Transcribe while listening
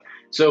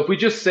So if we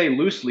just say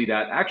loosely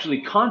that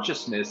actually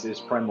consciousness is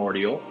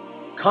primordial,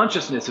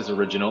 consciousness is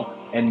original,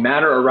 and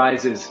matter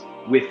arises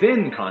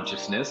within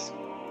consciousness,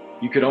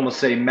 you could almost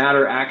say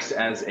matter acts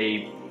as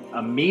a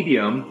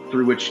medium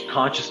through which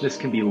consciousness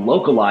can be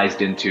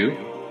localized into.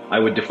 I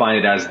would define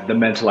it as the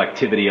mental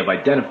activity of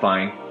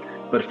identifying.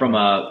 But from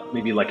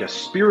maybe like a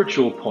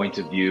spiritual point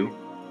of view,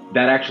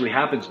 that actually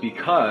happens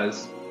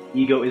because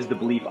ego is the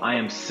belief I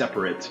am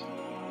separate.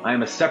 I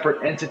am a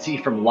separate entity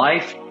from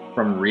life,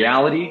 from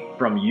reality,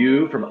 from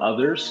you, from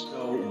others.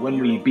 So when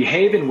we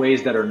behave in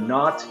ways that are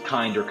not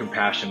kind or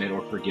compassionate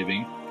or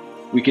forgiving,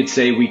 we could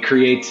say we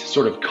create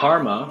sort of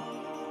karma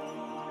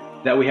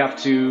that we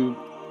have to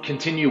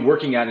continue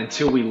working at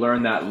until we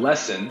learn that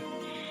lesson.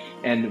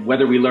 And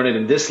whether we learn it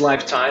in this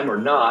lifetime or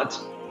not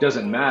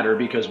doesn't matter,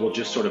 because we'll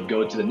just sort of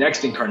go to the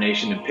next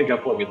incarnation and pick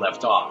up where we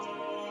left off.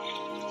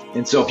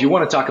 And so if you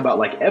want to talk about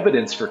like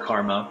evidence for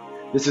karma,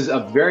 this is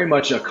very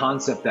much a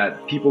concept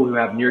that people who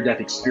have near-death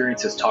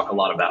experiences talk a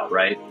lot about,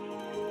 right?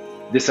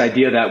 This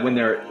idea that when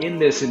they're in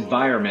this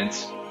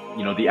environment,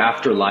 the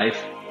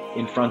afterlife,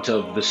 in front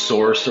of the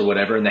source or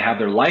whatever, and they have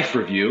their life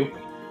review,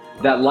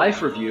 that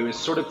life review is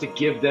sort of to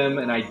give them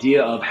an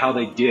idea of how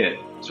they did,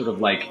 sort of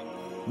like,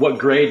 what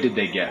grade did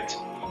they get?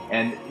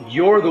 And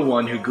you're the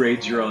one who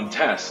grades your own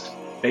test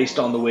based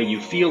on the way you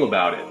feel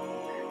about it.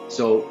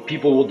 So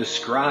people will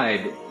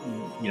describe,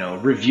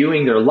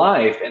 reviewing their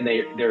life, and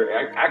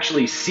they're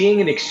actually seeing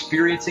and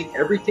experiencing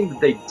everything that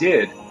they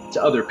did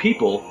to other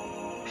people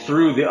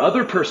through the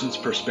other person's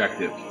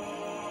perspective,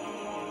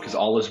 because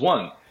all is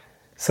one.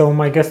 So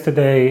my guest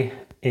today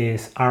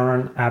is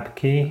Aaron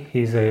Apke.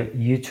 He's a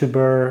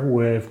YouTuber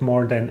with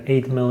more than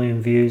 8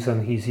 million views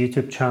on his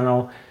YouTube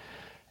channel.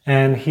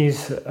 And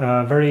he's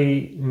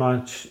very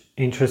much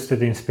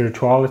interested in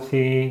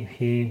spirituality.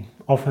 He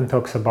often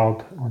talks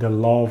about the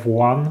Law of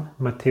One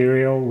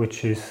material,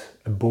 which is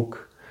a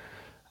book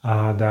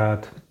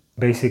that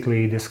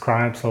basically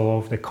describes all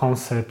of the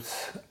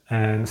concepts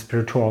and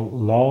spiritual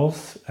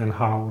laws and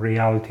how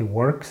reality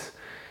works.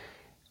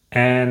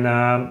 And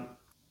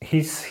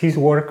his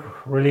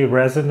work really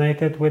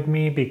resonated with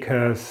me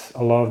because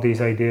a lot of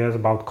these ideas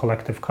about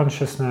collective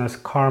consciousness,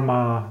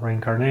 karma,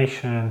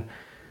 reincarnation,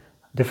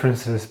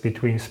 differences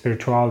between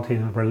spirituality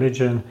and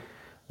religion,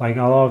 like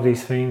a lot of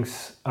these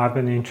things I've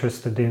been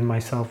interested in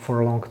myself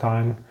for a long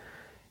time.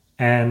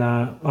 And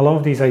a lot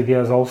of these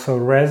ideas also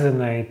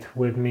resonate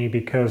with me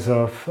because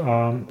of,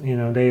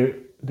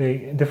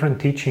 they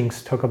different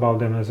teachings talk about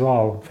them as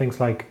well. Things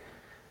like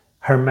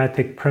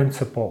Hermetic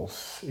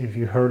principles. If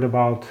you heard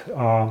about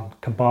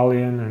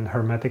Kabbalion and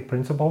Hermetic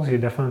principles, you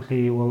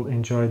definitely will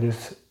enjoy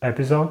this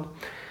episode.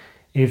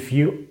 If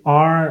you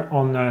are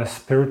on a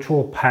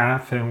spiritual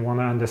path and want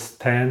to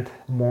understand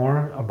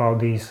more about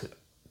these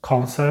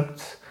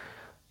concepts,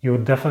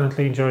 you'll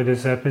definitely enjoy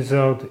this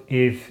episode.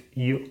 If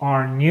you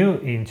are new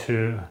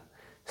into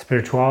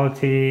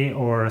spirituality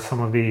or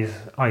some of these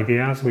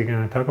ideas we're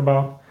going to talk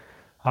about,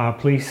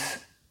 please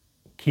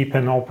keep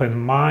an open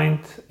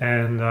mind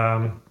and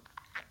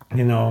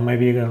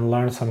maybe you're going to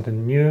learn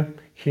something new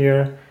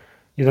here.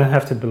 You don't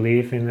have to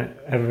believe in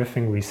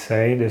everything we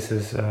say. This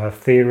is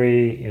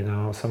theory.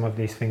 Some of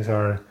these things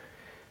are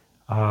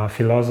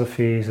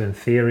philosophies and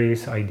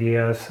theories,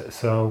 ideas.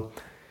 So,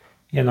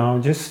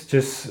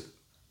 just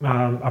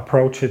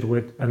approach it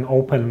with an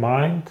open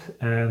mind,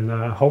 and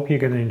hope you're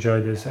going to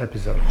enjoy this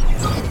episode.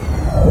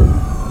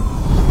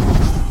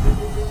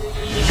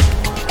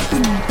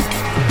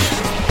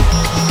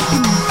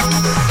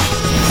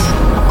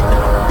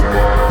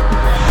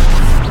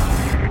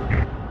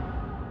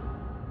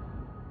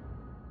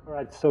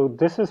 So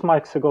this is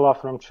Mike Sigula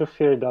from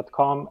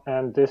TruthFear.com,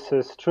 and this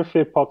is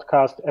TruthFear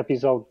Podcast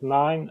Episode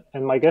 9,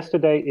 and my guest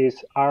today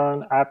is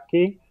Aaron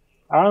Apke.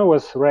 Aaron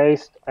was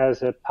raised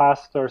as a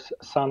pastor's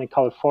son in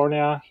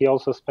California. He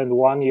also spent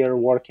 1 year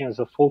working as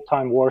a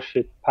full-time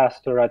worship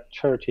pastor at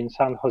church in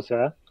San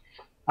Jose,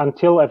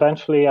 until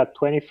eventually at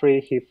 23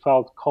 he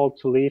felt called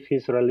to leave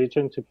his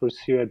religion to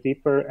pursue a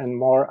deeper and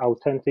more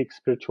authentic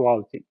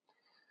spirituality.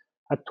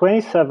 At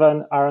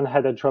 27, Aaron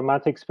had a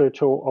dramatic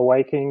spiritual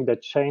awakening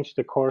that changed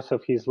the course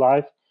of his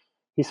life.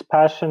 His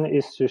passion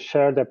is to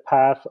share the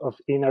path of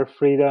inner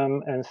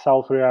freedom and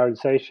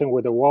self-realization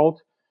with the world,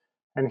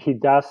 and he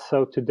does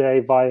so today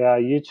via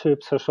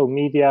YouTube, social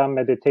media,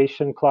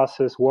 meditation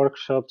classes,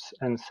 workshops,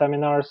 and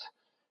seminars.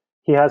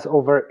 He has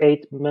over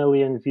 8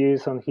 million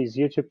views on his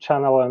YouTube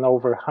channel and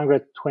over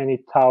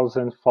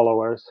 120,000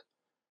 followers.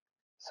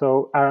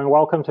 So, Aaron,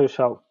 welcome to the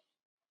show.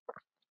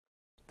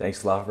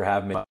 Thanks a lot for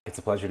having me. It's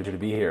a pleasure to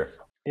be here.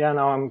 Yeah,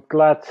 no, I'm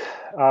glad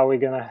we're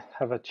going to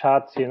have a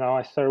chat.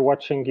 I started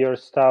watching your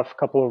stuff a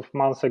couple of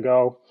months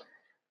ago,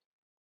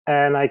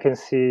 and I can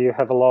see you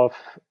have a lot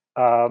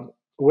of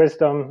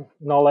wisdom,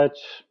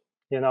 knowledge,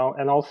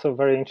 and also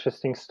very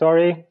interesting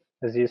story.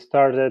 As you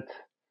started,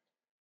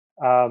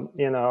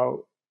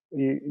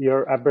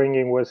 your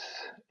upbringing was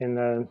in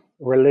a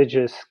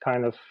religious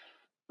kind of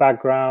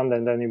background,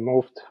 and then you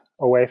moved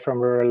away from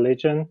a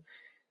religion.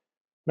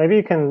 Maybe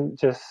you can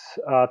just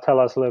tell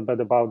us a little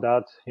bit about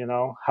that,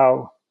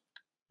 how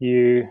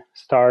you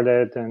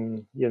started,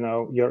 and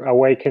your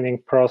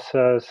awakening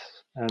process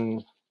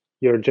and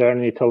your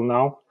journey till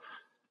now?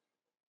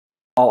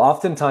 I'll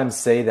oftentimes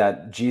say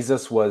that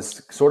Jesus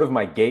was sort of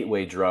my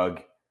gateway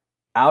drug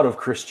out of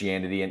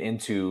Christianity and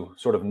into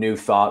sort of new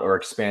thought or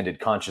expanded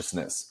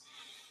consciousness.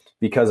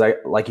 Because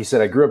like you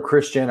said, I grew up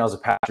Christian. I was a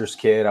pastor's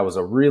kid. I was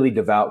a really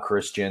devout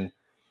Christian.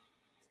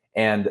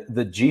 And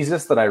the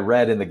Jesus that I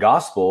read in the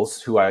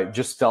Gospels, who I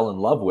just fell in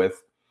love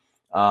with,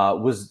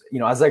 was,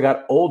 as I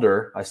got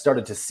older, I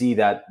started to see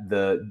that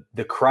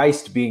the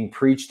Christ being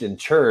preached in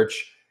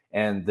church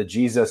and the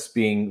Jesus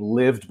being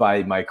lived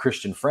by my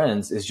Christian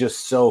friends is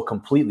just so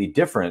completely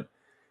different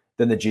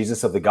than the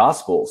Jesus of the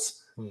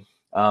Gospels.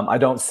 I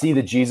don't see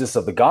the Jesus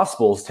of the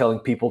Gospels telling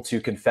people to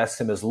confess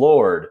him as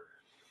Lord,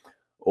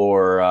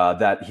 or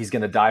that he's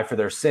going to die for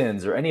their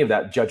sins, or any of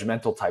that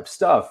judgmental type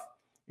stuff.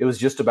 It was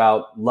just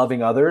about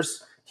loving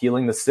others,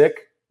 healing the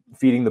sick,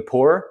 feeding the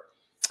poor,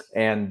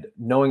 and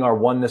knowing our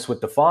oneness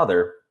with the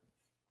Father.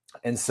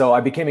 And so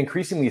I became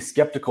increasingly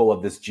skeptical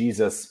of this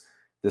Jesus,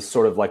 this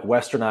sort of like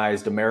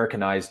westernized,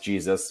 Americanized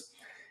Jesus.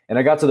 And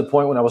I got to the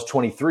point when I was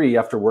 23,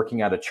 after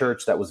working at a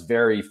church that was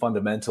very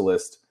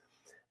fundamentalist,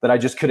 that I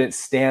just couldn't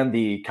stand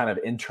the kind of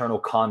internal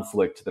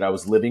conflict that I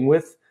was living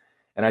with.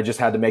 And I just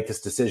had to make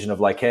this decision of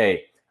like,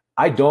 hey,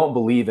 I don't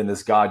believe in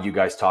this God you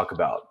guys talk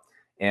about.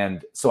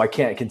 And so I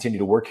can't continue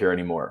to work here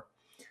anymore.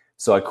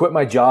 So I quit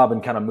my job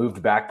and kind of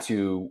moved back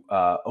to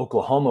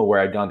Oklahoma,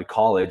 where I'd gone to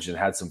college and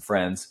had some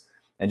friends,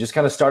 and just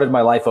kind of started my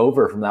life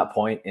over from that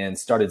point and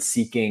started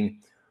seeking,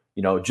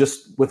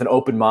 just with an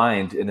open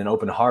mind and an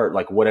open heart,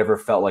 like whatever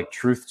felt like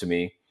truth to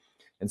me.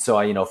 And so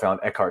I, found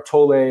Eckhart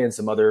Tolle and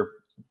some other,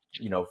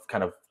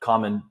 kind of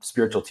common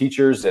spiritual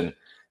teachers, and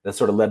that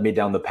sort of led me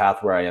down the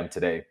path where I am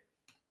today.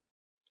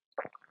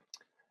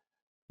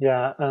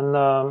 Yeah.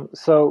 And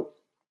so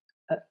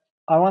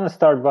I want to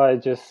start by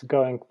just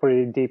going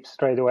pretty deep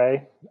straight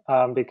away,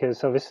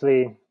 because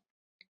obviously,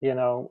 a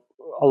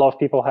lot of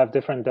people have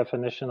different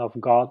definition of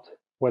God.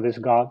 What is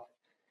God?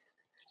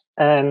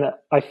 And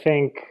I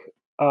think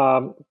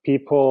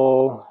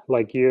people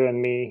like you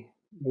and me,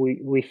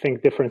 we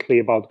think differently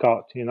about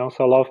God,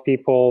 So a lot of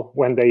people,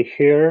 when they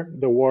hear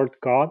the word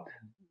God,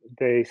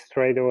 they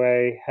straight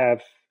away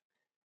have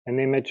an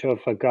image of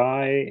a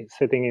guy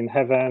sitting in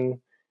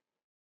heaven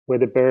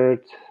with a bird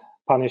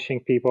punishing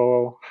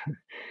people.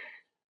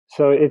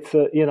 So it's,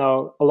 a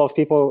lot of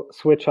people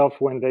switch off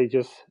when they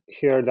just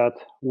hear that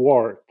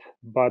word.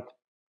 But,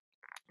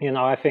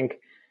 I think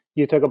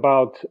you talk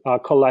about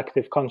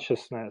collective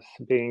consciousness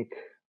being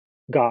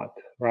God,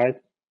 right?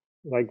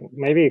 Like,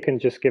 maybe you can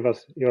just give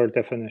us your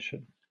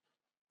definition.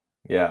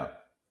 Yeah.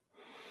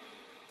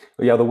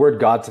 Yeah, the word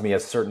God to me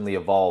has certainly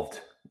evolved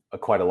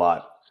quite a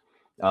lot.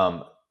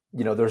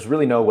 There's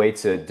really no way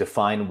to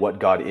define what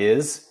God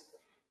is,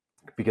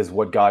 because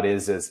what God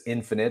is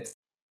infinite,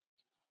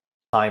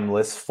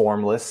 timeless,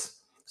 formless.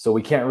 So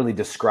we can't really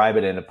describe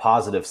it in a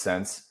positive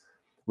sense.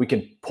 We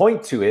can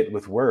point to it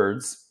with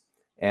words,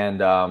 and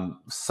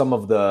some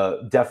of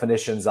the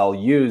definitions I'll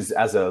use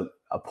as a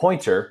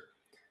pointer.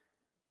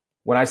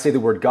 When I say the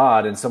word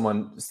God and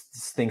someone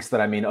thinks that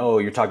I mean, oh,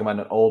 you're talking about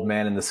an old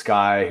man in the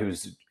sky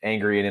who's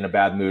angry and in a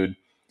bad mood,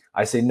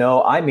 I say,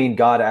 no, I mean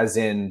God as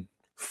in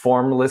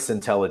formless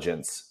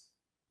intelligence,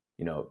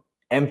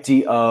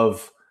 empty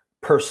of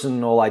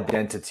personal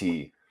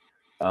identity.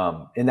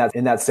 In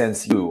that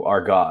sense, you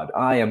are God.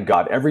 I am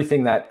God.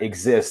 Everything that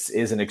exists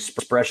is an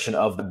expression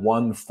of the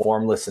one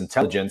formless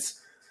intelligence,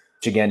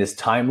 which again is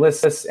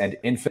timeless and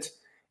infinite,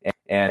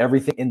 and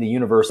everything in the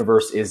universe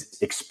is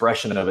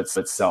expression of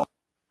itself.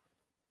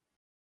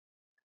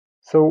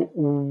 So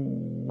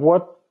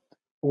what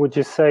would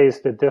you say is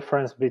the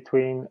difference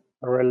between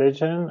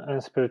religion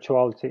and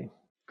spirituality?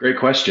 Great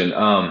question.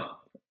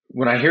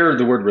 When I hear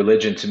the word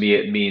religion, to me,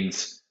 it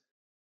means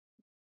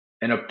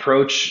an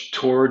approach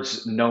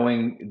towards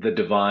knowing the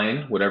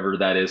divine, whatever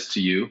that is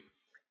to you,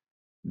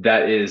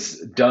 that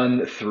is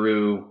done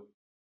through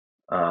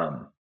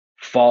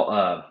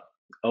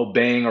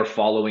obeying or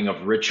following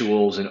of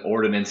rituals and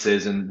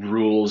ordinances and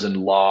rules and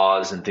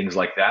laws and things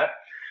like that.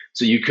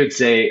 So you could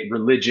say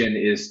religion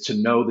is to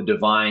know the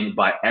divine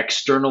by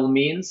external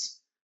means,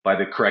 by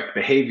the correct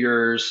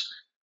behaviors,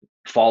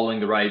 following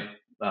the right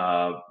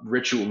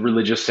ritual,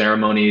 religious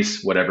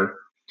ceremonies, whatever.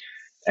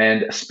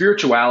 And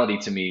spirituality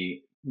to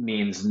me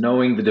means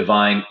knowing the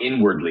divine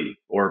inwardly,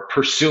 or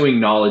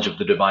pursuing knowledge of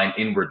the divine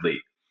inwardly.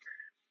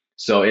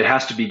 So it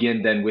has to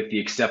begin then with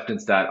the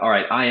acceptance that, all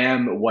right, I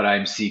am what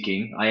I'm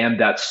seeking. I am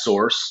that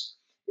source.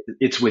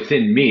 It's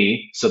within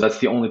me. So that's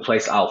the only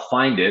place I'll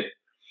find it.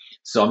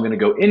 So I'm going to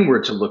go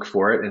inward to look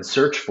for it and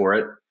search for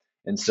it.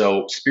 And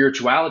so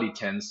spirituality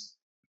tends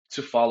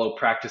to follow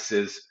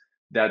practices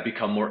that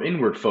become more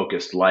inward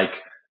focused, like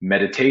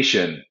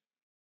meditation,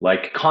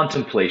 like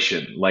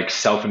contemplation, like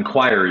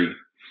self-inquiry.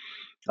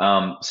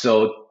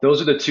 So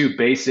those are the two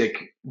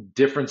basic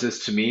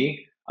differences to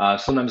me.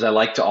 Sometimes I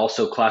like to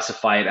also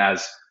classify it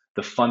as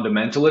the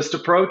fundamentalist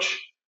approach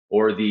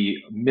or the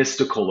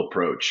mystical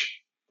approach.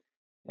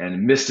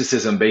 And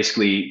mysticism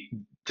basically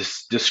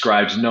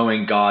describes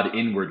knowing God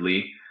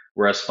inwardly,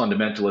 whereas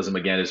fundamentalism,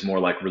 again, is more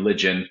like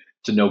religion,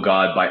 to know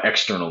God by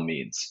external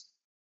means.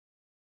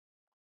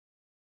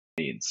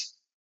 Okay.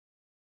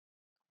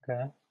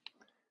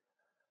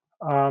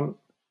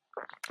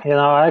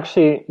 I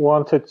actually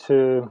wanted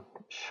to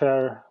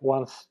share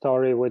one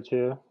story with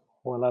you.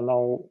 Want to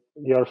know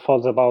your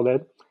thoughts about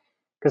it,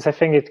 because I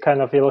think it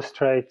kind of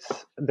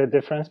illustrates the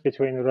difference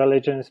between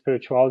religion and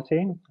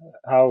spirituality.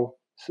 How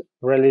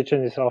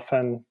religion is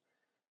often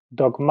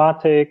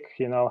dogmatic,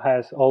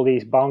 has all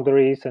these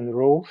boundaries and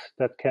rules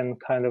that can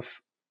kind of,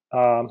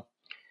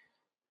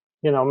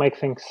 make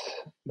things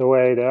the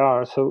way they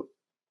are. So,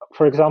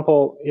 for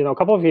example, a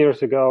couple of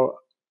years ago,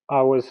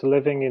 I was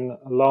living in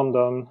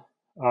London,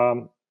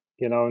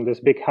 in this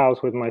big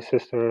house with my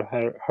sister,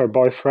 her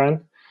boyfriend,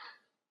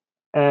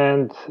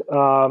 and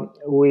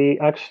we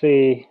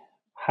actually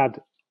had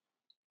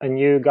a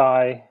new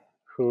guy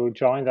who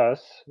joined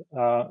us.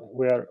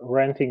 We're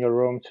renting a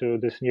room to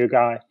this new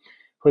guy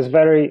who's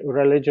very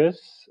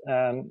religious.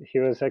 He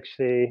was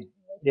actually,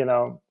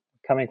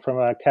 coming from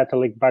a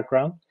Catholic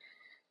background.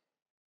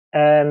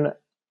 And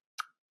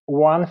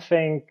one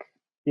thing,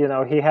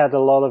 he had a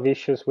lot of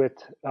issues with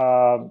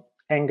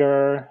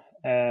anger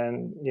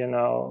and,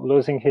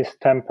 losing his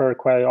temper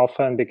quite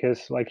often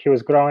because, like, he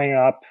was growing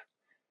up,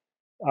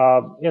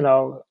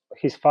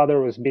 his father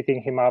was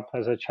beating him up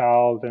as a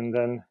child, and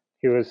then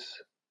he was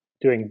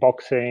doing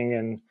boxing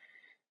and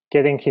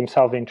getting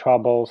himself in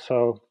trouble.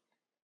 So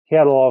he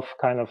had a lot of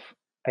kind of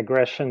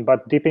aggression,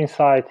 but deep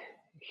inside,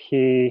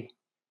 he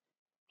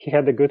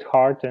had a good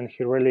heart and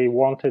he really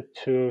wanted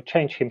to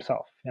change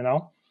himself,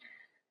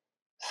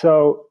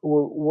 So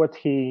what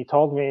he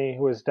told me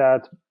was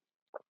that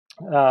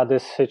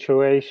this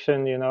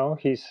situation,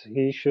 his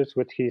issues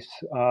with his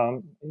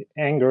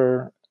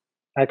anger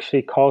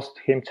actually caused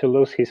him to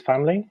lose his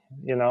family.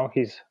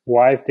 His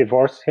wife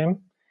divorced him.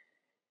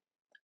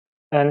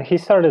 And he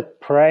started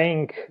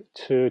praying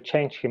to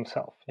change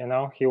himself.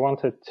 He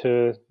wanted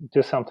to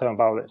do something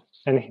about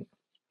it.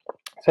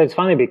 So it's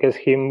funny because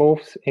he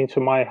moves into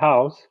my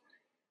house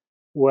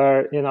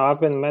where,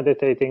 I've been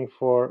meditating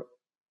for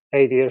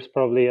 8 years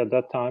probably at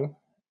that time.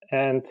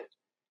 And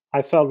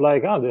I felt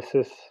like, this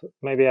is,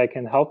 maybe I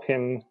can help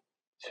him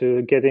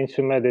to get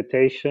into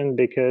meditation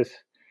because,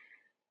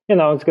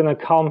 it's going to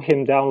calm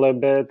him down a little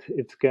bit.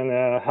 It's going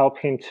to help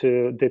him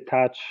to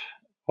detach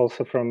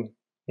also from,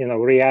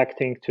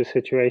 reacting to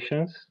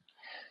situations.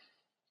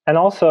 And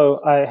also,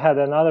 I had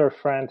another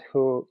friend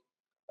who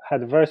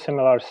had a very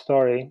similar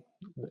story.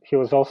 He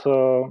was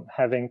also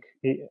having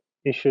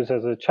issues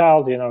as a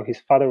child. His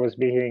father was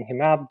beating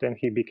him up, then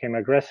he became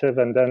aggressive,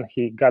 and then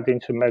he got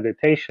into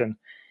meditation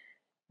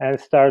and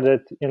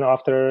started,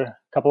 after a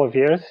couple of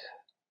years,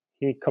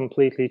 he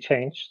completely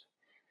changed.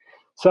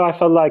 So I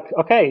felt like,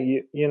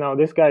 okay,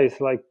 this guy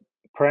is like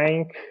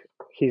praying,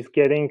 he's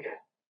getting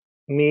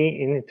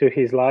me into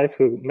his life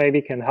who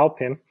maybe can help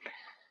him.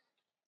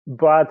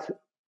 But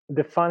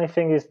the funny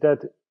thing is that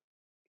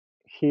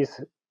his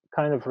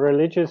kind of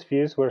religious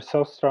views were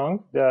so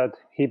strong that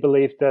he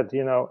believed that,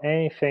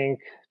 anything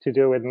to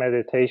do with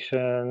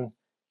meditation,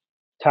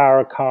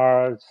 tarot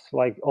cards,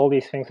 like all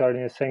these things are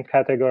in the same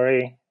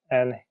category.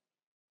 And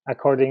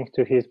according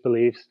to his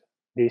beliefs,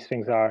 these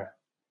things are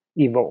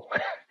evil.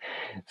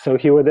 So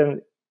he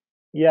wouldn't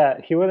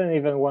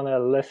even want to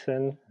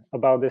listen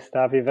about this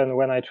stuff, even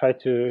when I tried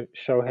to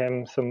show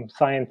him some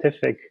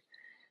scientific,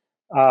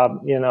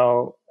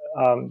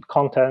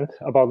 content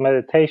about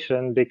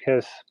meditation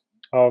because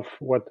of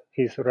what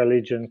his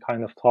religion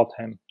kind of taught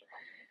him.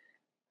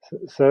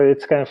 So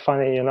it's kind of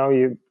funny,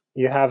 you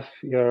have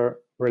your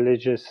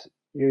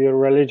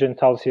religion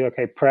tells you,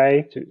 okay,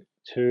 pray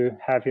to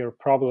have your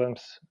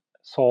problems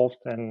solved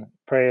and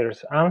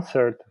prayers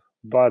answered,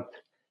 but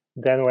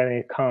then when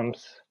it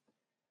comes,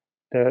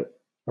 the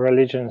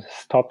religion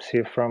stops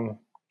you from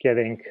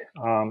getting,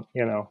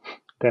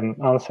 them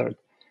answered.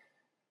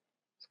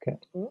 Okay.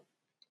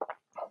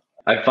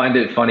 I find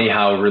it funny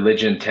how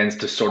religion tends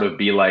to sort of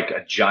be like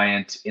a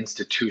giant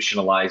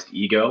institutionalized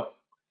ego.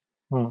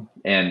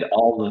 And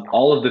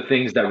all of the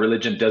things that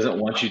religion doesn't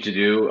want you to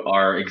do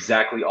are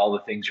exactly all the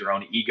things your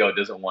own ego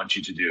doesn't want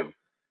you to do,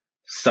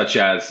 such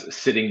as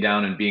sitting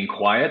down and being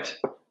quiet.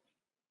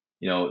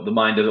 The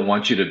mind doesn't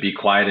want you to be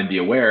quiet and be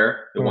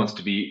aware. It wants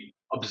to be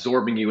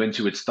absorbing you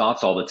into its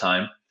thoughts all the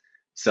time.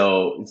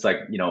 So it's like,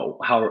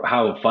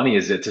 how funny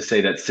is it to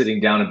say that sitting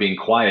down and being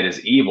quiet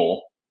is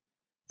evil?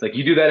 It's like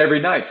you do that every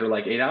night for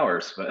like 8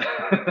 hours. But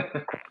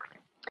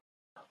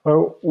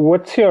well,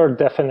 what's your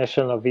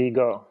definition of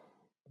ego?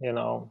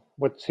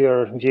 What's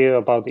your view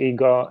about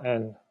ego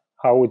and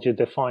how would you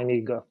define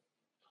ego?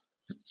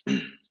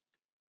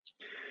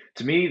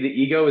 To me, the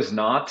ego is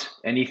not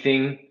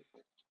anything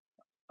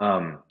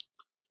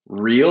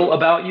real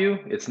about you.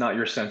 It's not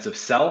your sense of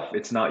self.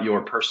 It's not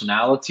your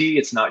personality.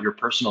 It's not your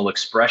personal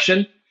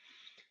expression.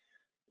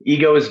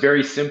 Ego is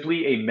very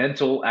simply a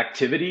mental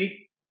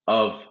activity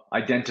of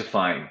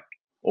identifying,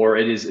 or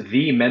it is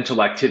the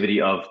mental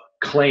activity of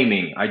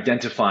claiming,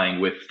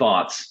 identifying with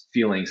thoughts,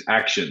 feelings,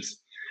 actions.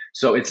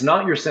 So it's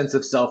not your sense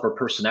of self or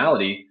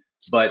personality,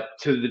 but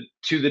to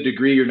the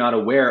degree you're not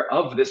aware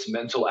of this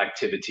mental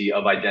activity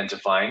of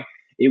identifying,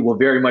 it will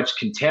very much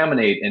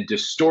contaminate and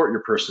distort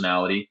your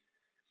personality.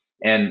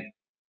 And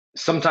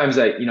sometimes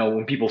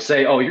when people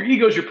say, "Oh, your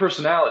ego is your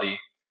personality,"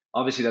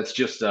 obviously that's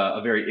just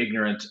a very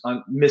ignorant,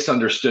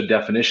 misunderstood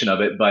definition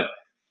of it. But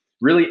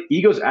really,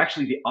 ego is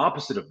actually the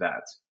opposite of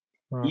that.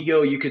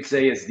 Ego, you could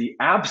say, is the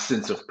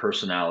absence of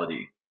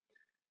personality.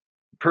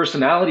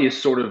 Personality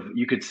is sort of,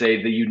 you could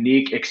say, the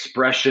unique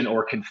expression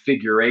or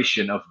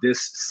configuration of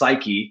this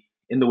psyche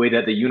in the way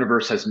that the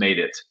universe has made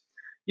it.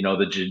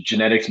 The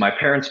genetics my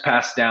parents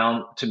passed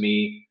down to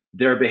me,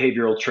 their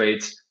behavioral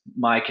traits,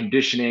 my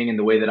conditioning, and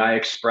the way that I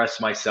express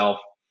myself.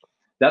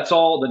 That's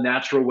all the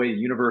natural way the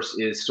universe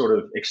is sort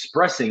of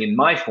expressing in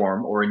my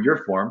form or in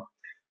your form.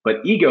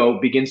 But ego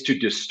begins to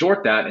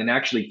distort that and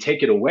actually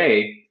take it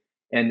away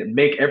and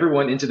make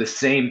everyone into the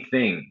same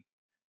thing.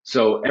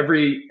 So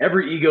every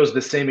ego is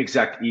the same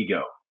exact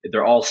ego.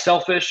 They're all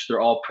selfish, they're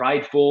all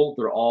prideful,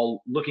 they're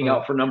all looking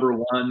out for number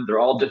one, they're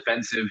all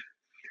defensive.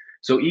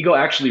 So ego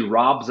actually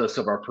robs us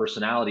of our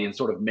personality and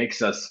sort of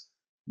makes us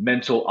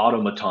mental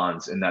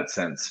automatons in that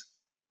sense.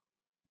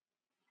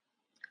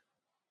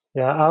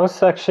 Yeah, I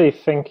was actually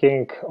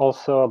thinking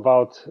also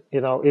about,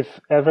 if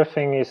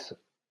everything is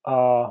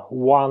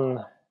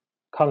one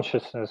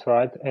consciousness,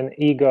 right? And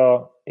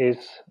ego is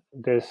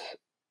this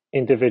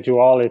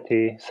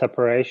individuality,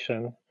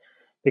 separation,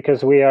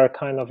 because we are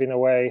kind of, in a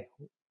way,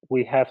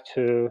 we have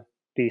to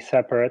be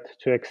separate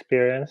to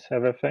experience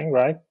everything,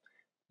 right?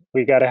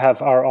 We got to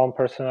have our own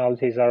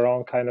personalities, our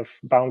own kind of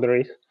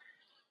boundaries.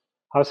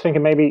 I was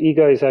thinking maybe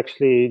ego is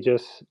actually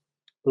just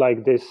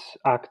like this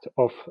act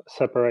of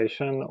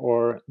separation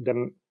or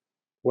the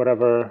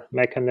whatever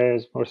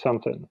mechanism or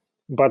something.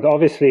 But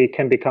obviously it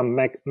can become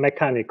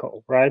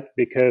mechanical, right?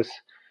 Because,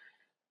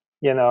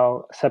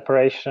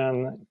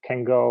 separation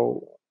can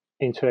go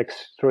into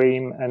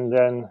extreme, and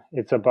then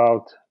it's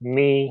about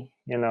me,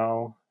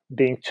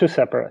 being too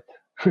separate.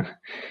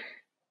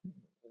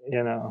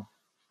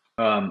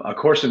 A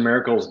Course in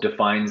Miracles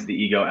defines the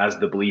ego as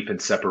the belief in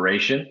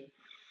separation.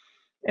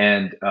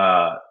 And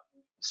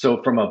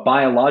so from a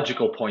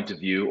biological point of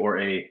view or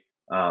a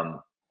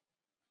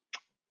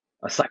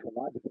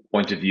psychological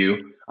point of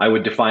view, I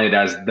would define it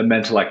as the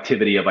mental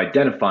activity of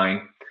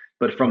identifying.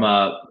 But from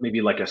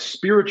maybe like a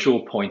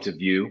spiritual point of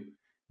view,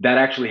 that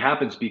actually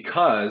happens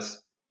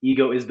because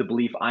ego is the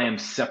belief I am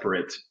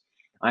separate.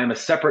 I am a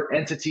separate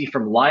entity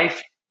from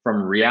life,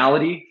 from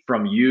reality,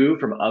 from you,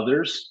 from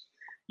others.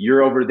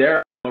 You're over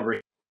there, I'm over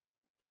here.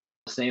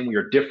 Same, we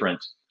are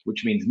different,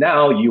 which means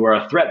now you are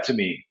a threat to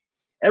me.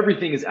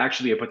 Everything is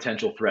actually a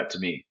potential threat to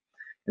me.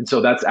 And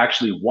so that's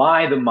actually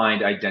why the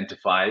mind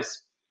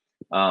identifies.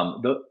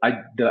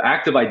 The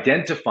act of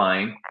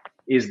identifying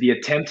is the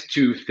attempt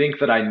to think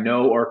that I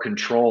know or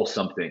control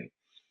something.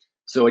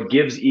 So it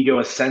gives ego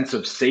a sense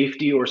of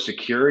safety or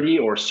security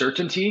or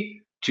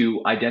certainty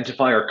to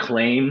identify or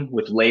claim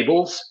with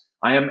labels.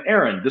 I am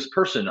Aaron, this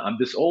person. I'm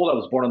this old. I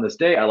was born on this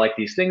day. I like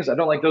these things. I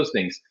don't like those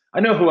things. I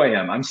know who I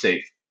am. I'm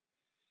safe.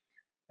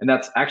 And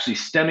that's actually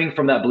stemming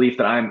from that belief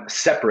that I'm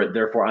separate,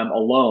 therefore I'm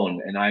alone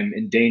and I'm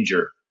in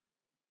danger.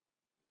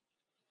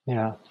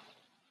 Yeah.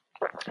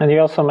 And you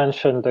also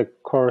mentioned the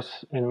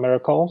Course in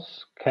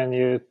Miracles. Can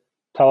you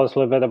tell us a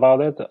little bit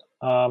about it?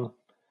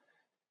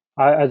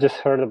 I just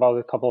heard about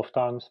it a couple of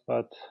times,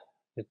 but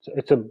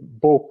it's a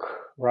book,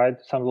 right?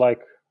 Something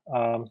like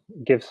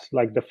gives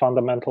like the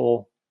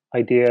fundamental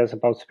ideas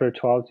about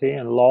spirituality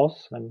and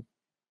laws and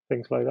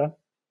things like that.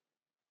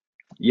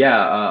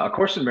 Yeah, A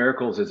Course in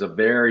Miracles is a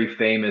very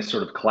famous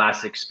sort of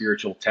classic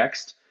spiritual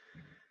text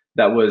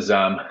that was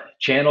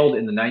channeled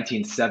in the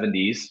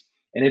 1970s.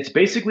 And it's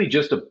basically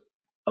just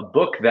a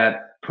book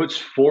that puts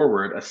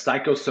forward a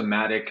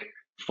psychosomatic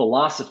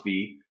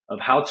philosophy of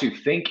how to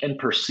think and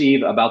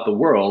perceive about the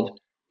world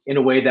in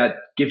a way that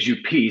gives you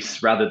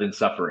peace rather than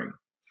suffering.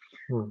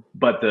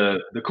 But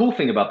the cool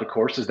thing about the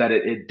Course is that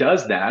it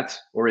does that,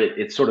 or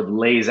it sort of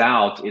lays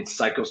out its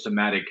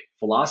psychosomatic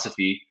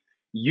philosophy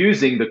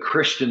using the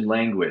Christian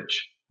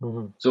language.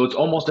 So it's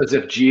almost as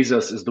if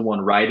Jesus is the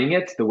one writing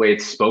it, the way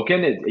it's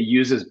spoken. It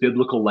uses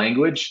biblical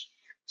language.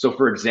 So,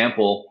 for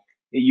example,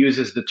 it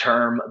uses the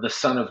term the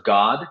Son of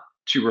God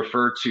to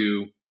refer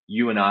to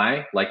you and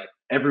I, like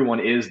everyone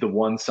is the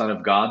one Son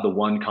of God, the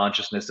one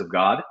consciousness of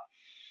God.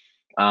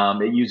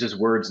 It uses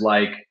words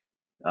like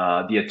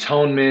the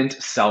atonement,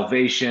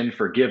 salvation,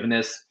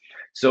 forgiveness.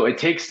 So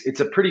it's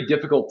a pretty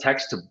difficult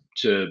text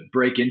to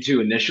break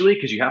into initially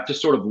because you have to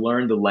sort of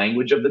learn the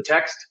language of the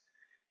text.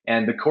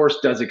 And the Course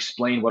does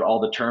explain what all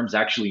the terms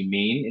actually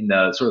mean in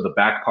the sort of the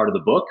back part of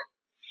the book.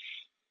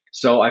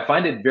 So I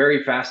find it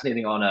very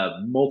fascinating on a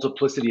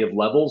multiplicity of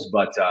levels,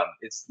 but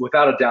it's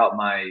without a doubt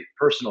my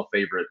personal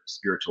favorite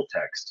spiritual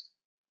text.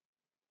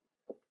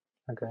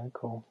 Okay,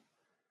 cool.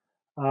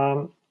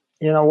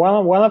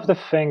 One of the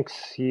things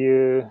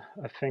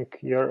I think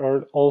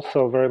you're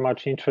also very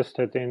much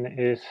interested in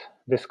is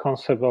this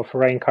concept of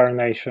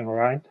reincarnation,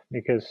 right?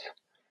 Because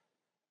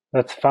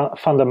that's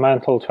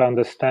fundamental to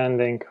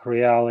understanding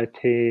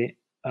reality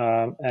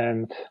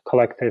and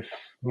collective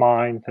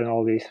mind and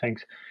all these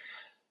things.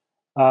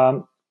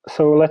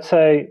 So let's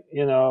say,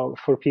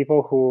 for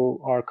people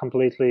who are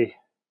completely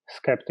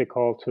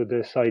skeptical to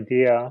this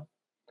idea,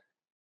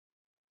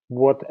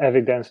 what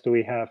evidence do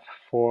we have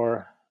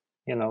for,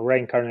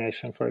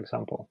 reincarnation, for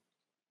example?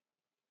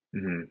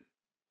 Hmm.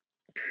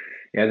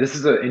 Yeah, this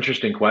is an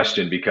interesting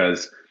question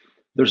because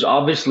there's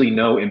obviously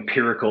no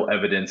empirical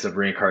evidence of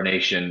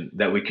reincarnation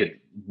that we could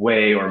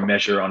weigh or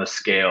measure on a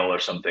scale or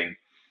something.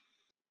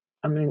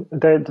 I mean,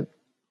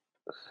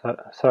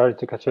 sorry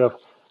to cut you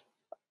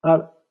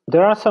off.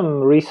 There are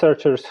some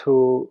researchers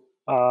who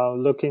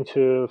look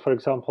into, for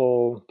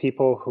example,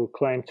 people who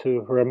claim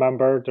to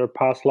remember their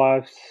past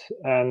lives,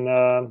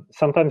 and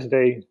sometimes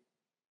they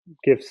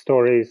give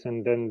stories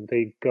and then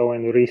they go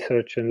and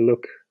research and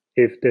look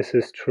if this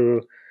is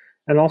true.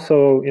 And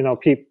also,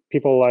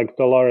 people like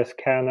Dolores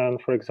Cannon,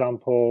 for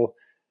example,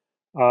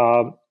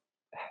 uh,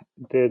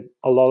 did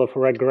a lot of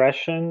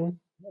regression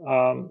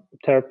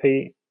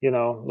therapy,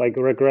 like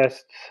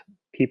regressed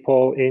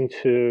people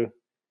into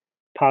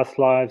past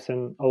lives,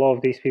 and a lot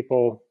of these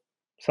people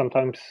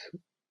sometimes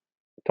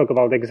talk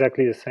about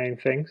exactly the same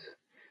things.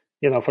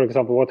 For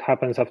example, what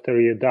happens after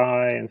you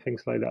die and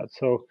things like that.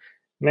 So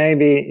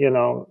maybe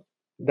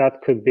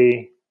that could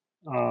be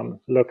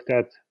looked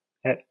at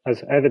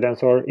as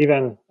evidence, or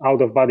even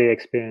out of body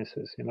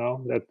experiences.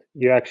 That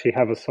you actually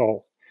have a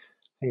soul,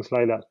 things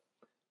like that.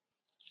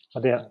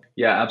 But yeah.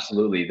 Yeah,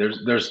 absolutely.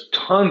 There's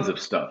tons of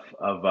stuff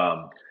of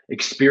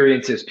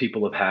experiences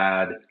people have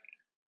had,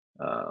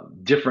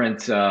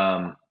 different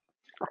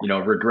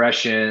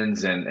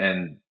regressions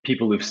and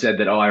people who've said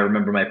that, oh, I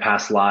remember my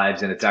past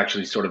lives, and it's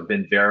actually sort of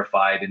been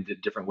verified in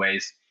different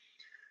ways.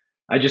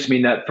 I just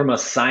mean that from a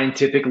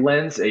scientific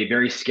lens, a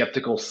very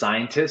skeptical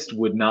scientist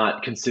would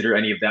not consider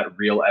any of that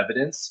real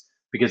evidence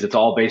because it's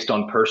all based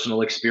on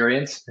personal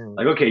experience.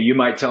 Like, okay, you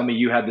might tell me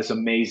you had this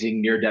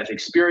amazing near-death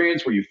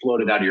experience where you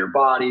floated out of your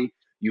body,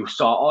 you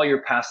saw all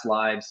your past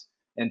lives,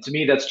 and to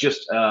me, that's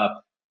just a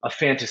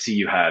fantasy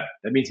you had.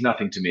 That means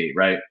nothing to me,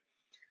 right?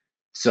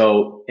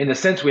 So, in a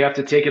sense, we have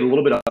to take it a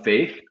little bit on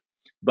faith,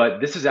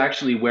 but this is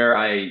actually where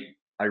I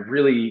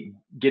really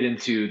get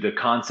into the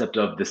concept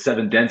of the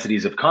seven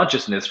densities of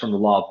consciousness from the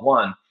Law of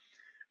One,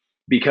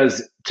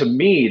 because to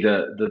me,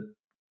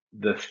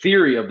 the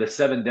theory of the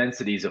seven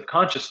densities of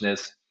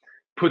consciousness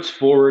puts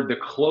forward the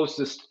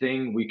closest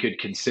thing we could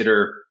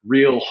consider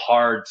real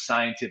hard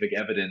scientific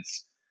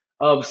evidence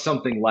of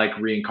something like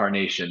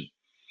reincarnation.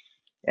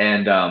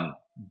 And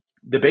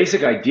the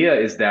basic idea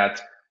is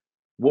that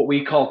what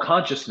we call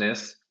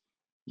consciousness,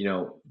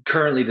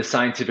 currently the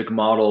scientific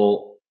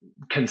model,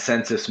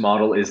 consensus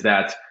model, is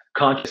that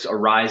consciousness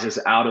arises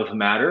out of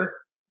matter.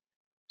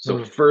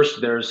 So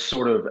first there's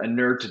sort of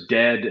inert,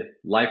 dead,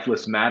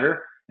 lifeless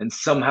matter, and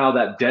somehow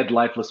that dead,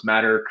 lifeless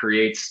matter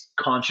creates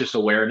conscious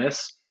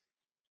awareness.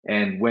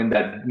 And when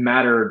that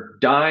matter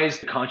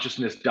dies,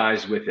 consciousness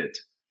dies with it.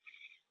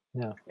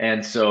 Yeah.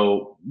 And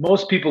so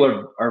most people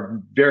are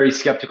very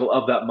skeptical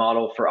of that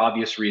model for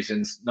obvious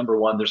reasons. Number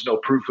one, there's no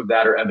proof of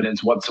that or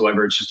evidence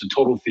whatsoever. It's just a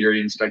total theory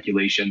and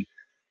speculation.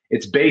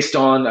 It's based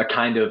on a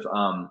kind of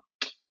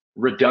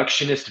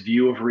reductionist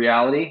view of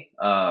reality,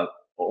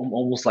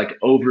 almost like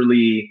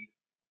overly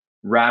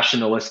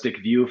rationalistic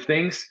view of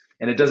things.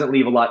 And it doesn't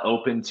leave a lot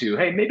open to,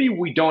 hey, maybe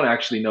we don't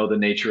actually know the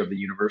nature of the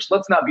universe.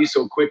 Let's not be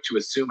so quick to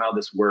assume how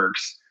this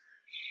works.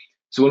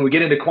 So when we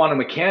get into quantum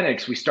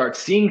mechanics, we start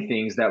seeing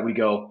things that we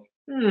go,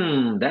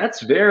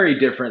 that's very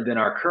different than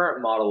our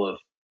current model of,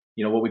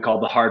 what we call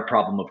the hard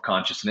problem of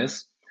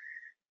consciousness.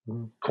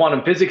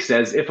 Quantum physics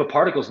says if a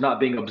particle is not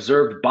being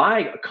observed by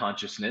a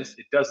consciousness,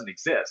 it doesn't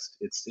exist.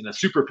 It's in a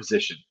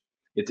superposition.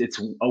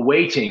 It's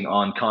awaiting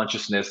on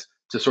consciousness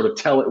to sort of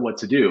tell it what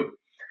to do.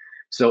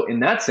 So in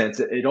that sense,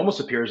 it almost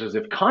appears as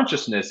if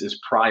consciousness is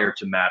prior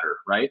to matter,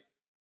 right?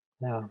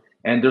 Yeah.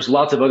 And there's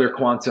lots of other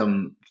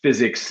quantum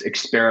physics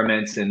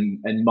experiments and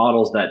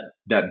models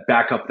that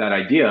back up that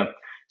idea.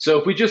 So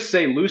if we just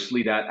say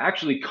loosely that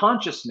actually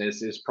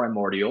consciousness is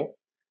primordial,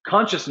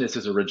 consciousness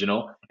is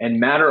original, and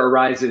matter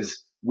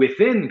arises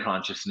within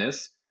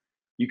consciousness,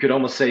 you could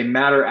almost say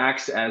matter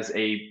acts as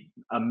a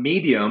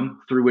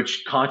medium through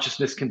which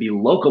consciousness can be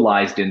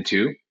localized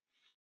into,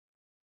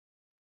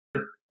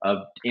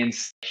 in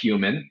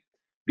human,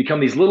 become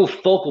these little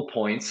focal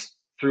points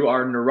through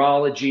our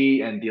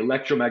neurology, and the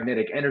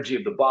electromagnetic energy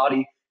of the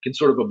body can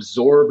sort of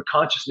absorb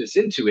consciousness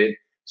into it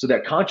so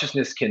that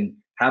consciousness can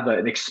have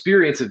an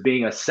experience of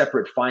being a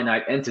separate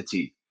finite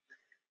entity,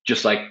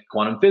 just like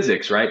quantum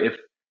physics, right?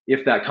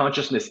 If that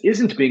consciousness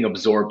isn't being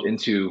absorbed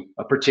into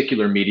a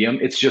particular medium,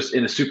 it's just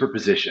in a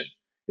superposition.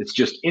 It's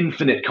just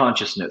infinite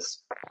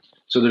consciousness.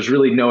 So there's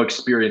really no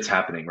experience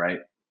happening, right?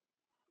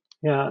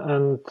 Yeah,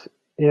 and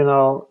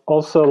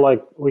also,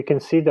 like, we can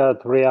see that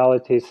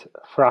reality is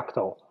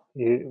fractal.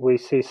 We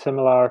see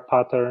similar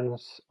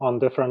patterns on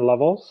different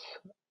levels,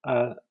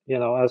 as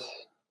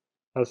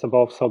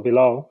above, so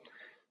below.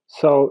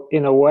 So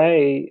in a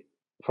way,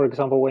 for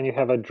example, when you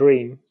have a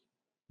dream,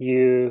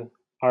 you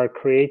are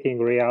creating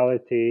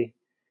reality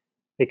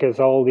because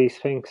all these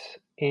things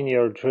in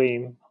your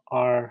dream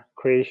are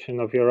creation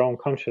of your own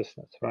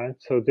consciousness, right?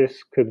 So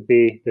this could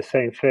be the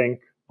same thing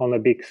on a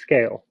big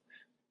scale,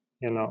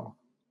 on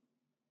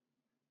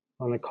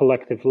a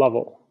collective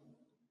level.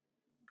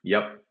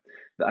 Yep.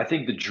 I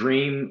think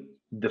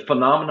the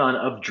phenomenon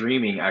of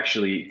dreaming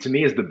actually, to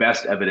me, is the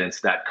best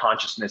evidence that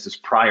consciousness is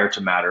prior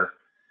to matter,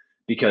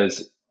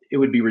 because it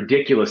would be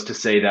ridiculous to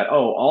say that,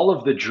 oh, all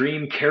of the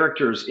dream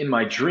characters in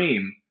my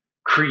dream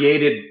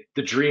created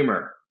the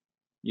dreamer.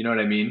 You know what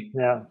I mean?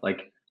 Yeah.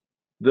 Like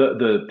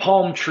the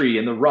palm tree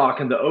and the rock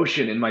and the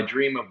ocean in my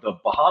dream of the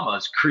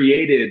Bahamas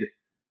created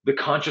the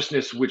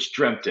consciousness which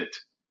dreamt it.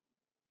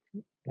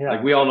 Yeah.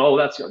 Like we all know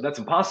that's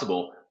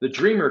impossible. The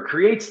dreamer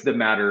creates the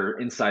matter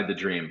inside the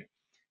dream.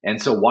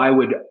 And so why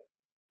would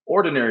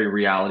ordinary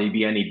reality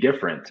be any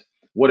different?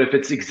 What if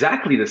it's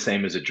exactly the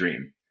same as a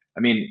dream? I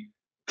mean,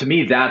 to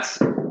me,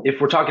 if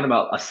we're talking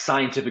about a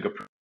scientific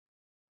approach,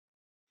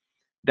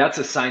 that's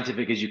as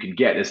scientific as you can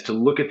get, is to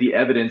look at the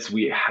evidence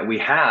we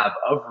have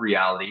of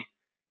reality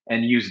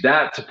and use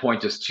that to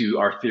point us to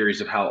our theories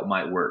of how it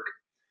might work.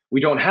 We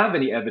don't have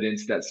any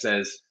evidence that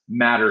says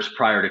matter's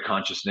prior to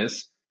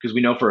consciousness, because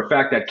we know for a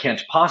fact that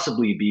can't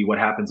possibly be what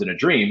happens in a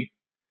dream,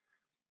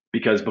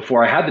 because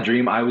before I had the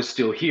dream, I was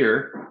still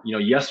here.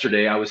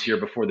 Yesterday I was here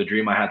before the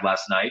dream I had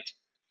last night.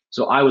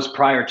 So I was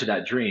prior to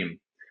that dream.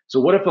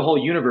 So what if the whole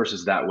universe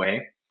is that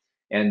way?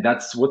 And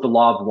that's what the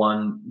law of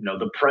one,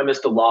 the premise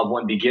the law of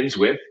one begins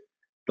with.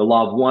 The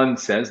law of one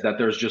says that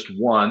there's just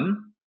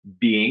one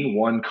being,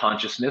 one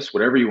consciousness,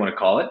 whatever you want to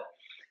call it,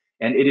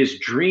 and it is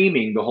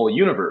dreaming the whole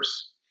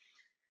universe.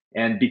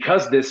 And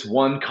because this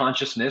one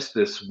consciousness,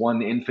 this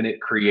one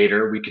infinite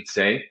creator, we could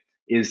say,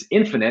 is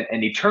infinite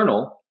and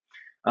eternal,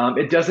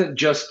 it doesn't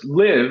just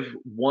live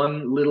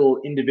one little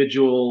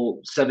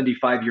individual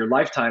 75-year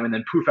lifetime and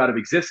then poof out of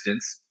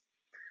existence,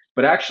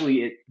 but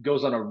actually it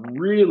goes on a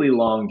really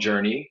long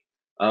journey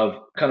of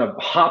kind of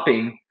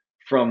hopping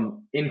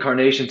from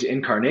incarnation to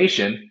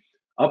incarnation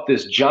up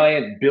this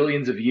giant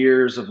billions of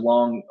years of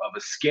a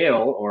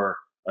scale or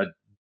a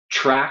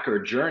track or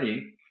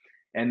journey.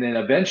 And then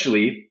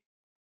eventually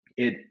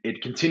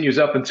it continues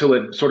up until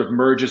it sort of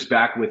merges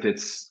back with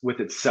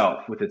itself,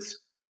 with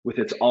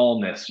its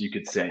allness, you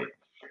could say.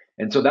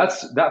 And so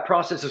that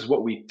process is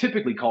what we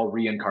typically call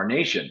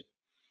reincarnation.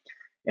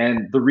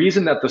 And the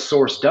reason that the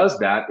source does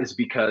that is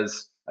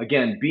because,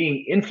 again,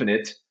 being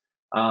infinite,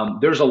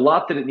 there's a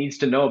lot that it needs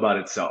to know about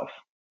itself.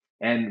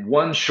 And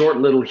one short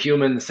little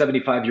human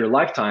 75-year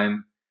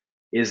lifetime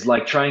is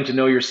like trying to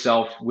know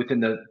yourself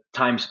within the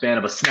time span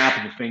of a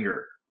snap of a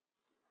finger.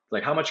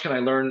 Like, how much can I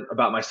learn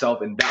about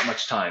myself in that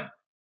much time?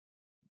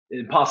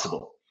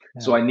 Impossible.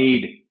 Yeah. So I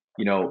need,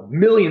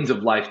 millions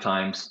of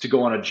lifetimes to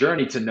go on a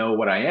journey to know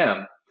what I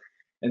am.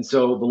 And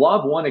so the law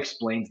of one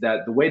explains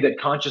that the way that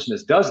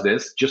consciousness does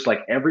this, just like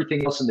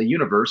everything else in the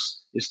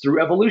universe, is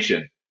through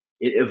evolution.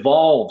 It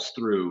evolves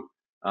through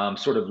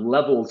sort of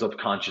levels of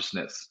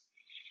consciousness.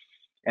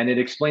 And it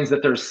explains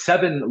that there's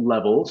 7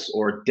 levels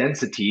or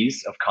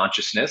densities of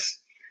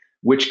consciousness,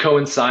 which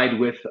coincide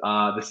with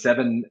the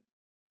 7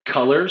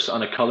 colors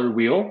on a color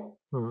wheel.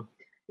 Mm-hmm.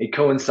 It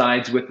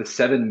coincides with the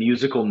 7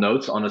 musical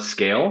notes on a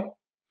scale.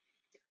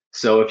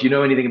 So if you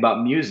know anything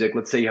about music,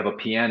 let's say you have a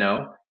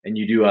piano and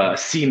you do a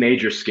C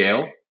major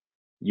scale,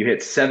 you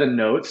hit 7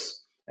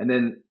 notes. And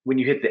then when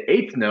you hit the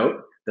 8th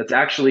note, that's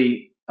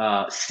actually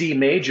C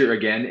major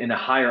again in a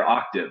higher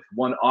octave,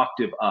 1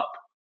 octave up,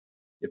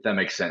 if that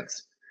makes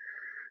sense.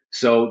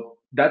 So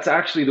that's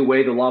actually the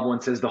way the law of one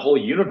says the whole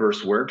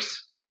universe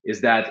works, is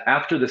that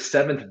after the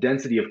 7th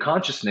density of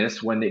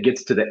consciousness, when it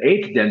gets to the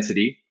 8th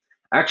density,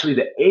 actually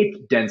the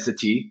 8th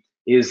density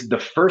is the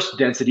first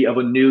density of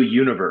a new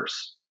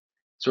universe,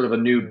 sort of a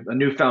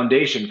new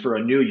foundation for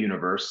a new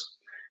universe.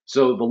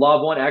 So the law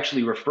of one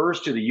actually refers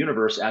to the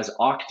universe as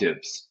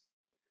octaves.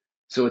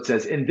 So it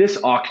says in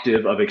this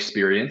octave of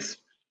experience,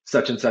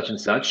 such and such and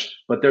such,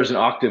 but there's an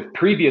octave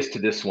previous to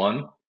this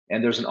one,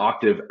 and there's an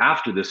octave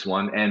after this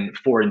one, and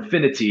for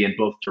infinity in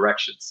both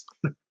directions.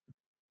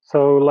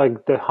 So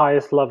like the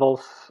highest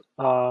levels,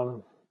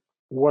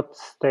 what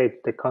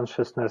state the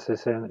consciousness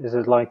is in? Is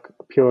it like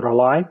pure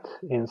light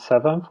in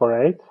 7th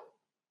or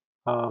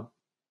 8th?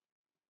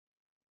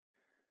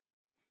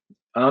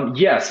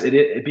 Yes,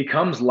 it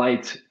becomes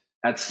light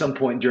at some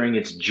point during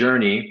its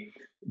journey,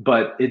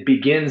 but it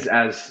begins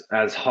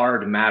as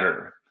hard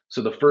matter.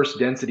 So the first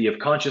density of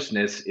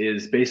consciousness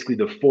is basically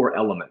the 4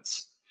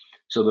 elements.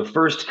 So the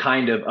first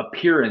kind of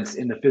appearance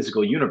in the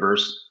physical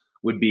universe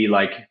would be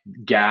like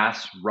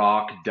gas,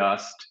 rock,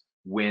 dust,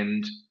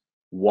 wind,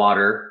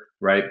 water,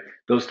 right?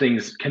 Those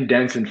things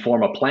condense and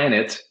form a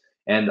planet.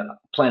 And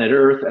planet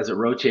Earth, as it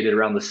rotated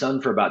around the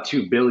sun for about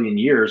 2 billion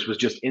years, was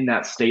just in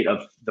that state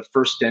of the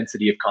first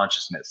density of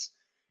consciousness.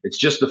 It's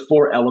just the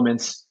 4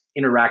 elements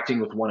interacting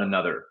with one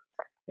another.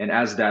 And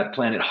as that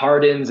planet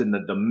hardens and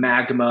the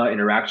magma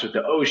interacts with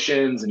the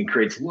oceans and it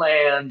creates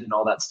land and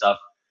all that stuff,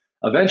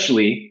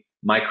 eventually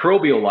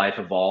microbial life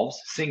evolves,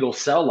 single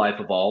cell life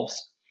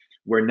evolves,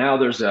 where now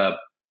there's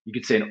you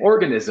could say an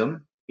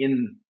organism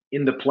in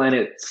the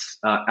planet's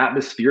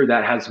atmosphere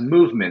that has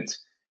movement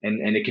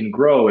and it can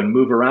grow and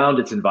move around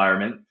its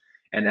environment.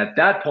 And at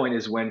that point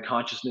is when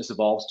consciousness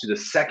evolves to the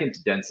second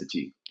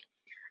density.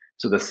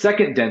 So the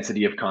second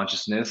density of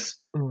consciousness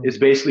is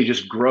basically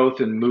just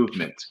growth and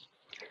movement.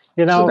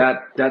 So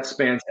that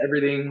spans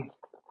everything.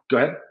 Go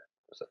ahead.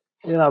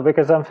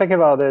 Because I'm thinking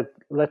about it,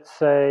 let's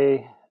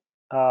say,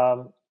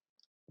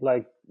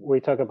 like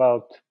we talk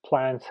about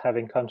plants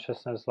having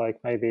consciousness, like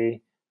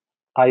maybe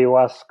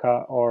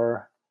ayahuasca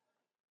or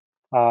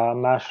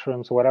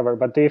mushrooms, whatever.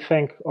 But do you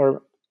think,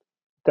 or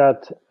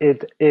that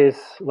it is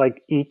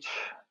like each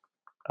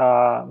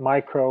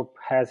microbe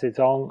has its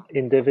own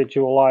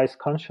individualized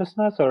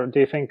consciousness, or do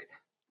you think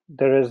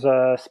there is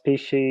a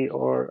species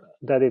or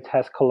that it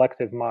has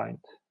collective mind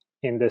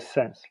in this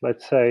sense?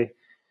 Let's say,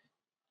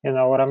 you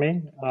know what I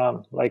mean?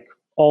 Like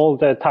all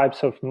the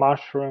types of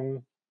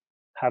mushroom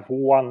have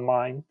one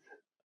mind,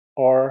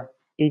 or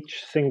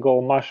each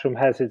single mushroom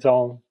has its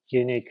own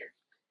unique,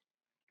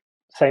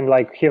 same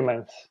like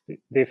humans. Do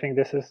you think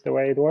this is the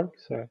way it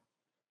works? Or?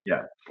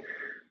 Yeah.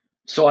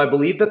 So I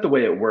believe that the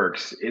way it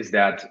works is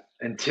that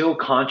until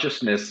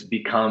consciousness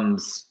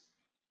becomes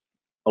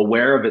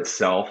aware of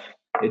itself,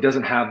 it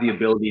doesn't have the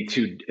ability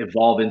to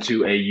evolve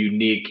into a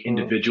unique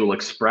individual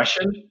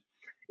expression.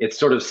 It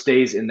sort of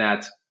stays in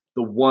that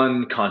the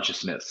one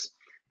consciousness.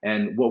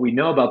 And what we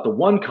know about the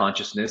one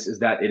consciousness is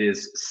that it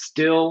is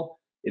still,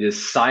 it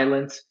is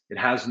silent, it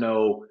has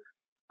no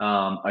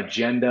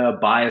agenda,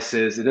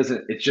 biases.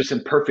 It's just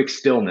in perfect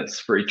stillness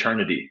for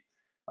eternity.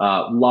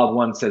 Law of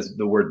One says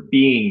the word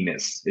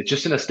beingness. It's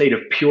just in a state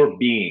of pure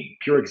being,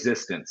 pure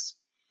existence.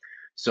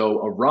 So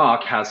a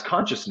rock has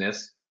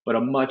consciousness, but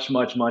a much,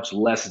 much, much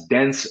less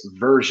dense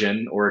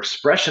version or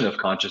expression of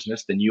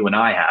consciousness than you and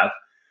I have.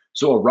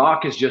 So a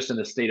rock is just in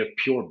a state of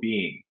pure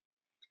being.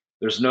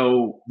 There's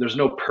no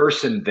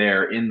person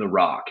there in the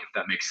rock, if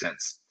that makes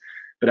sense.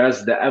 But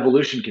as the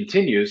evolution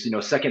continues,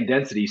 second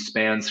density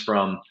spans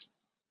from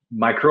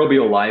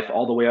microbial life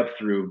all the way up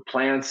through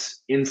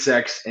plants,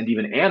 insects, and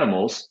even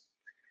animals.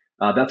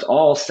 That's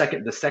all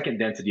the second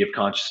density of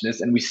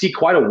consciousness. And we see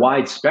quite a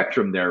wide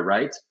spectrum there,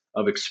 right,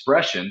 of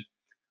expression.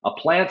 A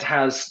plant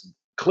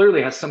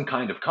clearly has some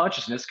kind of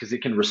consciousness because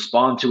it can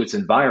respond to its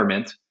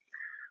environment.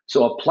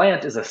 So a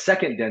plant is a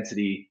second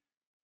density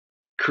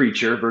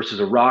creature versus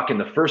a rock in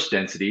the first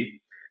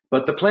density,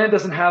 but the plant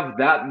doesn't have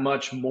that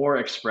much more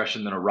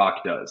expression than a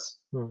rock does,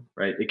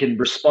 right? It can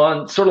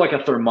respond sort of like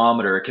a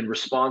thermometer. It can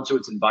respond to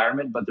its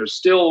environment, but there's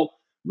still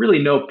really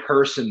no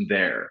person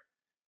there.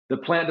 The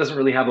plant doesn't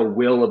really have a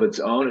will of its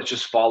own. It's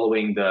just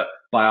following the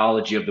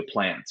biology of the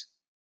plant.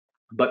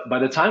 But by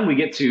the time we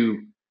get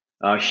to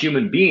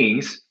human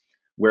beings,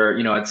 where,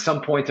 at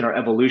some point in our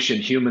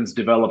evolution, humans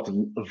developed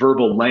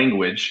verbal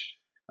language,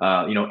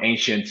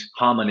 ancient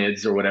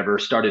hominids or whatever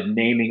started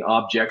naming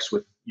objects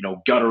with,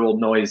 guttural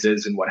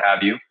noises and what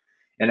have you.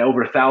 And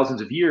over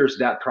thousands of years,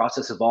 that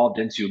process evolved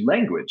into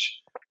language,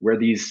 where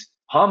these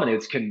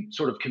hominids can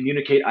sort of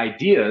communicate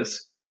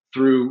ideas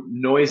through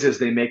noises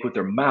they make with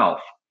their mouth.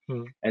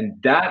 And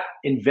that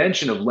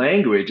invention of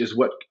language is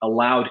what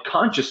allowed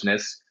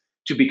consciousness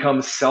to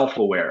become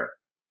self-aware.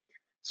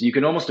 So you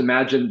can almost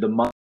imagine the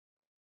mind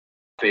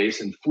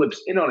face and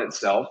flips in on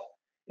itself,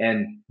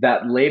 and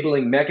that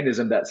labeling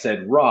mechanism that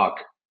said rock,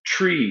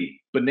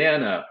 tree,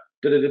 banana,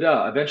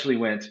 eventually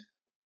went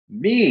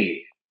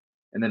me.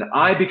 And then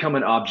I become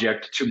an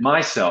object to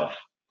myself.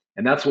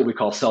 And that's what we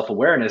call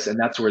self-awareness. And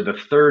that's where the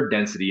third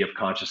density of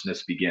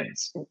consciousness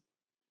begins.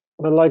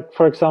 But like,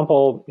 for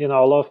example, a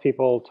lot of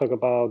people talk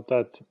about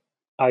that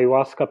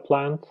ayahuasca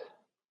plant,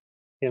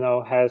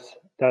 has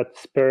that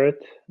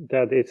spirit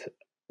that it's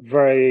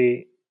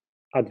very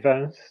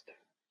advanced,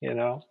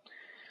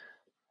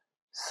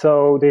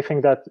 So do you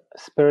think that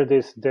spirit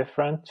is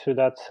different to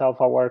that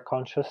self-aware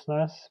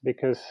consciousness?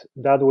 Because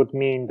that would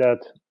mean that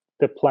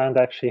the plant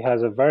actually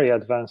has a very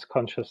advanced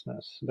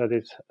consciousness, that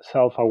it's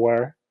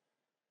self-aware.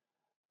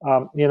 I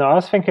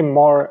was thinking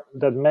more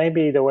that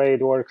maybe the way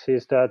it works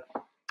is that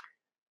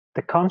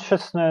the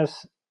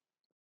consciousness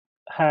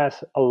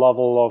has a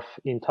level of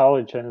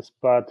intelligence,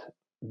 but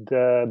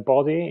the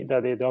body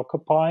that it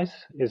occupies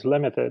is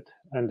limited,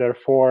 and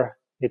therefore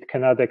it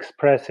cannot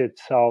express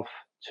itself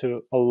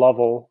to a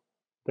level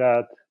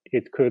that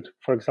it could,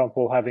 for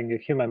example, having a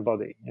human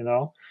body,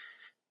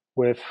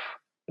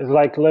 it's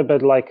like a little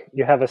bit like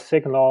you have a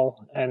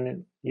signal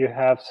and you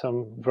have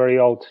some very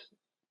old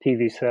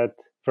TV set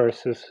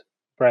versus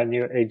brand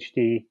new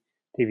HD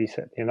TV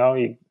set,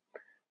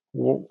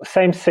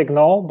 same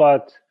signal,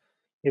 but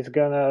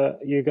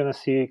you're gonna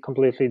see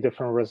completely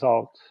different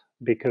results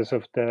because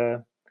of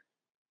the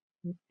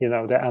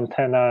the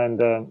antenna and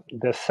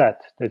the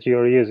set that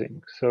you're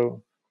using.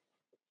 So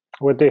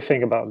what do you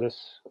think about this?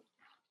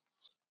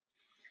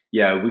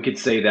 Yeah, we could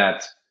say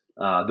that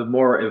the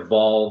more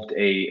evolved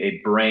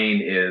a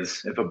brain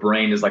is, if a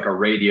brain is like a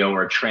radio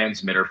or a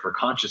transmitter for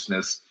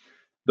consciousness,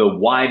 the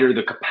wider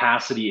the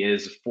capacity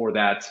is for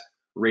that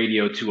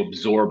radio to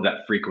absorb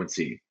that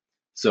frequency.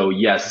 So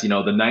yes, the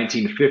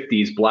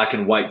 1950s black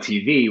and white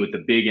TV with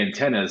the big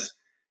antennas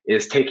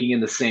is taking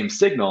in the same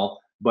signal,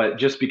 but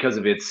just because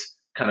of its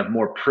kind of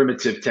more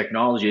primitive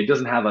technology. It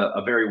doesn't have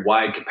a very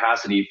wide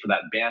capacity for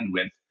that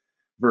bandwidth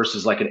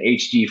versus like an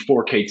HD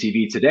 4K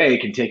TV today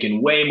can take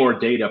in way more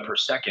data per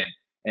second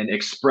and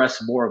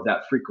express more of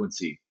that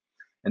frequency.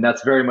 And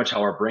that's very much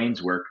how our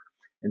brains work.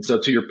 And so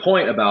to your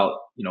point about,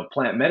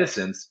 plant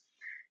medicines,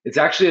 it's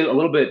actually a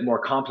little bit more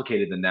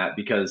complicated than that,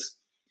 because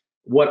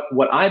what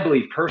I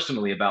believe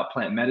personally about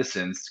plant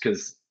medicines,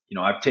 because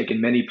I've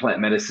taken many plant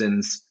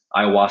medicines,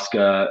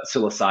 ayahuasca,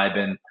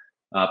 psilocybin,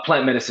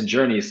 plant medicine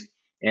journeys,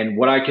 and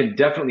what I can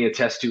definitely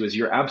attest to is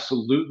you're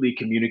absolutely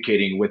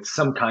communicating with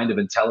some kind of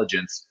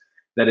intelligence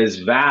that is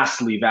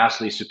vastly,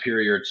 vastly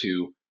superior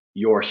to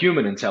your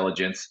human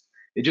intelligence.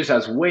 It just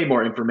has way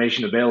more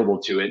information available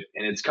to it,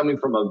 and it's coming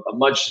from a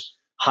much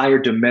higher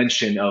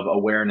dimension of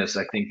awareness,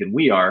 I think, than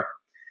we are.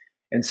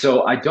 And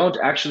so I don't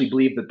actually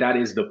believe that that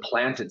is the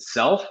plant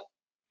itself.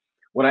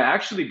 What I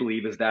actually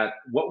believe is that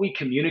what we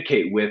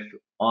communicate with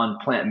on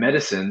plant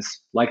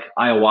medicines, like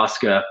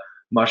ayahuasca,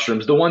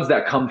 mushrooms, the ones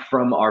that come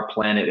from our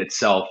planet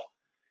itself,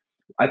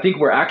 I think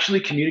we're actually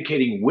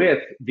communicating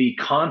with the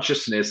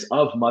consciousness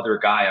of Mother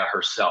Gaia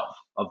herself,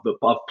 of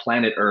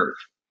planet Earth.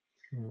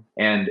 Mm.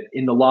 And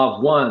in the Law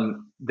of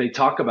One, they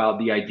talk about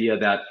the idea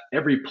that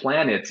every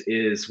planet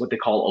is what they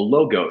call a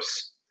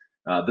logos.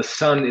 The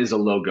sun is a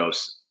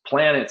logos.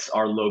 Planets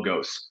are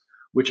logos,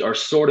 which are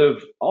sort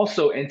of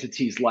also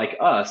entities like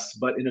us,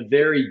 but in a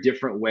very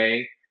different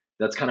way.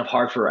 That's kind of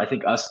hard for, I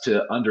think, us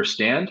to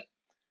understand,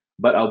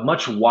 but a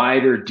much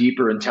wider,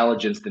 deeper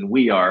intelligence than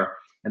we are.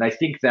 And I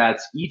think that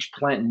each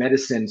plant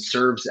medicine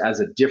serves as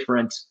a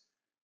different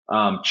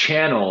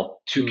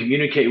channel to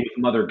communicate with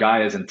Mother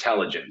Gaia's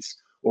intelligence,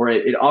 or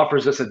it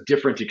offers us a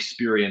different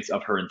experience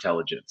of her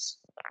intelligence.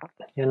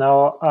 I'm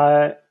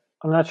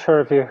not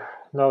sure if you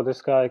know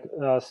this guy,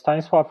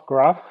 Stanisław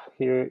Graf.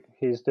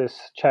 He's this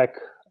Czech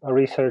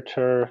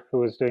researcher who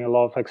was doing a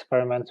lot of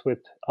experiments with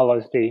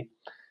LSD.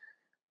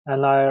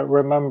 And I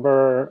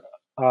remember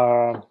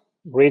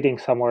reading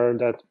somewhere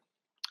that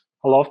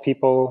a lot of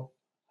people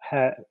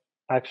had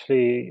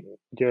actually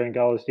during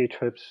LSD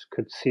trips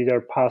could see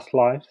their past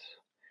lives.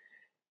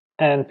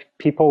 And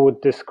people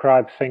would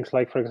describe things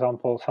like, for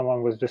example,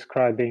 someone was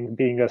describing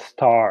being a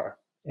star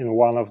in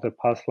one of the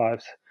past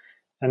lives.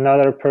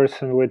 Another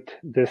person would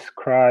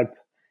describe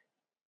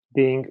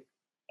being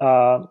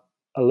a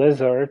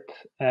lizard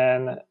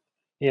and,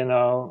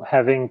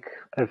 having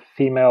a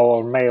female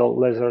or male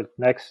lizard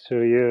next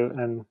to you,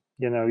 and,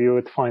 you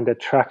would find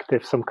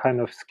attractive some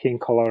kind of skin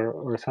color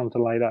or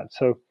something like that.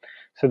 So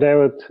they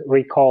would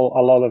recall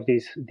a lot of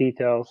these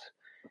details.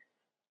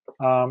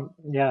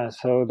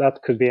 So that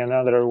could be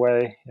another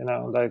way,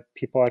 that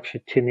people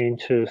actually tune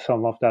into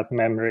some of that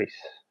memories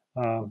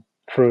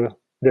through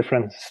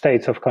different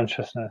states of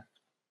consciousness.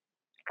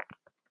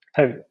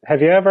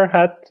 Have you ever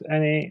had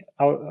any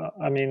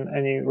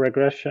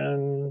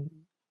regression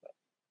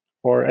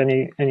or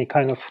any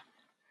kind of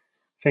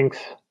things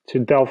to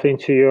delve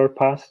into your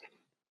past?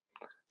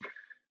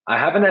 I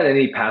haven't had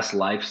any past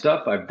life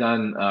stuff. I've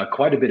done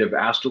quite a bit of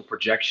astral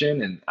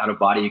projection and out of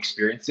body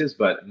experiences,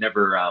 but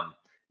never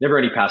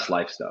any past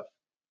life stuff.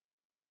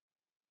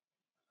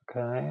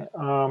 Okay.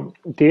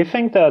 Do you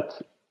think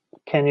that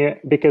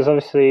because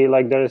obviously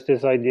like there's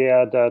this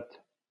idea that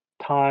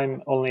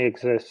time only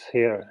exists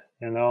here,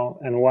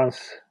 and once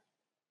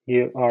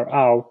you are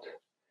out,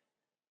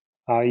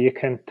 you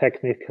can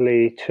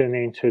technically tune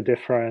into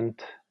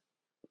different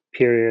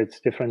periods,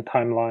 different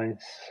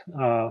timelines,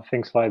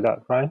 things like that,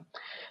 right?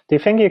 Do you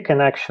think you can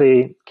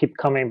actually keep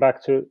coming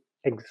back to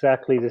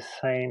exactly the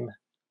same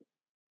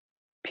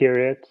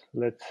period?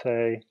 Let's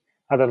say,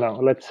 I don't know,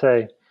 let's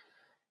say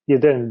you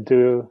didn't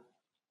do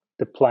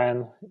the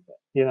plan,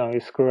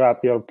 you screw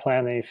up your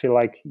plan and you feel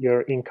like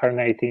you're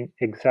incarnating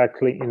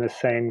exactly in the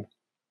same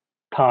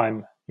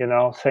time,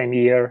 same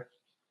year.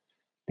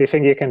 Do you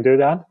think you can do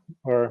that?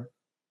 Or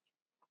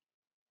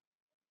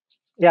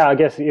yeah, I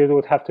guess it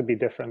would have to be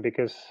different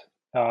because,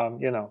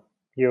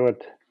 you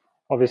would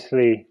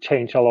obviously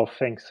change a lot of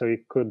things, so you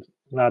could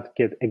not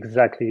get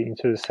exactly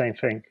into the same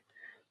thing.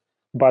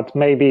 But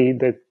maybe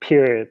the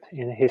period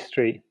in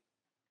history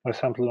or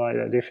something like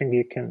that, do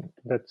you think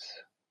that's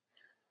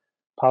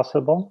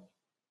possible?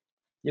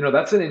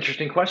 That's an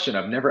interesting question.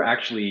 I've never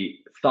actually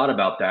thought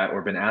about that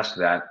or been asked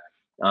that.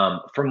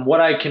 From what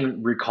I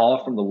can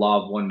recall from the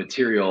Law of One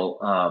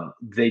material,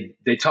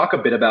 they talk a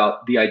bit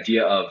about the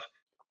idea of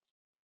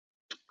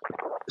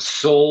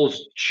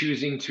souls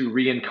choosing to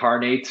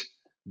reincarnate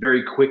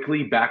very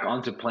quickly back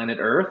onto planet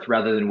Earth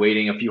rather than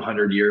waiting a few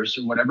hundred years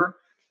or whatever,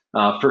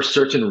 for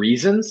certain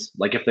reasons.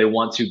 Like if they're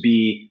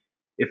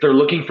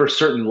looking for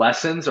certain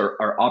lessons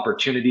or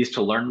opportunities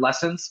to learn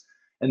lessons,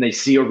 and they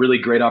see a really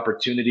great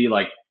opportunity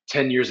like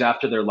 10 years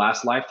after their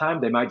last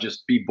lifetime, they might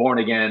just be born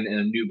again in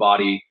a new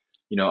body,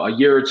 a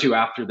year or two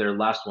after their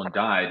last one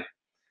died.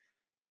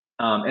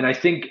 And I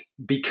think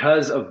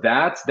because of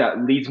that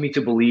leads me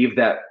to believe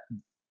that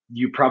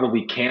you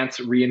probably can't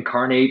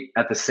reincarnate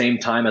at the same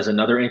time as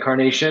another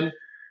incarnation.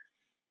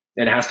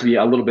 And it has to be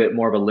a little bit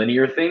more of a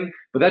linear thing.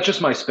 But that's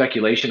just my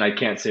speculation. I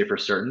can't say for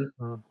certain.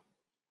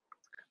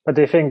 But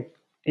do you think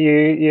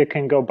you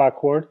can go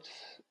backwards.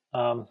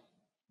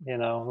 You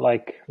know,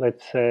 like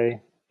let's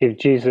say if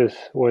Jesus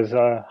was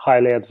a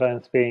highly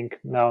advanced being,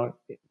 now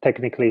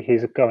technically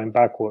he's going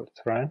backwards,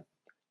 right?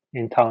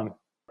 In time.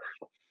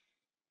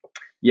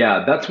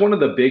 Yeah, that's one of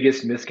the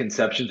biggest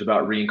misconceptions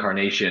about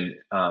reincarnation.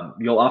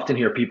 You'll often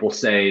hear people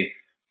say,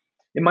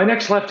 in my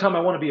next lifetime, I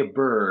want to be a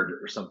bird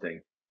or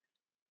something.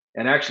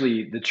 And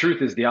actually, the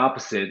truth is the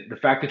opposite. The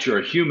fact that you're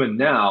a human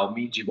now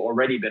means you've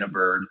already been a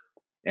bird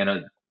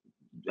and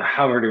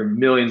however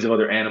millions of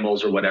other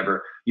animals or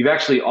whatever. You've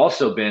actually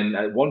also been,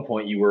 at one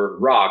point, you were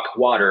rock,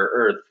 water,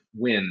 earth,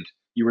 wind.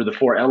 You were the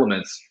four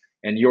elements.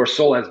 And your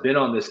soul has been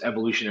on this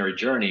evolutionary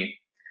journey.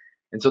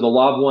 And so the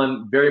Law of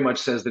One very much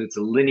says that it's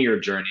a linear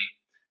journey,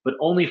 but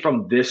only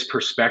from this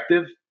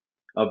perspective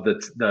of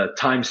the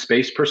time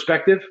space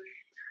perspective.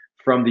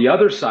 From the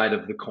other side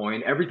of the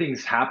coin,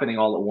 everything's happening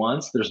all at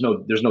once. There's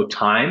no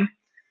time.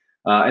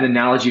 An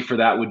analogy for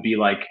that would be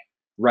like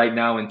right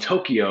now in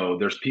Tokyo,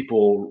 there's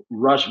people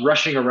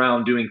rushing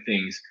around doing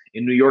things.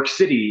 In New York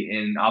City,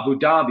 in Abu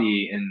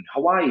Dhabi, in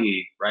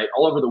Hawaii, right?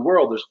 All over the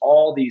world, there's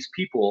all these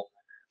people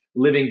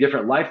living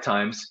different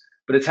lifetimes,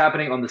 but it's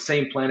happening on the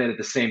same planet at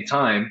the same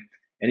time.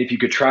 And if you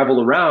could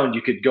travel around,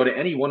 you could go to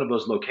any one of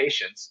those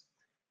locations,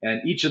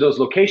 and each of those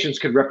locations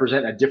could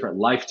represent a different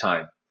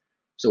lifetime.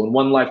 So in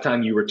one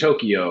lifetime, you were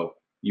Tokyo,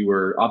 you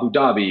were Abu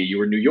Dhabi, you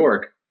were New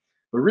York,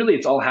 but really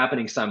it's all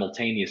happening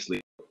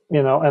simultaneously.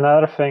 You know,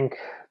 another thing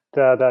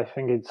that I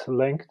think it's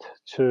linked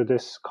to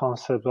this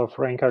concept of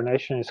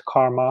reincarnation is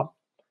karma.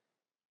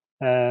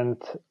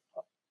 And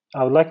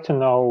I would like to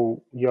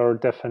know your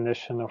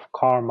definition of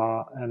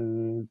karma,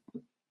 and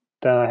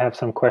then I have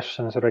some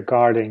questions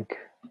regarding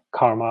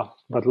karma.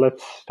 But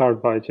let's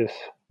start by just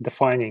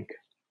defining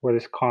what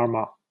is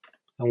karma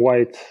and why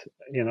it's,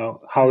 you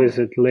know, how is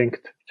it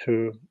linked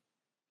to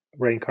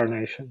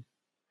reincarnation?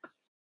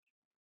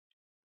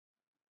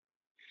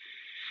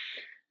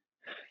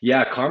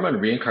 Yeah, karma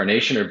and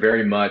reincarnation are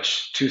very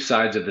much two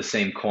sides of the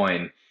same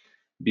coin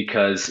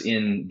because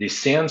in the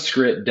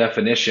Sanskrit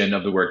definition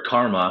of the word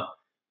karma,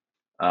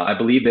 I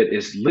believe it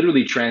is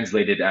literally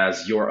translated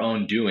as your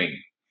own doing.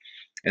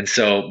 And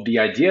so the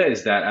idea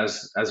is that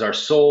as our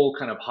soul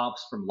kind of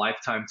hops from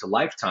lifetime to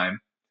lifetime,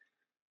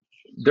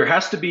 there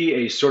has to be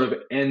a sort of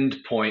end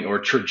point or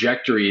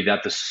trajectory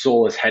that the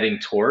soul is heading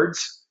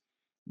towards.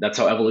 That's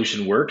how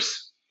evolution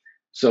works.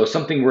 So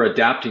something we're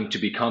adapting to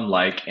become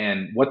like,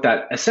 and what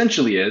that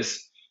essentially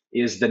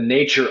is the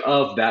nature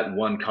of that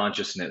one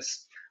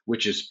consciousness,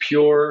 which is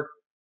pure,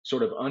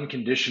 sort of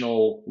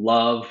unconditional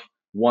love,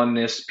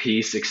 oneness,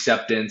 peace,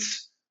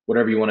 acceptance,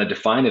 whatever you want to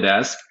define it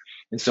as.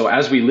 And so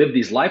as we live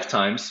these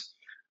lifetimes,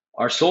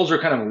 our souls are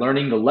kind of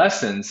learning the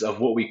lessons of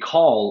what we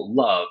call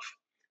love,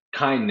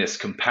 kindness,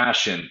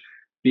 compassion,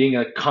 being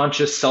a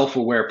conscious,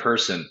 self-aware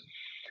person.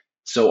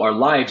 So our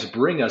lives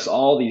bring us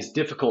all these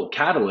difficult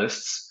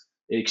catalysts,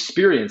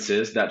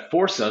 experiences that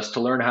force us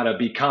to learn how to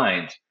be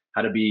kind,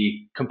 how to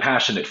be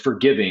compassionate,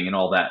 forgiving, and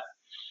all that.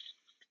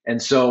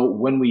 And so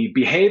when we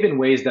behave in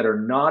ways that are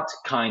not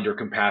kind or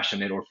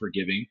compassionate or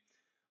forgiving,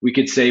 we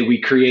could say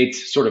we create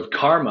sort of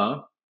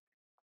karma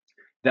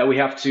that we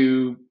have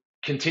to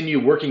continue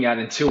working at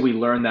until we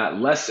learn that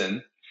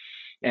lesson.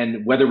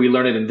 And whether we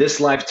learn it in this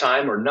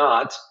lifetime or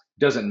not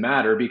doesn't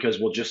matter, because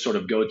we'll just sort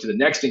of go to the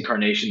next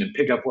incarnation and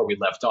pick up where we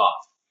left off.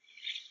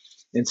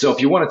 And so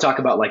if you want to talk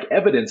about like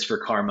evidence for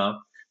karma,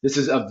 this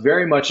is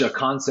very much a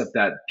concept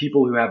that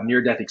people who have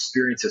near-death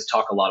experiences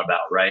talk a lot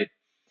about, right?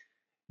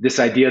 This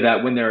idea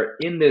that when they're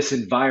in this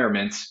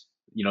environment,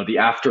 you know, the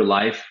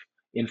afterlife,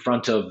 in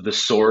front of the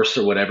source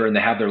or whatever, and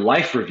they have their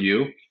life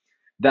review,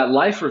 that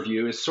life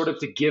review is sort of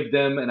to give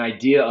them an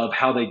idea of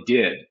how they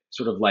did,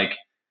 sort of like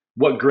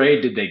what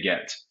grade did they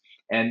get?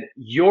 And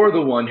you're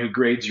the one who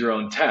grades your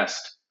own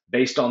test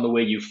based on the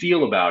way you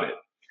feel about it.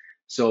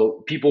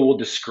 So people will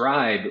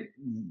describe,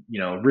 you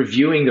know,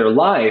 reviewing their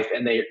life,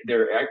 and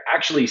they're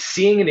actually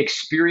seeing and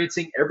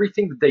experiencing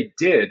everything that they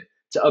did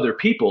to other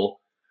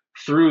people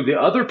through the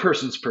other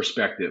person's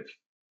perspective,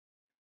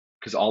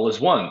 because all is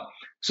one.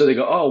 So they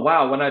go, oh,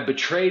 wow, when I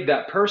betrayed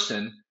that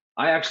person,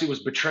 I actually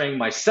was betraying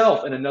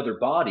myself in another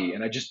body,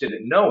 and I just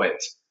didn't know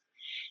it.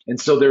 And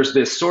so there's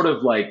this sort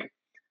of like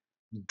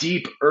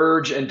deep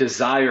urge and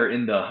desire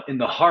in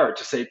the heart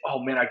to say,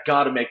 oh man, I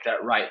got to make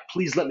that right.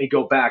 Please let me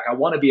go back. I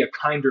want to be a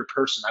kinder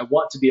person. I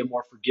want to be a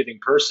more forgiving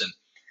person.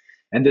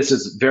 And this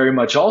is very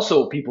much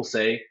also what people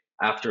say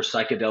after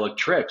psychedelic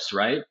trips,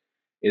 right?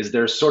 Is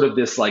there's sort of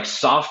this like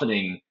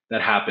softening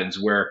that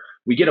happens where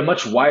we get a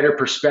much wider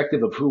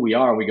perspective of who we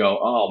are. We go,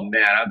 oh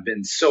man, I've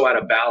been so out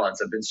of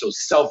balance. I've been so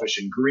selfish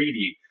and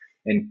greedy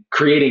and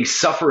creating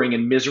suffering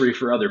and misery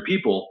for other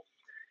people.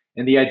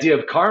 And the idea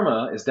of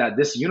karma is that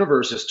this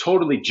universe is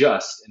totally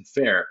just and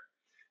fair.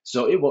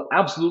 So it will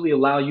absolutely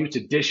allow you to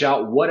dish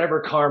out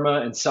whatever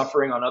karma and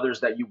suffering on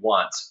others that you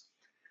want.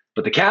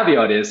 But the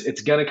caveat is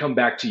it's going to come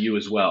back to you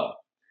as well.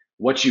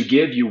 What you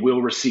give, you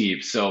will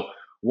receive. So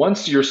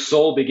once your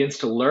soul begins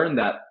to learn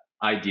that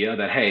idea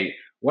that, hey,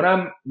 when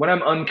I'm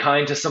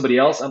unkind to somebody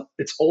else,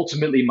 it's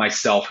ultimately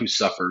myself who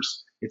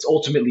suffers. it's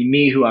ultimately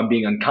me who I'm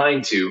being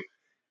unkind to,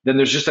 then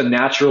there's just a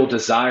natural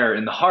desire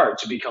in the heart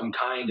to become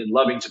kind and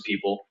loving to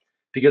people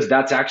because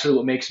that's actually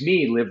what makes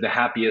me live the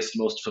happiest,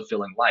 most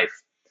fulfilling life.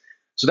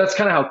 So that's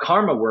kind of how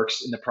karma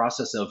works in the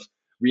process of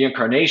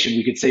reincarnation.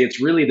 We could say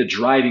it's really the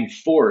driving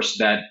force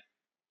that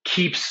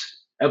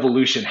keeps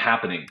evolution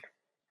happening.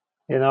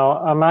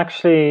 I'm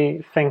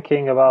actually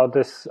thinking about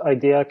this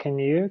idea. Can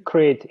you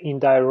create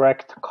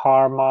indirect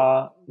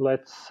karma,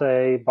 let's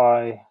say,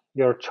 by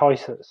your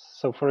choices?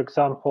 So, for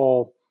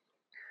example,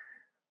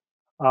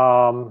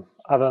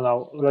 I don't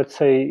know, let's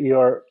say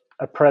you're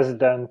a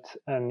president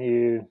and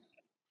you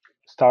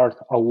start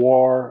a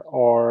war,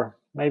 or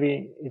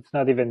maybe it's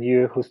not even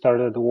you who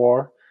started the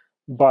war,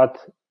 but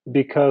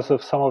because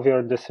of some of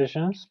your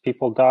decisions,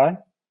 people die,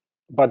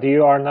 but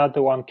you are not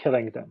the one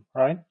killing them,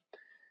 right?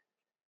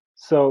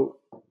 So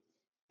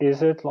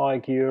is it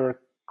like you're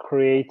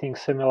creating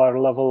similar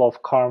level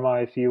of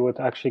karma if you would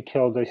actually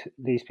kill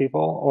these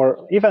people?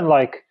 Or even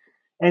like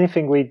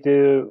anything we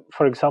do,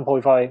 for example,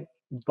 if I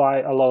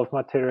buy a lot of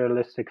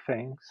materialistic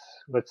things,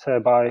 let's say I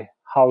buy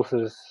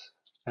houses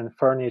and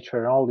furniture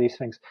and all these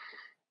things,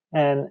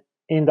 and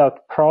in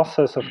that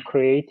process of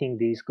creating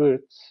these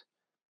goods,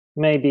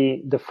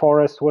 maybe the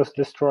forest was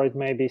destroyed,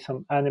 maybe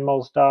some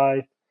animals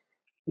died,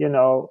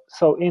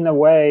 so in a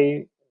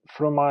way,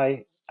 through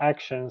my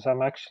actions,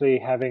 I'm actually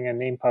having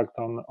an impact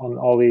on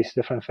all these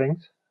different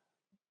things.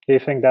 Do you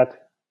think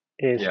that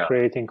is Yeah.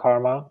 creating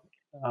karma?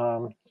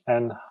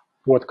 And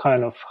what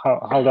kind of,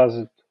 how does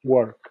it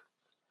work?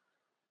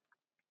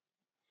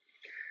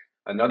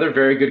 Another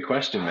very good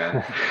question,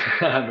 man.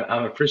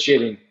 I'm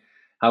appreciating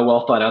how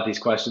well thought out these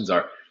questions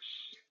are.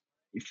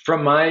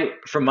 From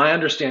my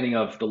understanding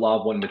of the law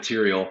of one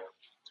material,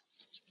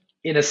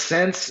 in a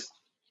sense,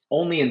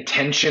 only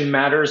intention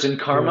matters in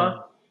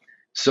karma.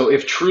 So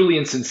if truly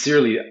and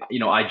sincerely,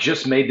 I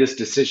just made this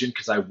decision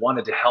because I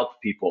wanted to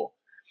help people.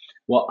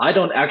 Well, I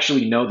don't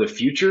actually know the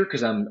future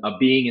because I'm a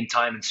being in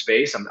time and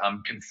space.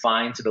 I'm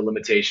confined to the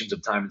limitations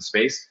of time and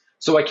space.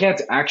 So I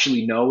can't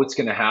actually know what's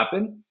going to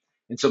happen.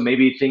 And so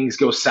maybe things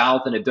go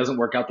south and it doesn't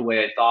work out the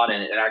way I thought,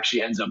 and it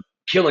actually ends up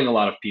killing a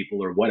lot of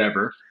people or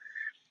whatever.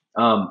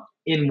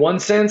 In one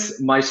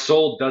sense, my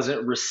soul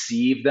doesn't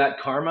receive that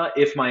karma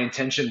if my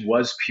intention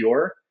was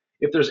pure.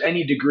 If there's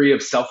any degree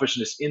of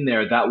selfishness in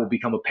there, that will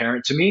become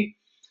apparent to me.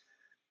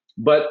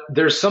 But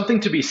there's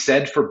something to be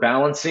said for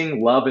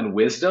balancing love and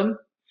wisdom.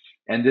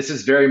 And this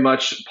is very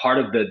much part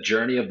of the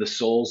journey of the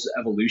soul's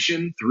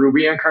evolution through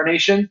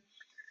reincarnation.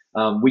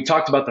 We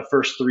talked about the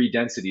first three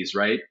densities,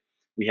 right?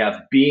 We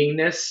have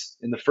beingness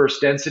in the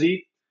first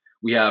density.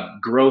 We have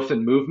growth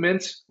and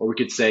movement, or we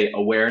could say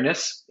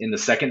awareness in the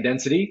second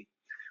density.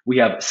 We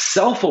have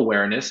self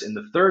awareness in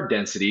the third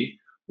density,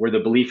 where the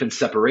belief in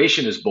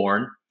separation is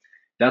born.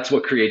 That's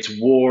what creates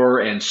war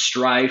and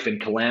strife and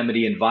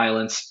calamity and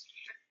violence.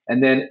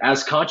 And then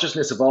as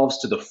consciousness evolves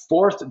to the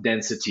fourth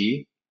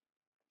density,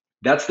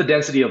 that's the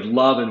density of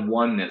love and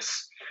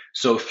oneness.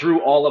 So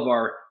through all of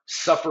our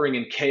suffering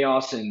and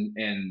chaos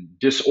and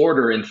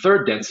disorder in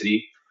third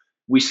density,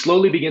 we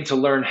slowly begin to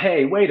learn,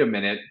 hey, wait a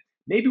minute,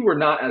 maybe we're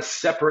not as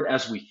separate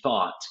as we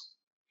thought.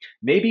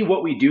 Maybe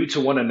what we do to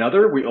one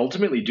another, we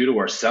ultimately do to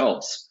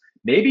ourselves.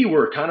 Maybe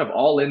we're kind of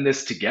all in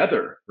this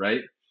together,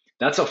 right?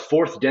 That's a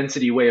fourth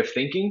density way of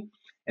thinking.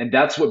 And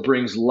that's what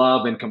brings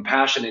love and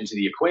compassion into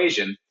the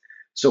equation.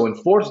 So in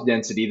fourth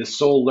density, the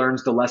soul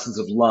learns the lessons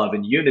of love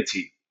and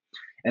unity.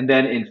 And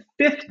then in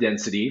fifth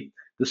density,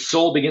 the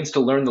soul begins to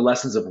learn the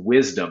lessons of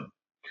wisdom.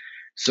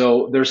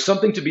 So there's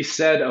something to be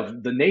said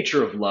of the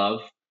nature of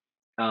love.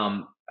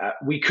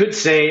 We could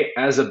say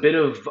as a bit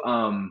of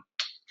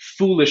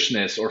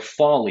foolishness or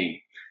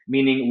folly,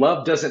 meaning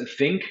love doesn't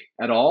think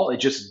at all, it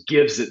just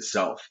gives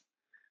itself.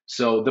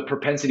 So the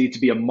propensity to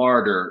be a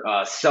martyr,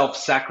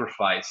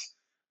 self-sacrifice,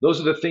 those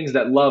are the things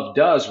that love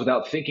does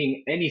without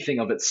thinking anything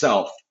of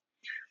itself.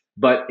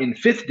 But in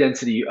fifth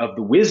density of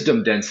the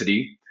wisdom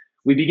density,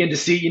 we begin to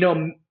see,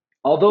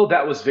 although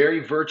that was very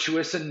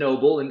virtuous and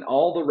noble and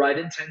all the right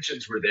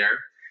intentions were there,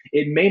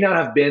 it may not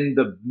have been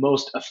the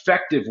most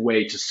effective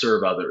way to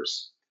serve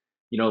others.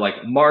 Like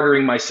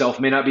martyring myself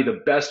may not be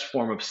the best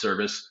form of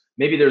service.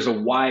 Maybe there's a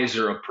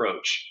wiser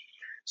approach.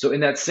 So,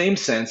 in that same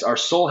sense, our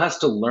soul has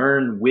to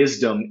learn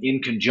wisdom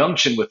in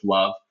conjunction with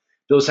love.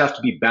 Those have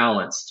to be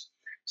balanced.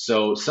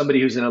 So,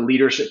 somebody who's in a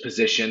leadership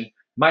position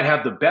might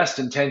have the best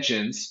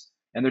intentions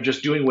and they're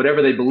just doing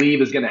whatever they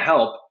believe is going to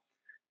help,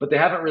 but they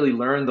haven't really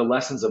learned the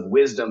lessons of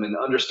wisdom and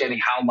understanding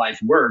how life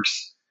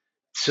works,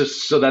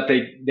 so that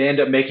they end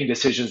up making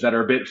decisions that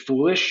are a bit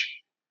foolish.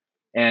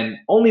 And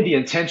only the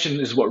intention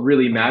is what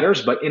really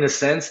matters. But in a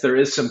sense, there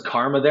is some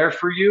karma there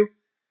for you,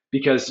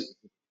 because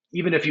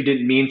even if you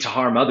didn't mean to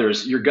harm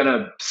others, you're going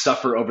to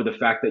suffer over the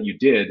fact that you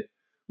did,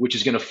 which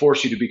is going to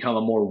force you to become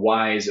a more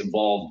wise,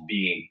 evolved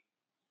being.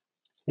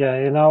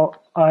 Yeah,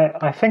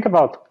 I think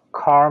about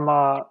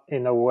karma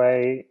in a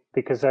way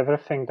because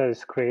everything that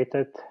is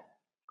created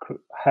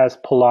has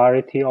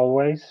polarity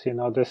always.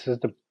 This is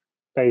the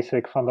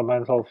basic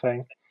fundamental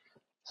thing.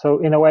 So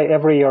in a way,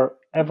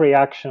 every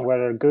action,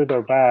 whether good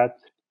or bad,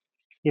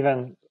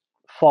 even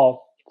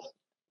default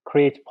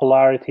creates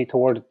polarity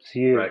towards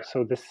you. Right.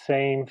 So the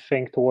same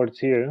thing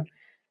towards you.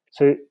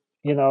 So,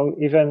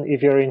 even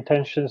if your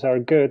intentions are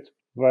good,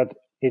 but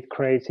it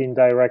creates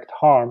indirect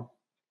harm,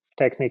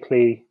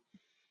 technically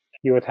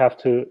you would have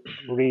to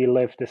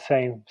relive the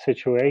same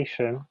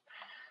situation.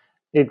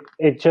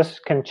 It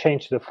just can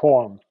change the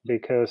form,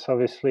 because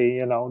obviously,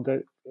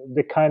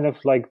 the kind of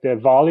like the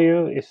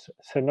value is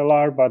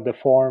similar, but the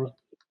form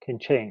can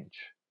change.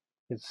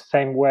 It's the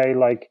same way,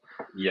 like,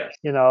 Yes.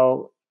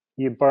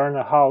 you burn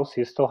a house,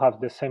 you still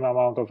have the same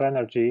amount of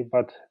energy,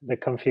 but the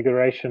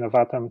configuration of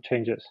atom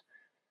changes.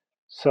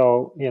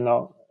 So,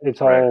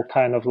 it's Right. all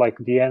kind of like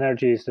the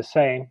energy is the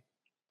same,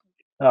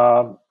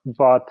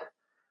 but,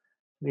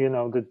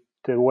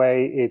 the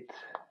way it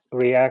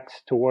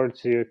reacts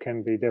towards you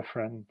can be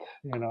different,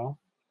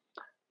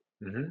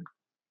 Hmm.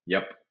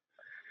 Yep.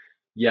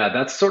 Yeah,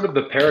 that's sort of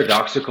the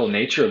paradoxical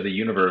nature of the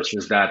universe,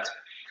 is that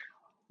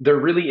there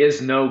really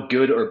is no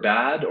good or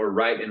bad or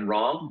right and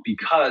wrong,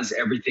 because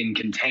everything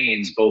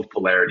contains both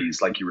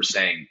polarities, like you were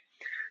saying.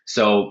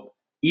 So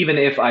even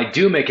if I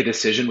do make a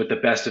decision with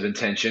the best of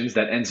intentions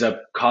that ends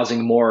up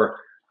causing more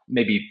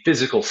maybe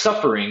physical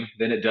suffering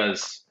than it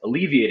does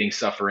alleviating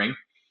suffering,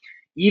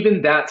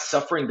 even that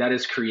suffering that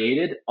is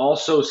created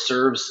also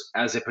serves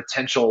as a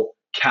potential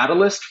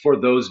catalyst for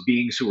those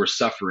beings who are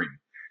suffering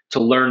to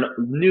learn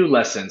new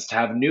lessons, to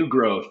have new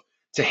growth,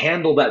 to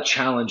handle that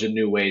challenge in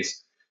new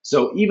ways.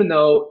 So even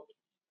though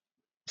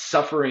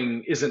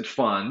suffering isn't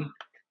fun,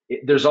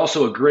 there's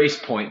also a grace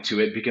point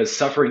to it, because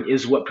suffering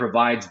is what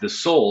provides the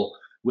soul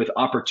with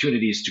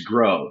opportunities to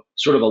grow,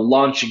 sort of a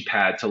launching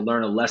pad to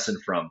learn a lesson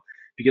from.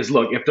 Because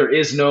look, if there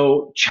is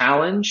no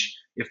challenge,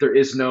 if there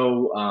is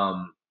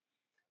no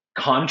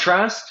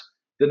contrast,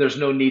 then there's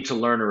no need to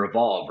learn or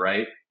evolve,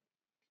 right?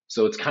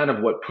 So it's kind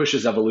of what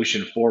pushes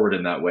evolution forward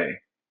in that way.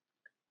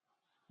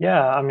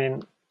 Yeah, I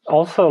mean,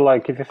 also,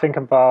 like, if you think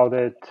about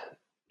it,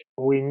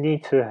 we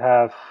need to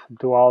have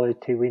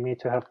duality, we need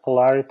to have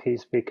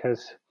polarities,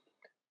 because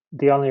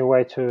the only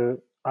way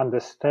to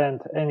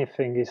understand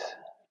anything is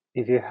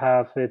if you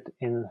have it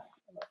in,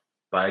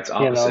 By its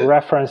opposite.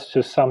 reference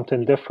to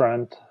something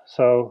different.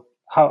 So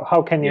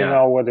how can you Yeah,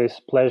 know what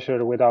is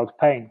pleasure without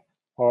pain,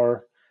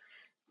 or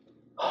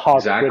hot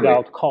exactly.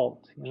 without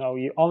cold?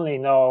 You only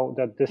know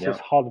that this is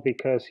Yeah. hot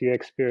because you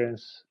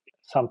experience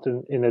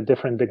something in a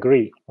different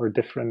degree or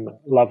different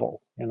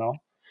level.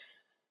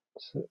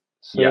 So,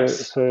 so,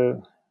 Yes.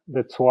 so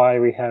that's why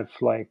we have,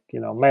 like,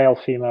 male,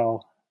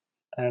 female,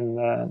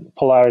 and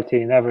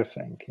polarity in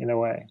everything, in a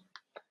way.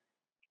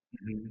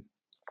 Mhm.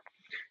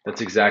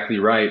 That's exactly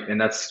right.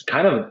 And that's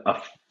kind of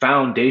a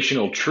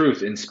foundational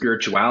truth in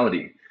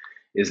spirituality,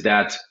 is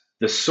that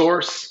the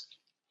source,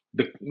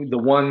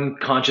 the one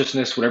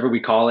consciousness, whatever we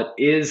call it,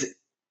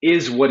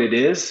 is what it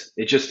is.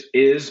 It just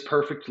is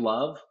perfect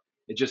love.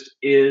 It just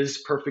is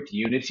perfect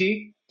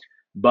unity.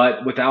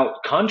 But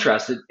without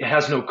contrast, it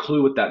has no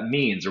clue what that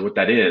means or what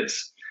that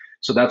is.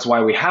 So that's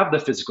why we have the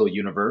physical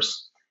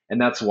universe. And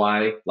that's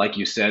why, like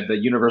you said, the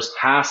universe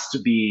has to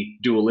be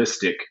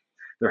dualistic.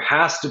 There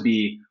has to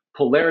be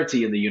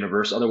polarity in the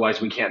universe.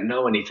 Otherwise, we can't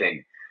know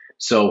anything.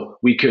 So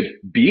we could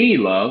be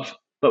love,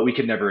 but we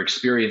could never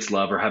experience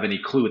love or have any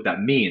clue what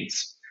that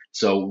means.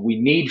 So we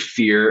need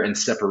fear and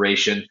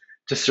separation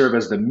to serve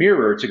as the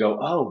mirror to go,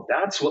 oh,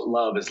 that's what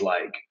love is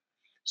like.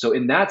 So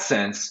in that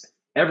sense,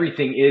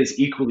 everything is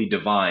equally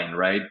divine,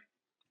 right?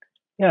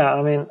 Yeah,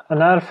 I mean,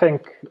 another thing,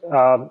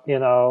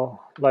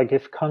 like,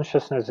 if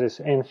consciousness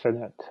is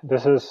infinite,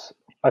 this is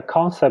a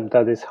concept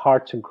that is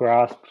hard to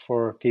grasp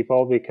for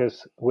people,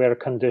 because we're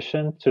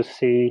conditioned to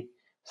see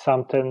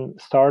something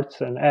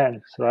starts and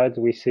ends, right?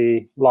 We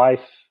see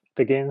life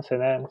begins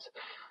and ends.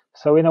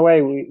 So in a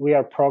way, we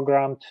are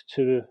programmed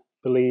to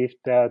believe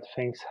that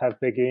things have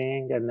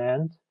beginning and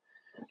end.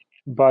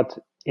 But,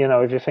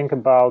 if you think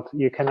about,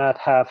 you cannot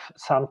have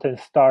something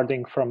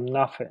starting from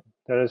nothing.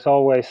 There is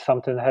always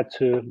something that had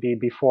to be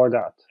before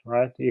that,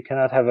 right? You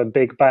cannot have a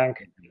big bang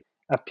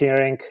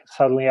appearing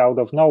suddenly out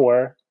of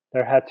nowhere.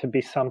 There had to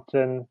be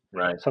something,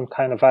 Right. some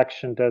kind of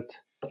action that,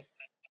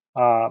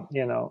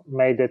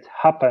 made it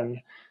happen.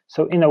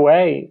 So in a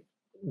way,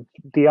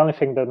 the only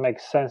thing that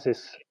makes sense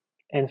is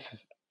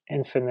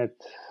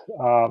infinite,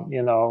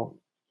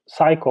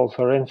 cycles,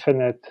 or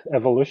infinite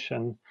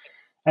evolution.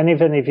 And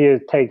even if you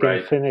take Right.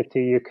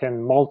 infinity, you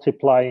can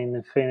multiply in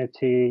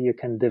infinity, you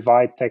can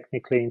divide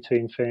technically into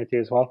infinity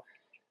as well.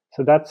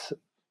 So that's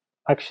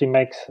actually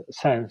makes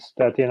sense,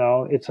 that,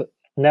 it's a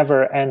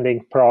never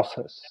ending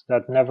process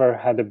that never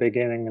had a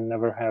beginning and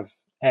never have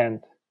end.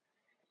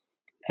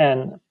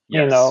 And,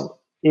 Yes.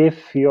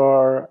 if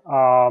your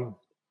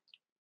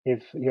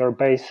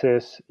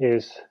basis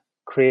is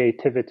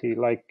creativity,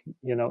 like,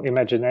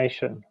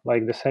 imagination,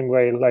 like the same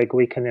way, like,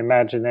 we can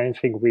imagine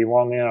anything we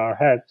want in our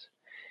heads,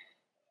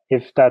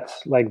 if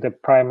that's like the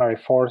primary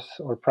force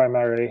or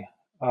primary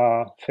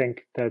thing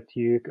that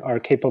you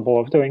are capable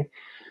of doing,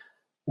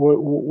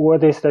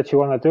 what is that you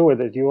want to do with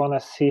it? You want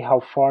to see how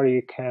far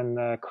you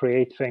can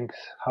create things,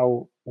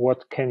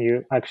 what can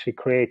you actually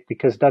create,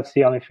 because that's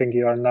the only thing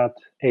you are not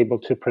able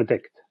to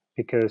predict,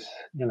 because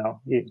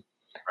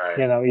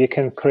Right. you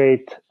can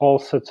create all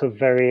sorts of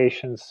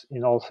variations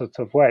in all sorts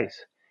of ways.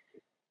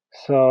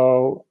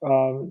 So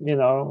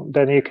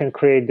then you can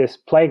create this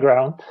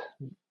playground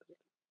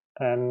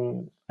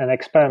and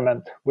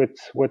experiment with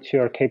what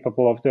you're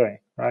capable of doing,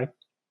 right?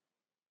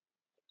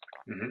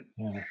 Hmm.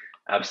 Yeah.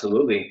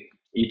 Absolutely.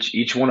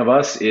 Each one of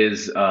us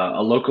is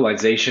a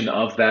localization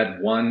of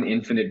that one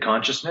infinite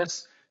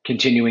consciousness,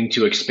 continuing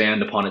to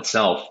expand upon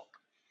itself.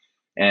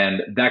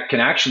 And that can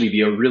actually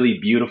be a really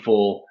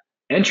beautiful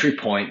entry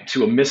point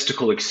to a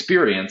mystical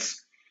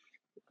experience,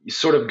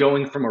 sort of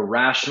going from a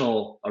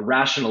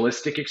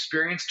rationalistic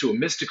experience to a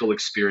mystical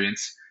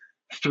experience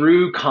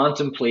through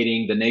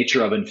contemplating the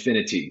nature of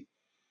infinity.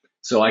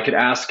 So I could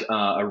ask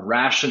a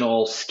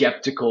rational,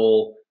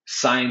 skeptical,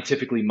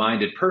 scientifically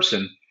minded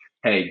person,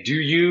 hey, do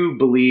you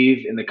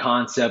believe in the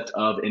concept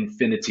of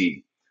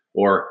infinity?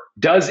 Or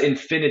does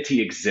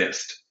infinity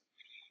exist?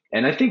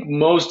 And I think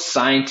most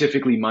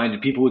scientifically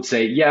minded people would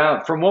say,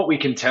 yeah, from what we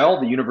can tell,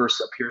 the universe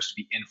appears to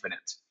be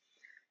infinite.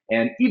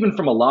 And even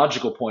from a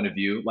logical point of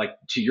view, like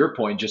to your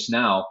point just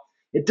now,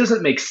 it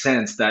doesn't make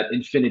sense that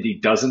infinity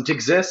doesn't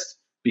exist,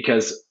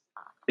 because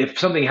if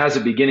something has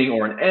a beginning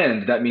or an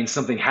end, that means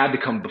something had to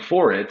come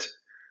before it.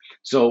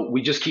 So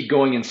we just keep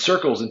going in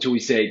circles until we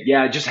say,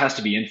 yeah, it just has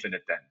to be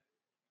infinite then.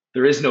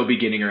 There is no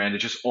beginning or end.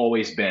 It's just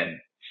always been.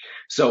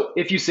 So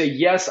if you say,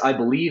 yes, I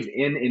believe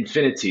in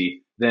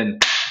infinity, then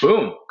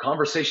boom,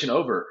 conversation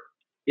over.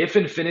 If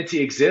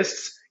infinity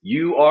exists,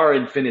 you are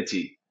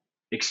infinity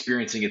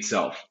experiencing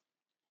itself.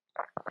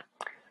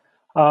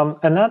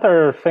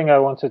 Another thing I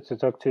wanted to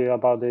talk to you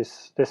about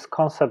is this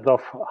concept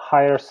of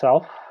higher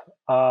self.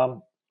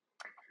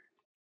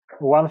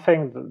 One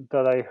thing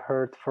that I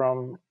heard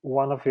from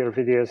one of your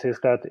videos is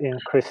that in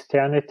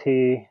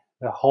Christianity,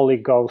 the Holy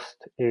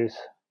Ghost is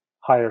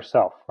higher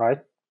self, right?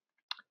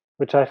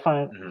 Which I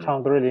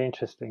found really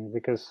interesting,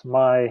 because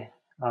my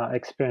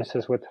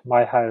experiences with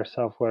my higher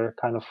self were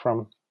kind of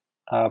from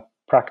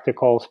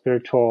practical,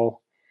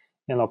 spiritual,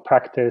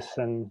 practice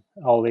and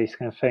all these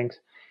kind of things.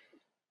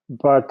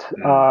 But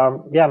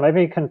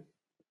maybe you can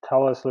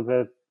tell us a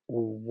little bit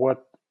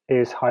what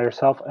is higher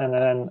self, and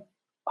then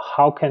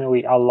how can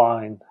we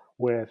align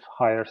with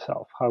higher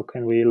self? How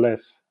can we live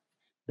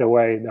the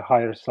way the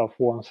higher self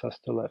wants us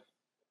to live?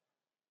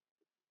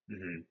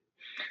 Mm-hmm.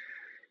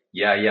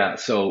 Yeah.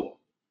 So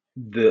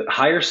the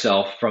higher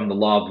self from the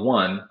law of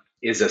one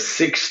is a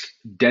sixth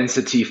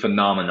density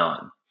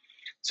phenomenon.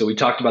 So we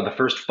talked about the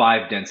first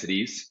five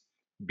densities: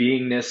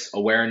 beingness,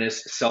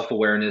 awareness,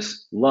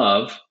 self-awareness,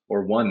 love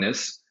or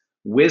oneness,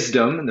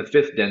 wisdom in the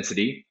fifth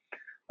density.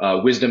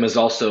 Wisdom is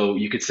also,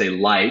 you could say,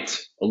 light,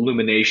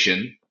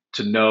 illumination,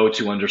 to know,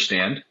 to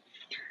understand.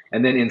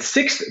 And then in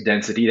sixth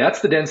density,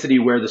 that's the density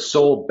where the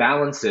soul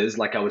balances,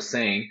 like I was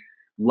saying,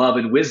 love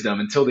and wisdom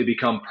until they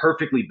become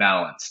perfectly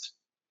balanced.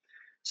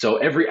 So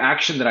every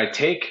action that I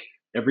take,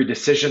 every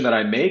decision that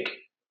I make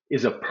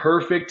is a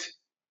perfect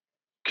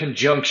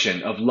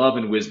conjunction of love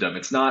and wisdom.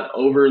 It's not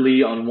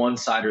overly on one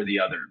side or the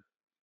other.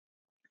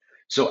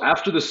 So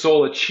after the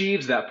soul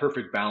achieves that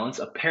perfect balance,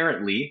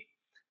 apparently,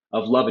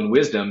 of love and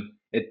wisdom,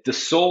 the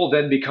soul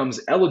then becomes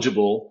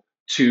eligible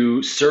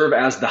to serve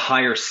as the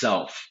higher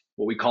self,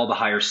 what we call the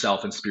higher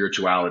self in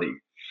spirituality.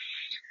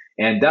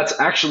 And that's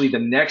actually the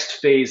next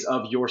phase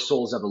of your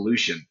soul's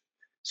evolution.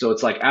 So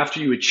it's like, after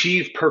you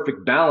achieve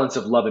perfect balance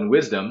of love and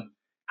wisdom,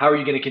 how are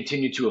you going to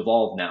continue to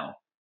evolve now?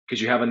 Because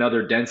you have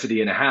another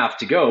density and a half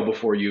to go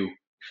before you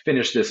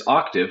finish this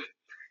octave.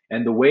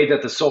 And the way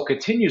that the soul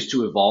continues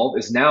to evolve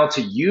is now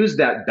to use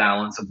that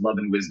balance of love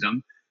and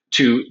wisdom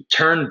to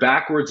turn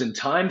backwards in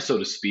time, so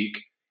to speak,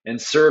 and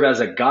serve as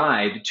a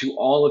guide to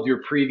all of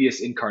your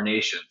previous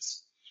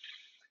incarnations.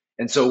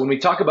 And so when we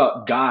talk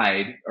about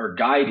guide or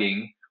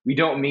guiding, we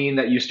don't mean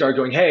that you start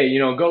going, hey,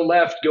 go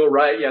left, go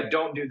right. Yeah,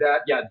 don't do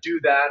that. Yeah, do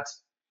that.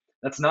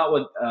 That's not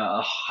what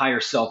a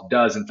higher self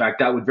does. In fact,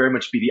 that would very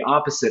much be the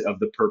opposite of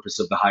the purpose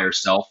of the higher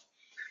self.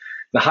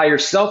 The higher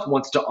self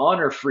wants to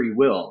honor free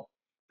will.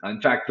 In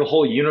fact, the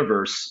whole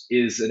universe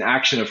is an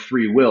action of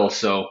free will.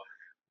 So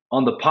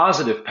on the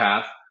positive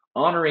path,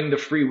 honoring the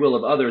free will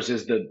of others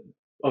is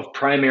of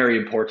primary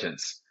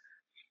importance.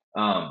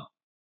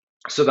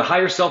 So the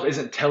higher self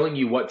isn't telling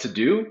you what to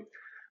do,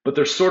 but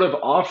they're sort of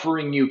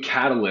offering you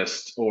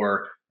catalysts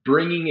or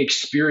bringing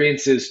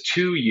experiences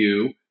to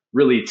you,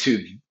 really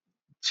to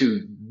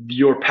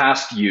your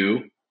past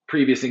you,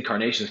 previous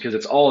incarnations, because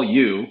it's all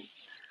you,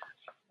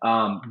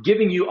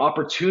 giving you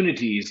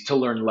opportunities to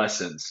learn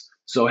lessons.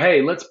 So,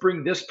 hey, let's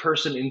bring this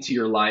person into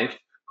your life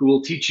who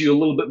will teach you a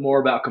little bit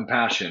more about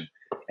compassion.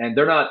 And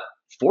they're not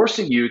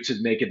forcing you to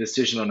make a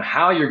decision on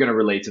how you're going to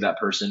relate to that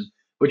person,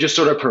 but just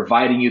sort of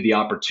providing you the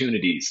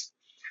opportunities.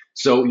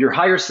 So your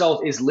higher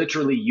self is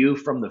literally you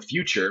from the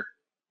future,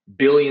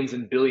 billions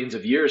and billions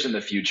of years in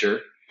the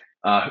future,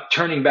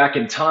 turning back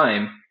in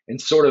time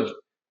and sort of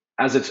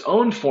as its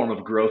own form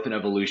of growth and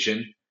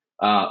evolution,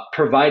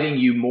 providing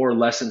you more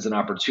lessons and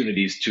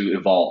opportunities to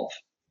evolve.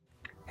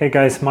 Hey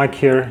guys, Mike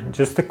here.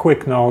 Just a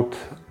quick note.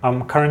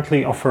 I'm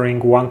currently offering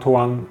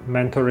one-to-one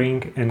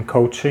mentoring and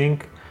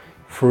coaching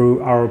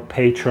through our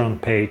Patreon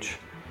page.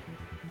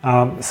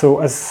 So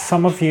as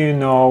some of you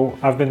know,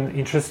 I've been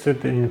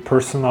interested in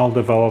personal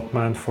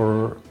development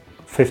for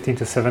 15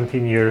 to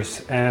 17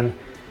 years, and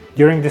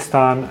during this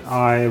time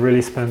I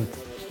really spent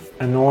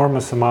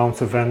enormous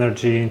amounts of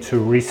energy into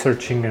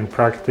researching and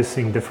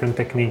practicing different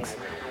techniques.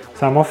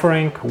 So I'm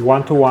offering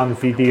one-to-one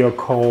video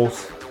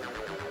calls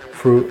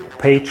through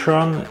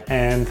Patreon,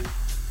 and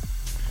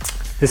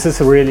this is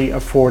really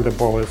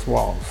affordable as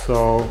well.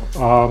 So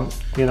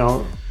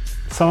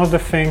some of the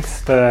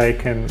things that I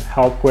can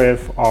help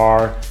with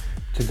are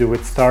to do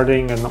with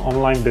starting an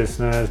online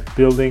business,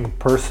 building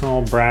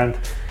personal brand,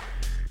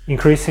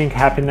 increasing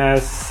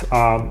happiness,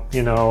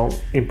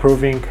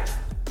 improving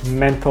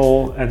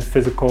mental and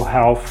physical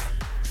health,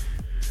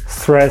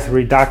 stress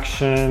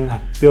reduction,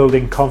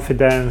 building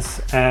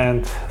confidence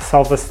and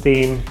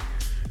self-esteem,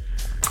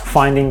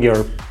 finding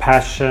your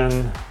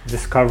passion,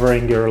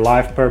 discovering your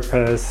life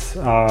purpose,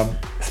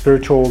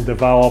 spiritual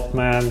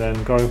development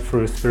and going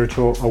through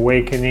spiritual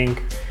awakening,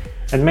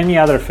 and many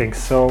other things.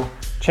 So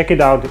check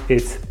it out.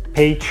 It's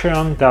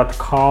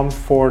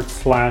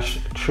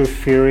patreon.com/Truth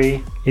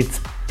Theory. It's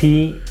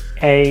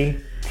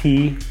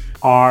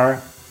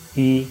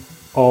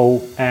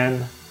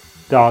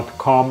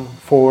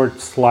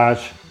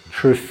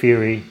patreon.com/Truth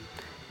Theory.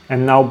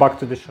 And now back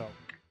to the show.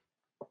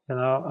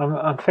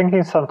 I'm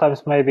thinking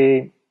sometimes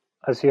maybe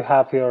as you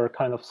have your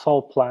kind of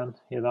soul plan,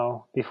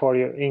 before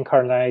you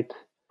incarnate,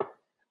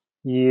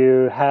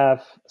 you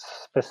have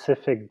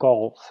specific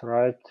goals,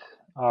 right?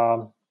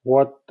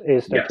 What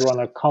is that you want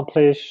to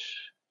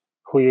accomplish,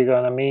 who you're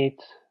going to meet,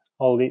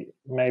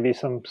 maybe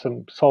some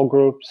soul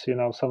groups,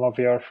 some of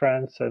your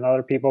friends and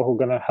other people who are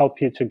going to help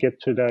you to get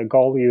to the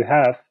goal you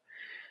have.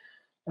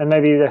 And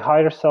maybe the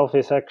higher self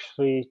is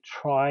actually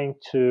trying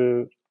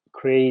to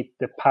create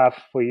the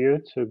path for you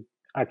to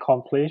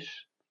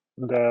accomplish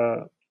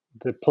the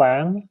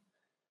plan.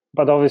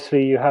 But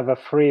obviously you have a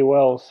free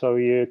will, so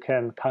you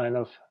can kind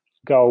of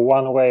go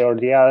one way or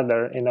the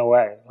other in a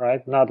way,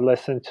 right? Not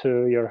listen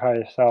to your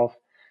higher self.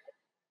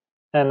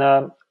 And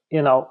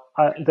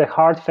the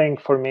hard thing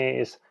for me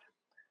is,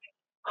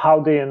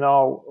 how do you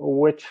know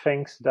which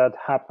things that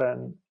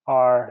happen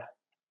are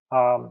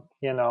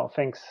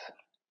things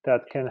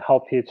that can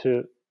help you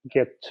to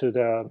get to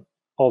the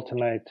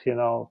ultimate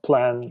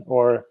plan,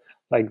 or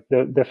like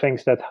the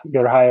things that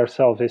your higher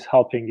self is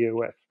helping you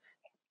with?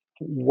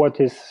 What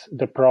is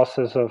the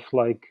process of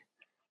like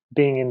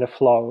being in the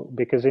flow?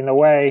 Because in a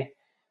way,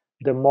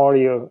 the more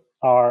you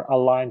are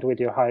aligned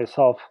with your higher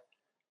self,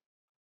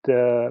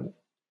 the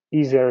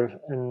easier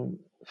and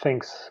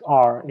things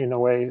are in a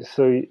way.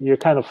 So you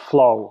kind of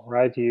flow,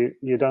 right?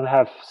 You don't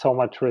have so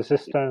much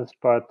resistance,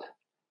 but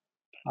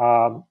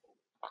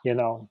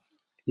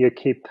you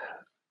keep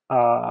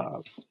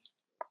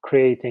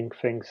creating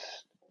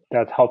things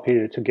that help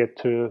you to get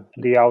to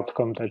the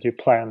outcome that you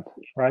planned,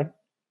 right?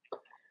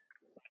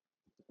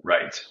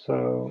 Right.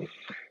 So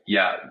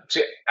yeah,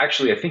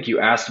 actually, I think you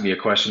asked me a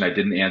question I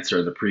didn't answer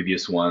in the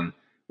previous one,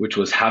 which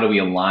was how do we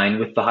align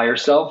with the higher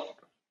self?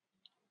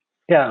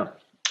 Yeah.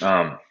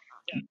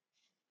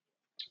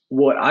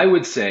 What I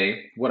would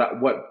say, what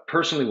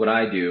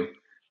I do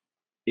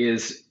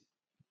is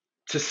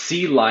to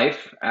see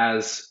life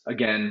as,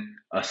 again,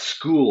 a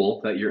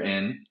school that you're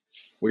in,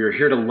 where you're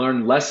here to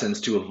learn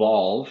lessons, to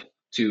evolve,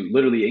 to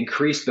literally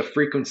increase the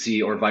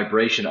frequency or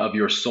vibration of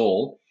your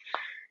soul.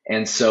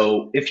 And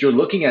so if you're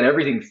looking at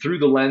everything through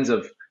the lens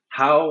of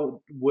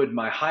how would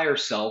my higher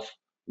self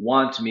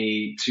want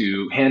me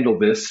to handle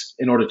this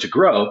in order to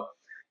grow,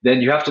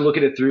 then you have to look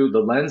at it through the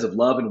lens of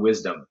love and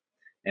wisdom.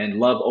 And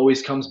love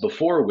always comes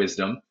before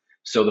wisdom.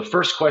 So the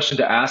first question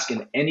to ask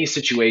in any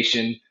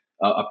situation,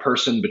 a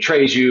person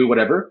betrays you,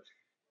 whatever,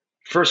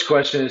 first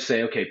question is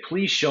say, okay,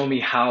 please show me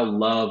how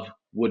love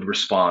would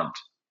respond.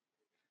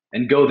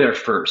 And go there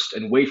first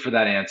and wait for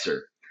that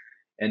answer.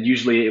 And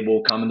usually it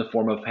will come in the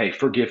form of, hey,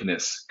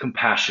 forgiveness,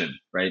 compassion,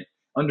 right?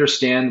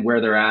 Understand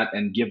where they're at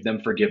and give them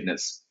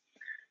forgiveness.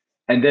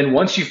 And then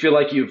once you feel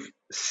like you've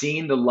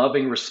seen the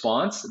loving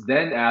response,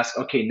 then ask,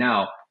 okay,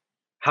 now,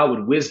 how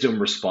would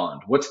wisdom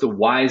respond? What's the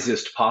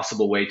wisest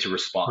possible way to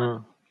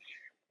respond?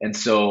 And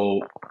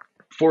so,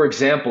 for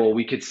example,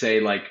 we could say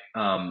like,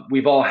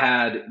 we've all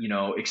had,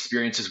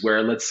 experiences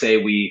where, let's say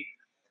we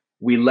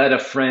let a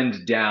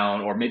friend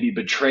down, or maybe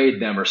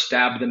betrayed them or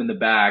stabbed them in the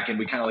back, and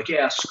we kind of like,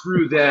 yeah,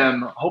 screw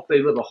them, hope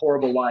they live a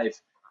horrible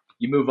life.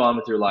 You move on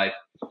with your life.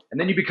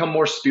 And then you become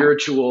more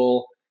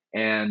spiritual,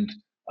 and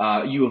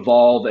you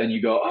evolve, and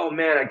you go, oh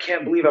man, I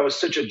can't believe I was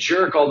such a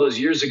jerk all those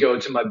years ago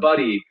to my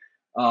buddy.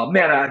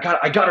 Man,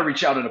 I got to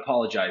reach out and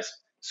apologize.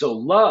 So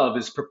love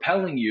is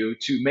propelling you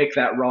to make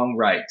that wrong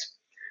right.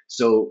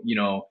 So,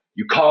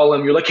 you call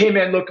him, you're like, hey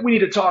man, look, we need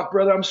to talk,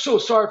 brother. I'm so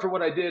sorry for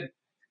what I did.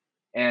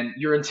 And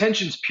your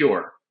intention's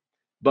pure,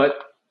 but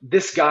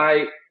this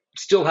guy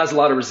still has a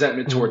lot of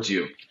resentment towards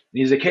you. And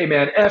he's like, hey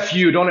man, F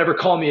you, don't ever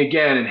call me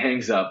again, and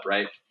hangs up,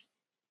 right?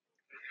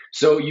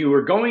 So you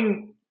were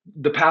going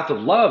the path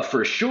of love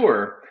for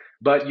sure,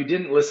 but you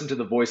didn't listen to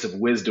the voice of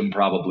wisdom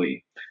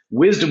probably.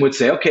 Wisdom would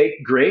say, okay,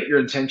 great, your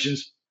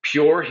intention's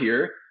pure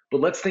here. But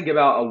let's think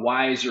about a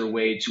wiser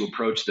way to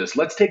approach this.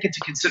 Let's take into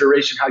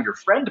consideration how your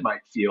friend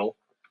might feel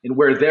and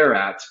where they're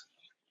at.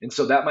 And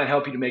so that might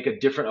help you to make a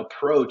different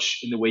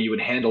approach in the way you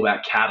would handle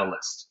that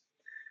catalyst.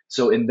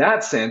 So in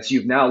that sense,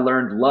 you've now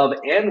learned love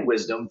and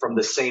wisdom from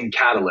the same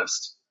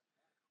catalyst.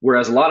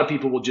 Whereas a lot of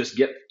people will just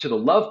get to the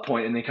love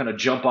point and they kind of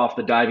jump off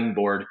the diving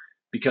board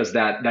because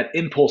that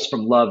impulse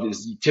from love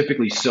is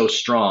typically so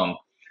strong.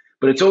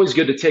 But it's always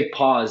good to take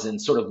pause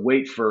and sort of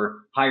wait for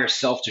higher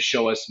self to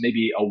show us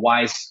maybe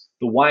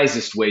the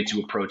wisest way to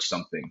approach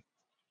something.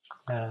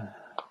 Yeah,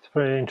 it's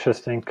very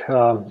interesting.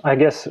 I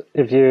guess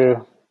if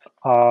you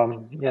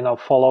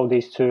follow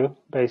these two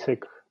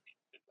basic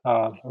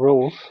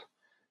rules,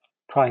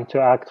 trying to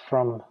act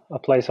from a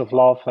place of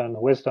love and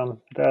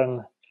wisdom,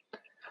 then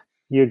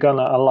you're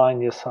gonna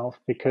align yourself,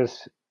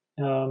 because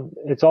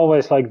it's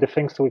always like the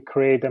things we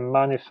create and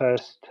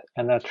manifest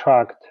and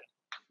attract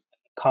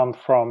come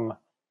from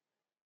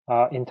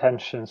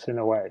intentions in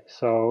a way.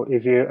 So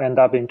if you end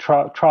up in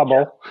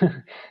trouble,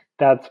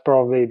 that's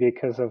probably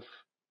because of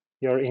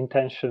your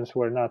intentions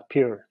were not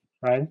pure,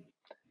 right?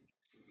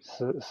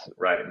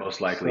 Right,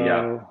 most likely,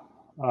 yeah.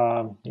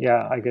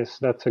 Yeah, I guess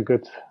that's a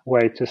good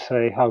way to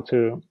say how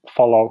to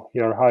follow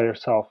your higher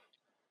self.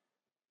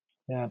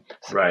 Yeah.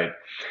 Right.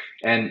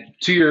 And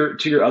to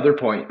your other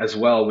point as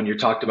well, when you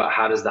talked about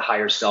how does the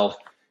higher self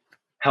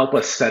help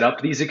us set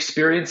up these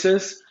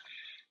experiences,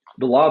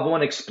 the law of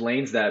one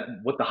explains that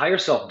what the higher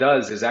self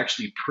does is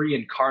actually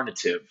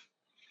pre-incarnative.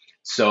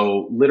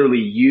 So literally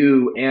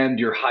you and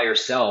your higher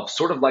self,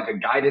 sort of like a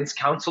guidance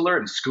counselor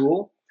in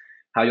school,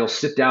 how you'll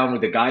sit down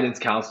with a guidance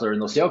counselor and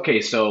they'll say,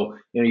 okay, so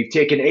you've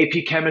taken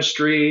AP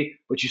chemistry,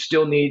 but you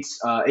still need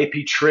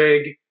AP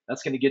Trig.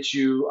 That's going to get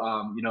you,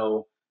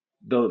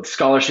 the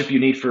scholarship you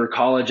need for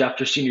college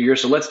after senior year.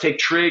 So let's take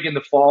Trig in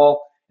the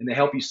fall, and they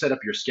help you set up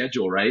your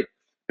schedule, right?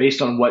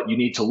 Based on what you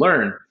need to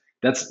learn.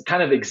 That's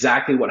kind of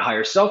exactly what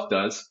higher self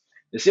does.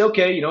 They say,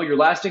 okay, your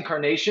last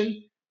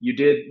incarnation,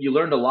 you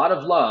learned a lot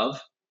of love,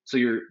 so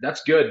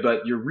that's good,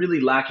 but you're really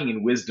lacking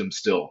in wisdom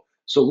still.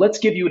 So let's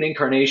give you an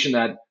incarnation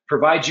that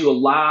provides you a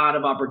lot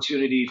of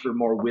opportunity for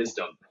more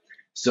wisdom.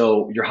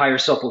 So your higher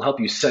self will help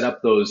you set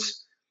up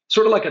those,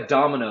 sort of like a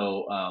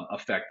domino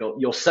effect.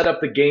 You'll set up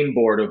the game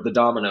board of the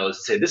dominoes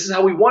and say, this is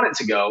how we want it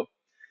to go.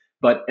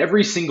 But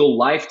every single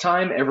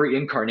lifetime, every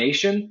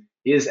incarnation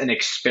is an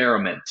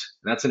experiment.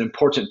 And that's an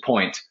important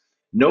point.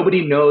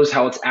 Nobody knows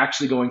how it's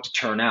actually going to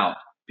turn out,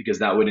 because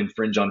that would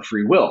infringe on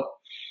free will.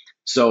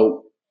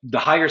 So the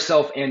higher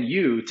self and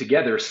you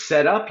together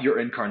set up your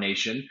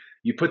incarnation.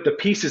 You put the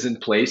pieces in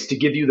place to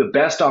give you the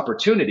best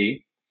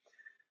opportunity.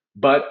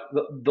 But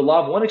the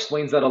law of one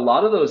explains that a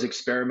lot of those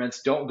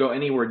experiments don't go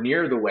anywhere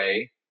near the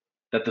way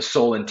that the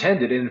soul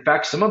intended. And in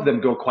fact, some of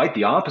them go quite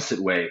the opposite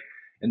way.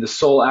 And the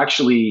soul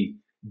actually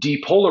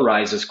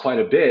depolarizes quite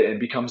a bit and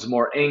becomes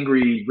more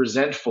angry,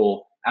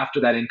 resentful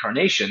after that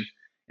incarnation.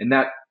 And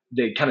that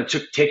they kind of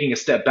taking a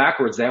step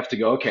backwards. They have to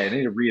go, okay, I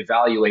need to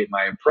reevaluate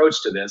my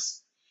approach to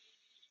this.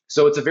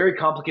 So it's a very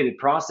complicated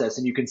process.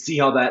 And you can see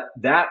how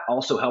that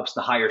also helps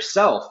the higher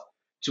self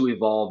to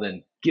evolve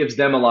and gives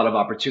them a lot of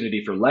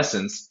opportunity for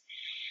lessons.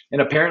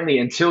 And apparently,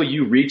 until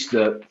you reach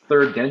the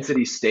third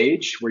density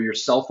stage where you're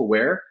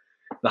self-aware,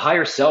 the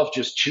higher self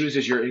just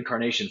chooses your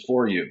incarnation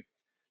for you.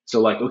 So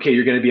like, okay,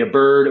 you're going to be a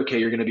bird. Okay,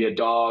 you're going to be a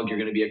dog. You're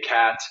going to be a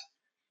cat.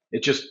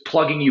 It's just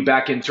plugging you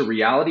back into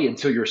reality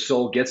until your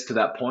soul gets to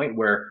that point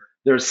where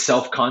there's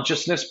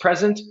self-consciousness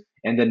present.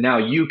 And then now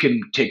you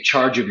can take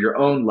charge of your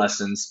own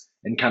lessons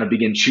and kind of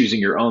begin choosing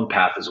your own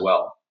path as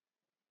well.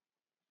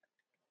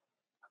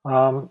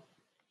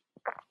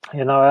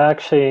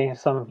 Actually,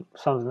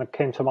 something that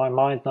came to my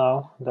mind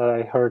now that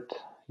I heard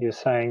you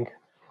saying.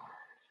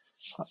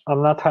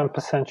 I'm not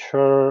 100%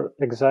 sure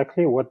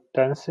exactly what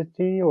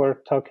density you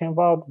were talking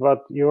about,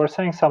 but you were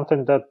saying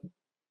something that,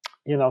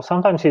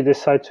 sometimes you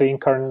decide to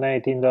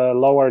incarnate in the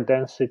lower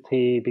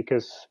density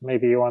because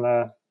maybe you want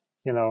to,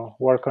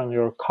 work on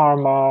your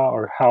karma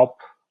or help,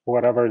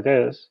 whatever it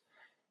is.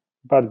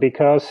 But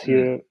because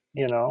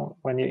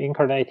when you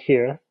incarnate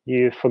here,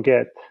 you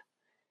forget.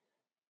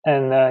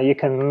 And you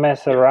can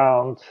mess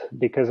around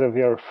because of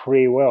your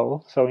free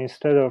will. So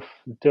instead of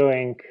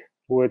doing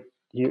what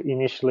you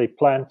initially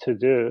planned to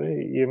do,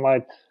 you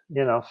might,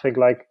 think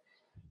like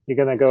you're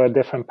going to go a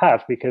different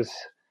path because,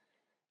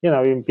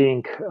 you're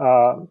being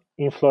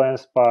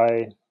influenced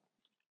by,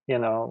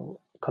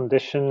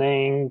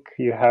 conditioning.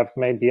 You have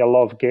maybe a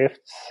lot of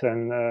gifts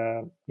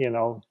and,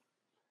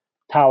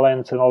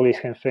 talents and all these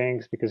kind of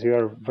things because you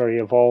are very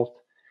evolved.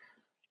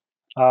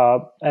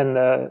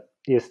 And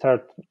you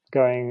start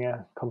going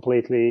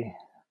completely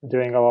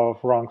doing a lot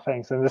of wrong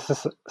things. And this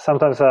is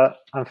sometimes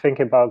I'm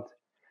thinking about,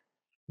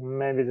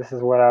 maybe this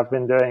is what I've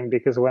been doing,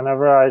 because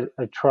whenever I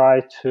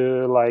try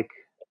to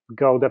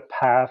go the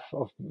path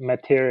of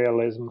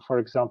materialism, for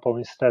example,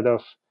 instead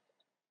of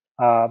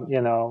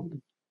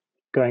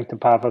going the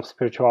path of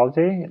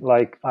spirituality,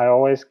 I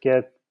always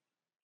get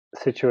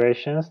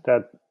situations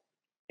that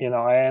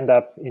I end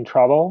up in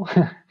trouble.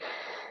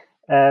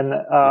 And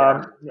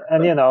I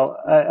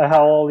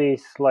have all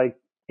these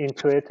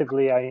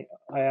intuitively, I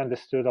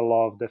understood a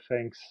lot of the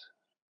things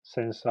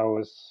since I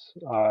was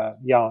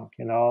young.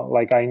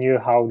 Like I knew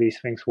how these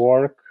things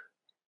work,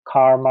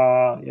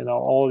 karma.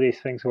 All these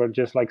things were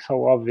just like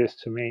so obvious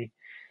to me.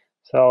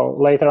 So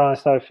later on, I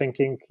started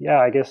thinking, yeah,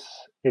 I guess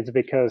it's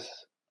because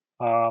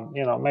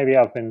maybe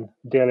I've been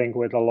dealing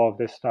with a lot of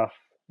this stuff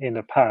in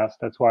the past.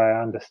 That's why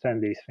I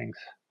understand these things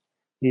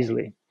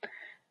easily.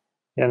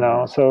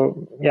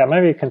 So yeah,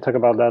 maybe you can talk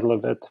about that a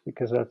little bit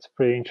because that's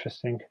pretty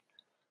interesting.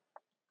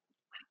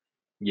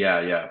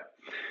 Yeah.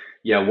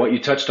 What you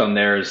touched on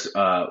there is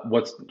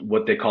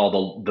what they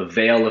call the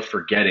veil of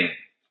forgetting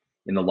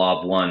in the Law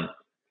of One.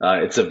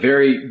 It's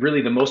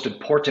really the most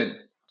important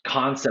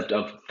concept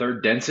of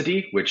third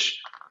density, which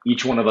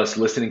each one of us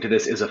listening to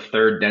this is a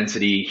third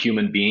density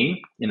human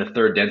being in a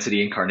third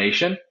density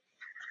incarnation.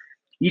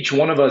 Each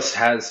one of us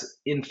has,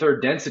 in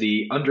third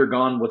density,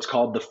 undergone what's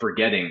called the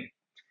forgetting.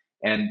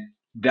 And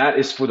that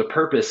is for the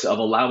purpose of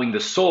allowing the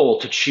soul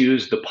to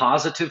choose the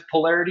positive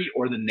polarity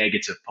or the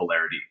negative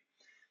polarity.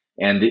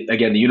 And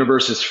again, the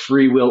universe is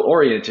free will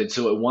oriented,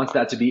 so it wants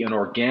that to be an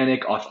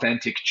organic,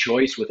 authentic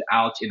choice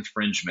without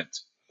infringement.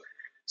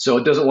 So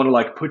it doesn't want to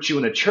like put you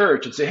in a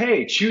church and say,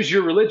 hey, choose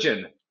your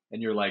religion.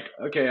 And you're like,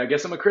 okay, I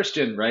guess I'm a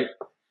Christian, right?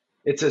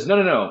 It says,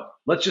 no.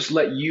 Let's just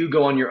let you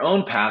go on your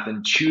own path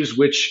and choose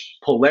which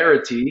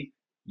polarity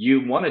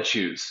you want to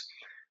choose.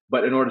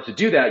 But in order to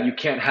do that, you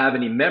can't have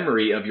any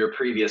memory of your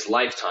previous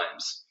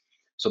lifetimes.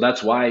 So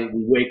that's why we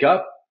wake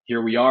up.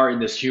 Here we are in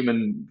this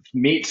human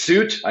meat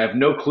suit. I have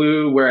no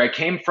clue where I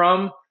came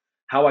from,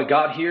 how I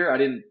got here. I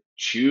didn't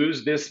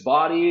choose this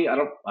body.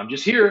 I'm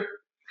just here.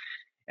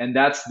 And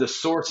that's the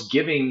source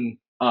giving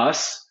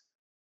us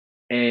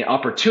an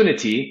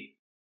opportunity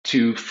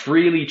to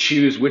freely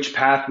choose which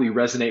path we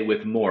resonate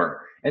with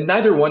more. And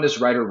neither one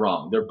is right or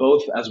wrong. They're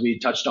both, as we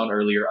touched on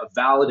earlier, a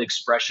valid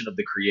expression of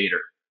the creator.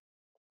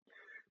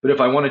 But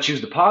if I want to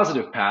choose the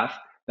positive path,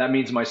 that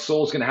means my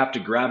soul is going to have to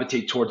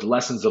gravitate towards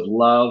lessons of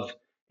love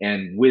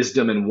and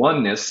wisdom and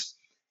oneness.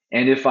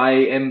 And if I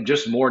am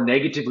just more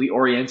negatively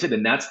oriented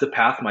and that's the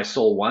path my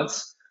soul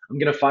wants, I'm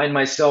going to find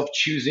myself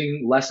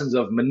choosing lessons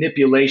of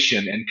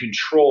manipulation and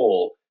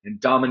control and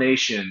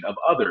domination of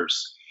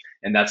others.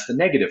 And that's the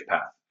negative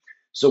path.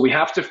 So we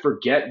have to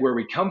forget where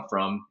we come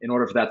from in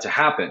order for that to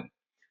happen.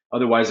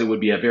 Otherwise, it would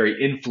be a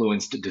very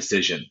influenced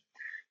decision.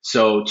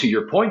 So to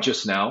your point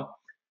just now,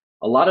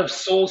 a lot of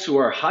souls who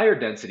are higher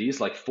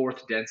densities, like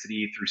fourth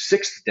density through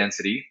sixth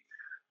density,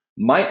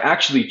 might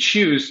actually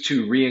choose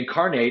to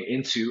reincarnate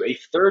into a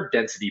third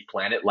density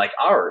planet like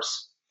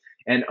ours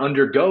and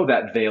undergo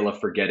that veil of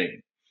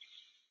forgetting.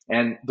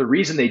 And the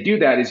reason they do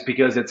that is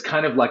because it's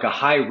kind of like a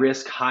high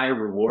risk, high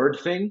reward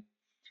thing.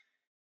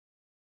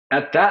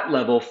 At that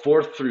level,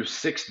 fourth through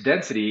sixth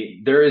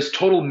density, there is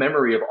total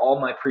memory of all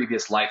my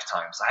previous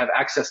lifetimes. I have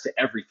access to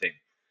everything.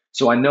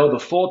 So I know the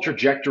full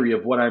trajectory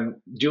of what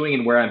I'm doing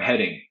and where I'm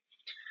heading.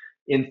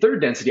 In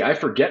third density, I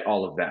forget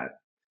all of that.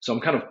 So I'm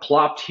kind of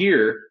plopped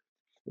here.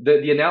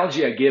 The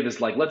analogy I give is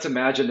like, let's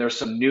imagine there's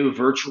some new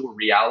virtual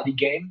reality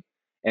game,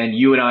 and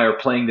you and I are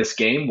playing this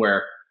game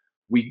where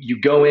you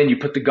go in, you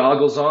put the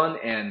goggles on,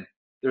 and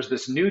there's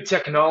this new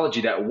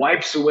technology that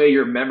wipes away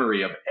your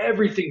memory of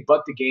everything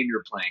but the game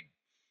you're playing.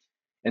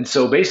 And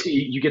so basically,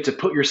 you get to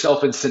put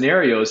yourself in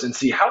scenarios and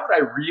see how would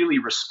I really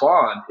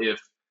respond if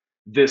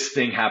this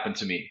thing happened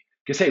to me?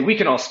 Because, hey, we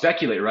can all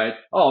speculate, right?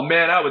 Oh,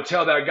 man, I would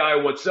tell that guy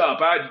what's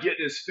up. I'd get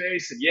in his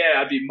face and yeah,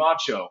 I'd be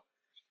macho.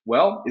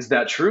 Well, is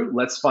that true?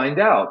 Let's find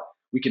out.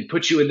 We can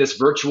put you in this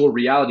virtual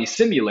reality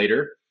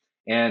simulator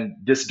and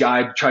this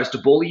guy tries to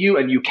bully you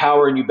and you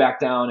cower and you back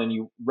down and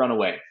you run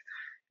away.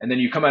 And then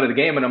you come out of the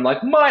game and I'm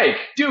like, Mike,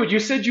 dude, you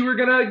said you were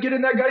going to get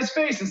in that guy's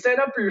face and stand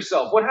up for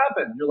yourself. What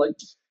happened? And you're like,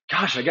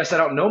 gosh, I guess I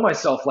don't know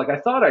myself like I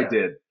thought I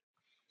did.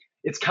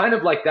 It's kind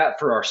of like that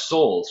for our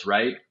souls,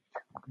 right?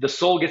 The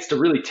soul gets to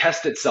really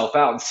test itself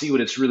out and see what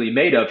it's really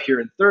made of here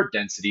in third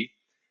density.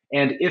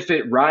 And if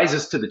it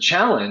rises to the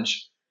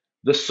challenge,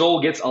 the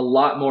soul gets a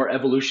lot more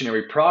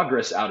evolutionary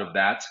progress out of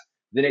that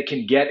than it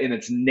can get in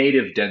its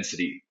native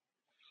density.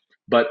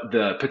 But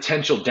the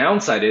potential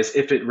downside is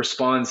if it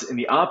responds in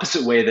the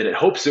opposite way that it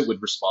hopes it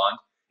would respond,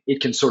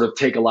 it can sort of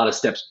take a lot of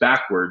steps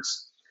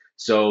backwards.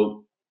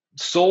 So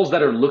souls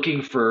that are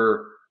looking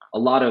for a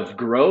lot of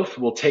growth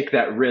will take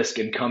that risk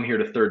and come here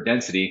to third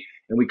density.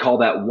 And we call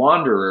that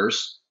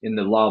wanderers in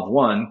the Law of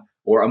One,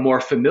 or a more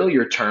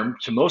familiar term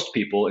to most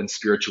people in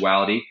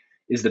spirituality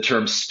is the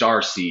term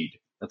star seed.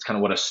 That's kind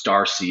of what a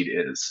star seed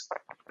is.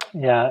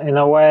 Yeah, in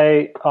a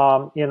way,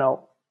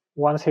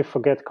 once you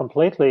forget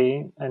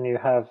completely and you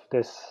have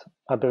this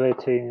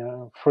ability,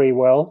 free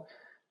will,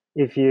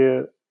 if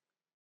you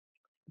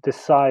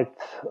decide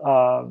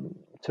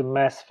to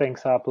mess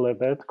things up a little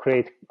bit,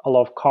 create a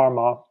lot of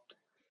karma,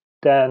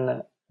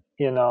 then,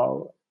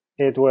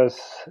 it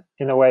was,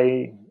 in a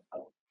way,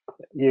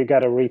 you got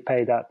to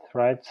repay that,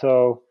 right?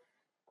 So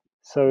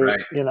right.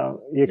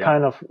 You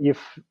kind of,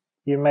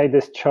 you made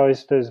this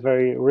choice that's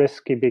very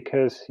risky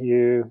because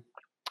you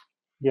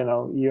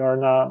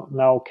are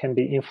now can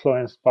be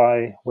influenced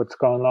by what's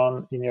going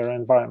on in your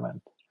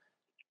environment.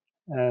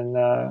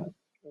 And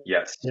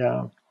Yes.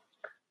 yeah,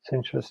 it's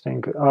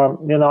interesting.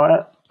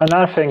 And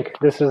I think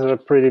this is a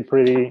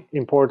pretty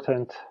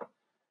important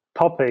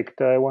topic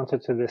that I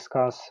wanted to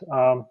discuss.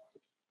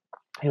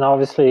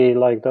 Obviously,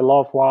 like the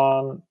Loved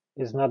One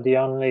is not the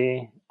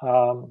only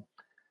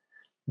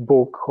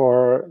book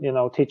or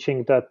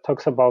teaching that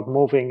talks about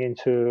moving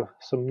into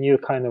some new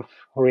kind of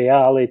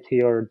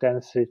reality or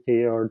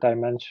density or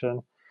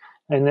dimension.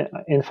 And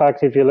in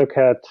fact, if you look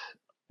at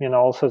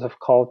all sorts of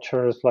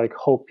cultures like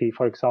Hopi,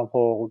 for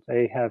example,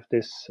 they have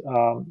this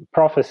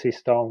prophecy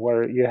stone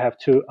where you have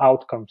two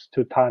outcomes,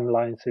 two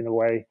timelines in a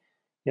way.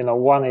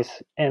 One is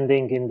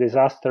ending in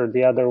disaster,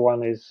 the other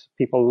one is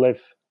people live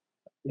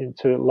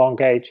into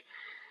long age.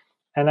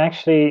 And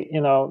actually,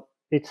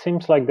 it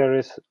seems like there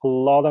is a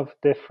lot of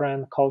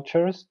different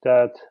cultures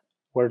that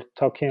we're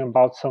talking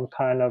about some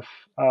kind of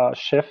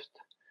shift.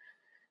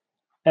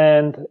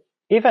 And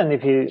even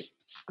if you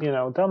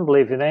don't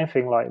believe in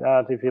anything like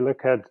that, if you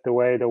look at the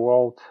way the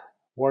world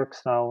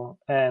works now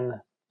and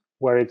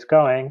where it's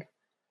going,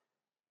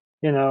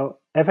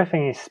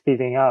 everything is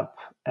speeding up.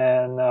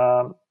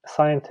 And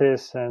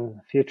scientists and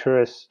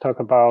futurists talk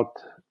about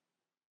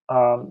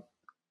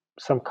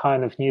some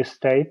kind of new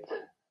state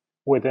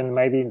within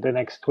maybe the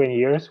next 20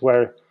 years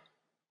where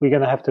we're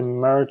going to have to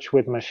merge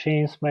with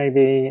machines,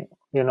 maybe,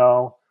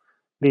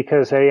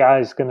 because AI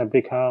is going to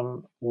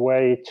become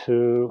way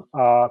too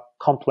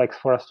complex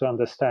for us to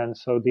understand.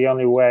 So the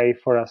only way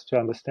for us to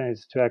understand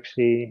is to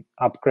actually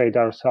upgrade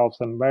ourselves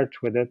and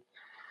merge with it.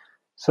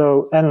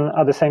 So, and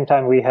at the same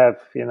time, we have,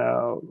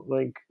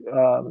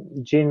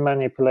 gene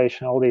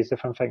manipulation, all these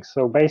different things.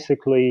 So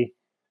basically,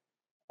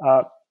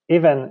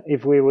 even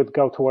if we would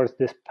go towards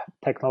this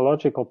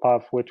technological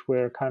path, which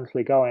we're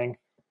currently going,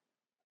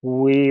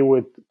 we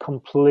would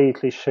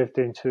completely shift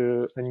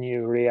into a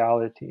new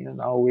reality.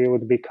 We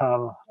would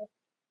become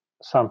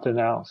something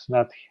else,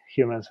 not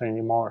humans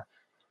anymore.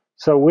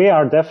 So we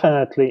are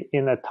definitely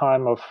in a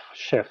time of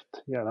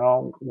shift.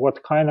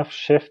 What kind of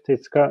shift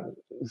it's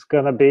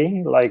going to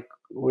be, like,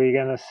 we're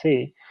going to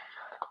see.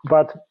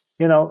 But,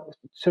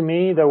 to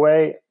me, the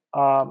way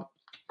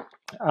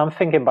I'm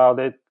thinking about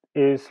it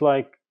is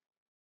like,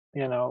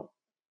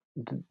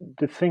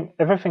 the thing,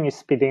 everything is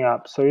speeding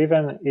up. So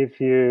even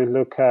if you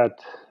look at,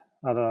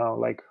 I don't know,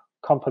 like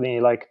company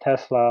like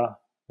Tesla,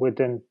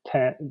 within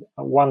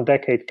 1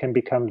 decade can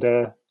become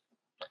the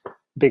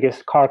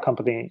biggest car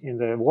company in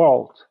the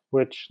world,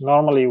 which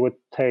normally would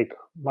take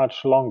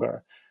much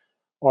longer.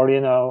 Or,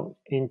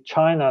 in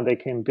China, they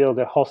can build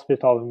a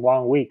hospital in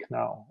 1 week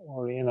now,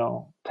 or,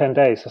 10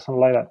 days or something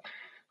like that.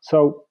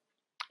 So,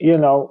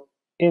 in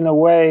a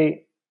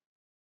way,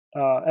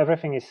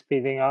 everything is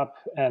speeding up.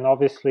 And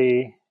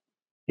obviously,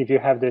 if you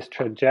have this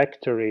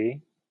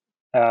trajectory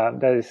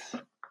that is,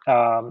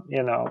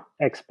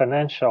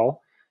 exponential,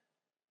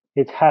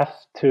 it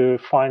has to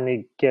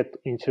finally get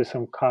into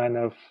some kind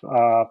of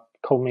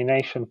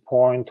culmination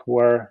point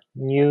where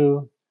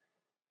new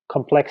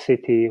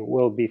complexity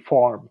will be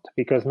formed,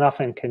 because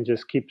nothing can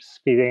just keep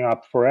speeding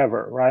up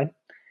forever, right?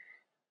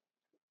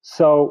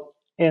 So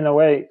in a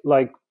way,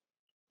 like,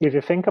 if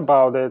you think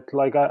about it,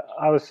 like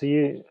I was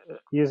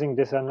using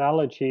this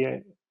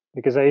analogy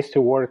because I used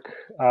to work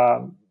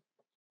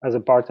as a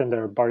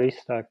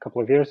barista a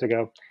couple of years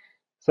ago.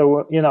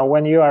 So,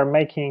 when you are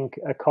making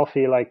a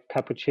coffee like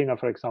cappuccino,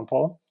 for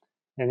example,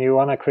 and you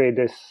want to create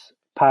this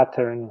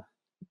pattern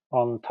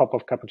on top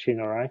of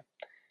cappuccino, right?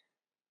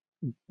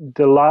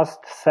 The last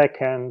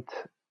second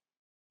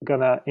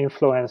gonna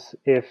influence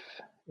if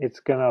it's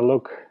gonna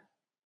look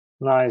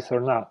nice or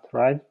not,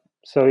 right?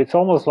 So it's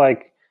almost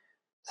like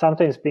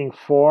something's being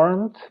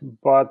formed,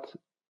 but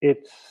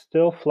it's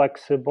still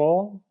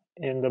flexible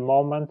in the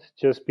moment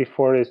just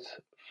before it's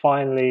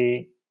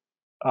finally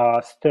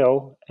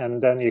still,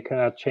 and then you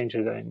cannot change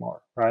it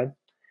anymore, right?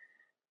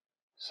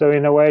 So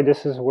in a way,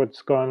 this is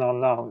what's going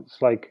on now.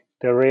 It's like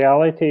the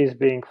reality is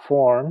being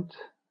formed,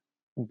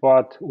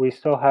 but we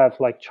still have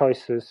like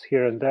choices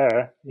here and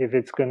there if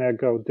it's going to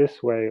go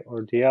this way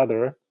or the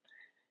other.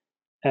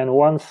 And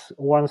once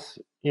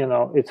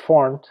it's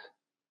formed,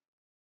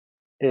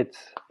 it's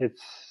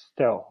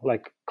still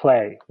like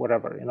clay,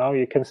 whatever.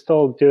 You can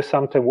still do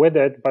something with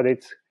it, but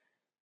it's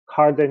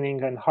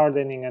hardening and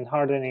hardening and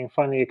hardening.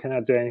 Finally, you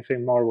cannot do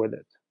anything more with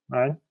it,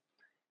 right?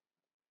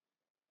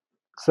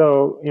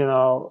 So,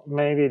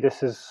 maybe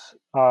this is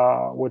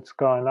what's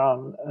going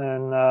on.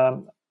 And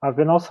I've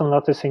been also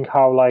noticing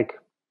how like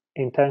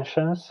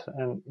intentions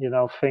and,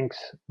 things,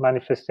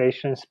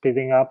 manifestations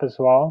speeding up as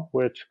well,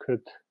 which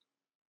could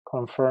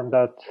confirm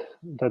that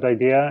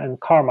idea. And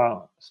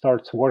karma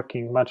starts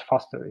working much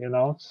faster,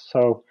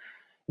 So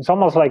it's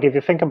almost like if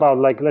you think about,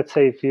 like, let's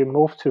say if you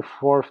move to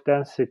fourth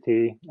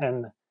density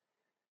and,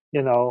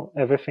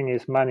 everything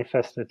is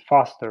manifested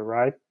faster,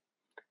 right?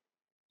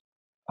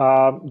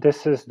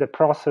 This is the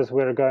process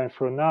we're going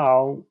through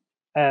now.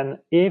 And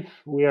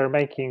if we are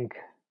making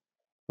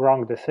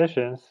wrong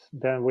decisions,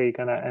 then we're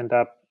going to end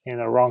up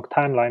in a wrong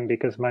timeline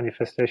because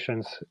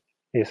manifestations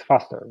is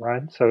faster,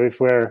 right? So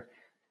if we're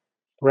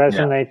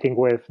resonating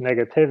with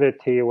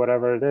negativity,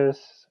 whatever it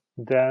is,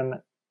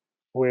 then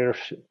we're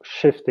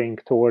shifting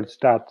towards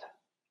that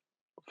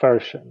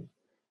version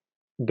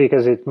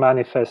because it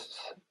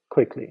manifests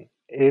quickly.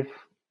 If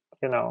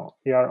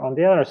you're on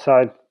the other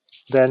side,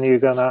 then you're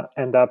gonna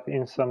end up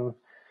in some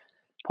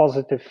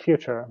positive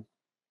future.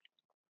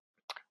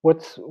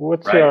 What's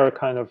Right. your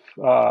kind of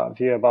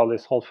view about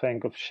this whole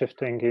thing of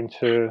shifting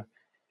into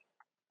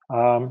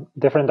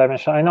different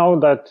dimension? I know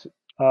that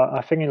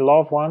I think in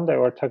Law of One they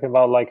were talking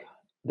about like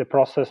the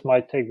process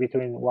might take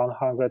between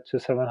 100 to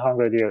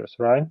 700 years,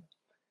 right?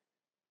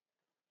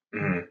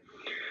 Mhm.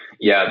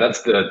 Yeah,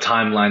 that's the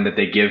timeline that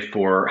they give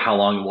for how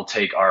long it will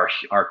take our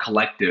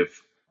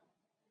collective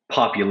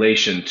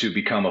population to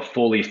become a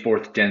fully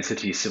fourth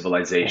density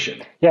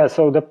civilization. Yeah,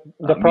 so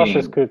the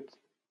process Meaning, could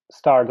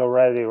start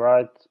already,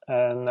 right?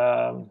 And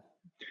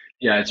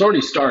yeah, it's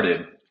already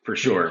started for mm,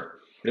 sure.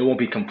 It won't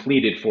be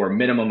completed for a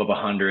minimum of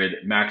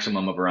 100,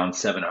 maximum of around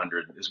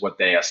 700 is what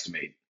they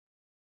estimate.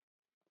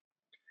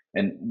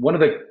 And one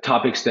of the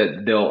topics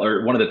that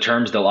or one of the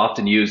terms they'll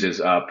often use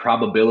is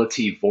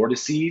probability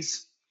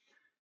vortices.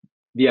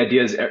 The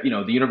idea is,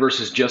 the universe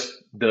is just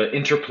the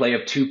interplay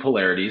of two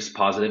polarities,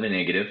 positive and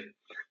negative.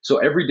 So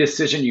every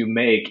decision you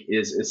make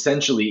is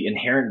essentially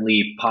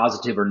inherently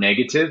positive or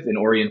negative in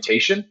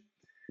orientation,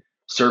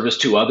 service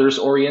to others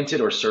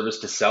oriented or service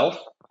to self,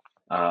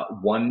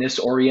 oneness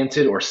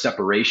oriented or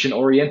separation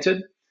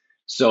oriented.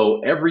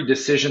 So every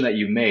decision that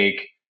you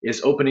make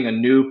is opening a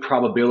new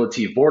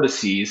probability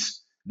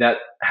vortices that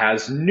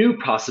has new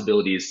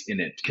possibilities in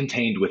it,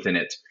 contained within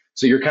it.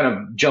 So you're kind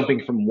of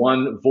jumping from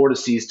one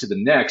vortices to the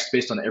next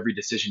based on every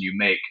decision you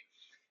make.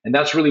 And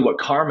that's really what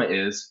karma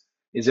is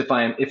if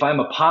I'm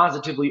a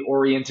positively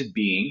oriented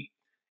being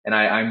and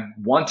I'm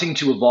wanting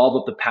to evolve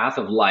up the path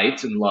of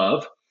light and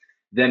love,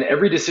 then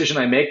every decision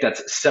I make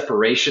that's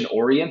separation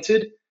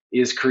oriented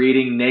is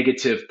creating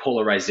negative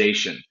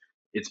polarization.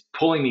 It's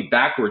pulling me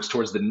backwards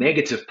towards the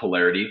negative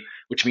polarity,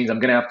 which means I'm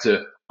going to have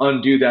to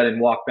undo that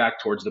and walk back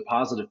towards the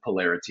positive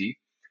polarity.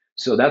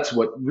 So that's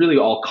what really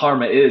all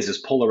karma is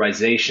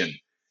polarization.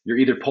 You're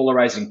either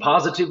polarizing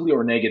positively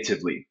or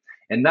negatively.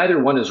 And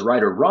neither one is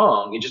right or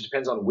wrong. It just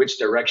depends on which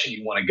direction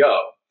you want to go.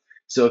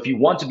 So if you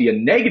want to be a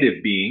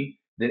negative being,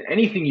 then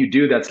anything you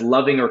do that's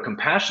loving or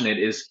compassionate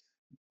is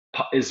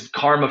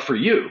karma for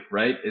you,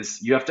 right? Is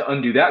you have to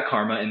undo that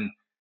karma and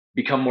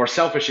become more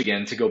selfish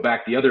again to go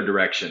back the other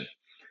direction.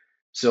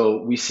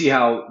 So we see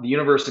how the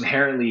universe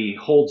inherently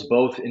holds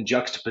both in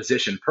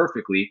juxtaposition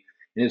perfectly,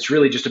 and it's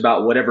really just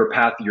about whatever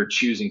path you're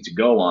choosing to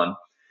go on.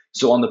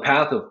 So on the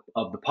path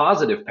of the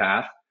positive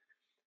path,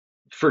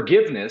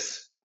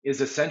 forgiveness is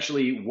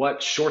essentially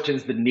what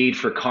shortens the need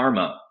for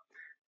karma,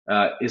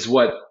 is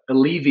what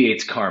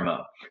alleviates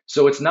karma.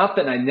 So it's not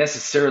that I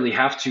necessarily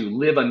have to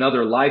live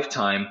another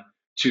lifetime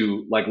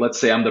to, like, let's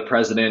say I'm the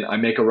president, I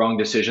make a wrong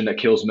decision that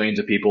kills millions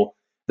of people.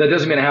 That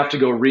doesn't mean I have to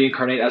go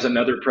reincarnate as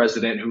another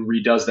president who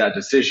redoes that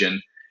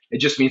decision. It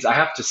just means I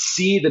have to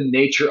see the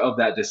nature of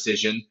that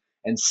decision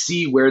and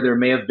see where there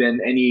may have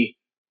been any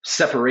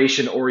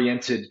separation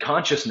oriented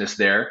consciousness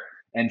there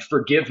and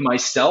forgive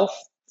myself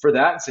for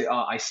that and say,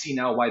 oh, I see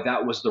now why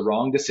that was the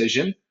wrong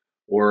decision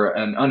or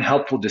an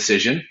unhelpful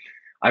decision.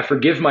 I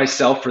forgive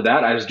myself for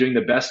that. I was doing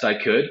the best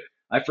I could.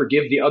 I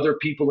forgive the other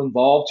people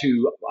involved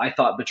who I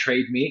thought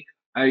betrayed me.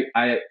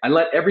 I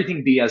let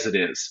everything be as it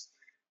is.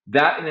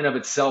 That in and of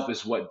itself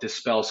is what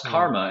dispels mm,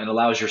 karma and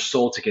allows your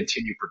soul to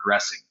continue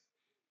progressing.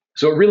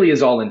 So it really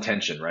is all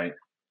intention, right?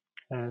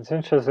 it's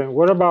interesting.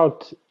 What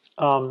about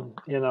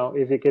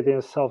if you get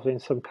yourself in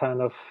some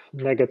kind of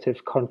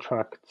negative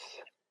contracts?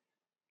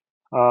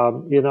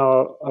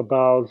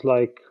 About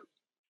like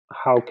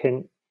how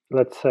can,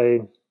 let's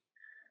say,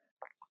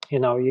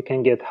 you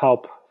can get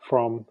help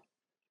from,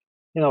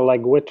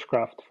 like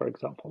witchcraft, for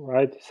example,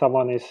 right?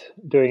 Someone is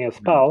doing a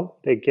spell,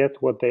 they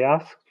get what they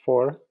asked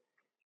for,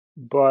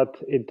 but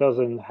it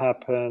doesn't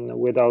happen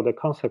without the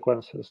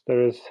consequences.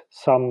 There is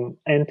some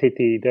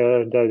entity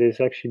there that is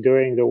actually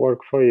doing the work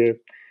for you,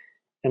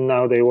 and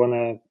now they want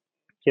to,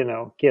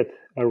 get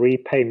a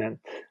repayment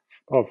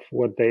of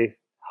what they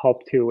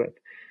helped you with.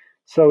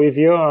 So if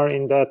you are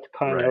in that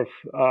kind Right.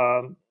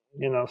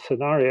 of,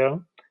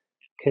 scenario,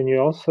 can you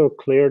also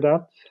clear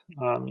that?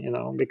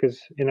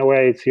 Because in a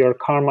way, it's your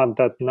karma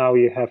that now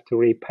you have to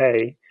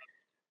repay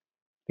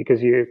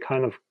because you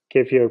kind of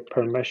give your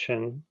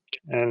permission,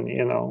 and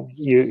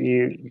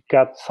you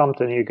got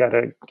something, you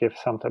gotta give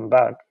something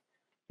back.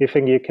 You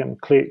think you can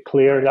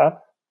clear Right.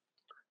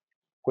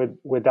 that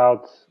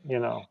without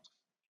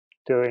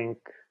doing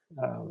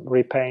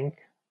repaying?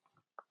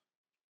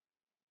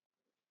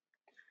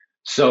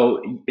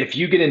 So if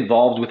you get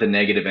involved with a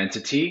negative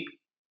entity,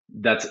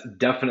 that's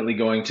definitely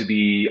going to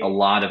be a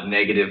lot of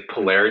negative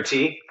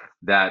polarity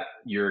that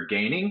you're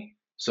gaining.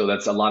 So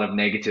that's a lot of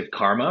negative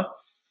karma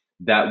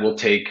that will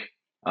take,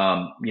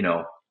 um, you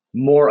know,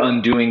 more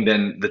undoing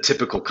than the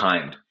typical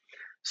kind.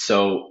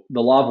 So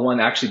the Law of One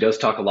actually does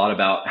talk a lot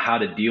about how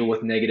to deal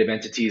with negative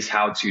entities,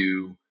 how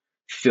to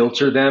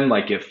filter them.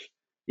 Like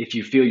if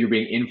you feel you're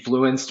being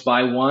influenced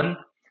by one,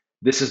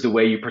 this is the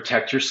way you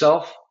protect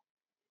yourself.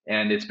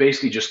 And it's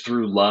basically just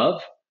through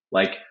love.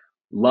 Like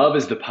Love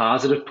is the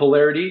positive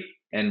polarity,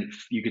 and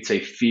you could say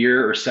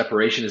fear or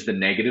separation is the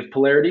negative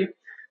polarity.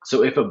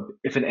 So if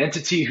an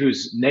entity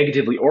who's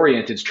negatively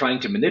oriented is trying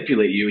to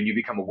manipulate you and you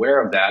become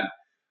aware of that,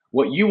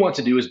 what you want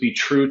to do is be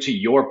true to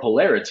your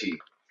polarity.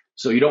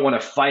 So you don't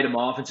want to fight them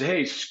off and say,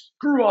 "Hey,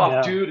 screw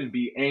off, dude," and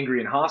be angry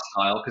and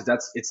hostile, because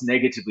it's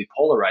negatively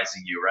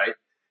polarizing you, right?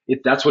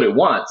 That's what it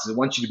wants. It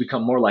wants you to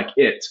become more like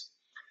it.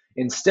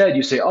 Instead,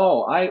 you say,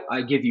 "Oh,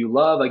 I give you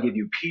love, I give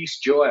you peace,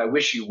 joy, I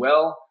wish you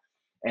well."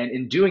 And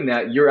in doing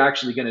that, you're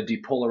actually going to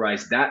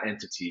depolarize that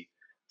entity.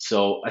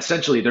 So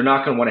essentially, they're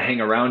not going to want to hang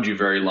around you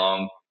very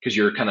long because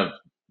you're kind of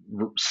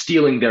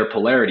stealing their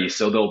polarity.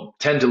 So they'll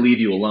tend to leave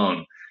you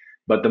alone.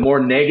 But the more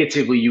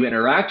negatively you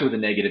interact with a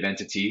negative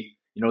entity,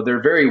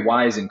 they're very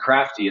wise and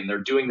crafty, and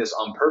they're doing this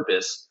on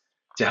purpose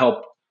to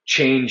help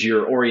change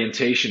your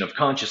orientation of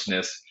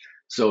consciousness.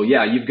 So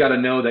yeah, you've got to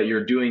know that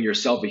you're doing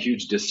yourself a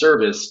huge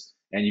disservice,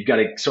 and you've got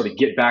to sort of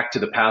get back to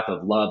the path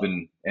of love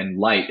and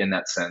light in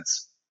that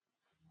sense.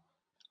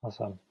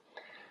 Awesome.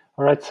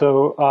 All right.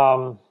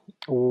 So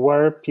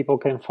where people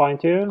can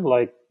find you,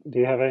 like, do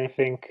you have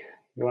anything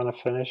you want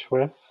to finish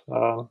with?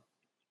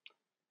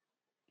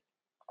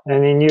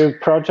 Any new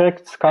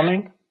projects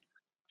coming?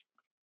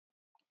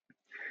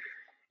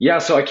 Yeah,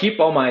 so I keep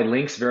all my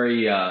links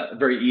very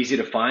very easy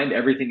to find.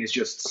 Everything is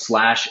just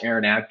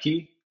 /Aaron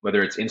Abke,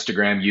 whether it's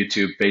Instagram,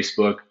 YouTube,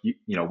 Facebook,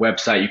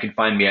 website. You can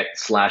find me at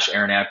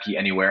 /Aaron Abke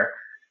anywhere.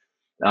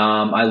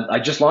 I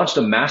just launched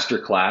a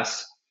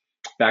masterclass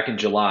back in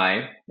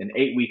July, an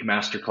 8-week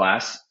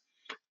masterclass,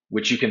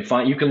 which you can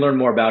learn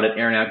more about at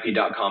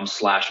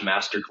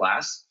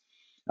aaronabke.com/masterclass.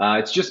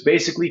 It's just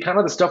basically kind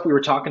of the stuff we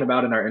were talking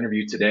about in our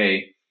interview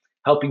today,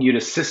 helping you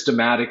to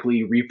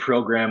systematically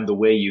reprogram the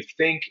way you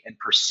think and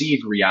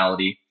perceive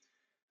reality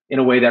in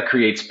a way that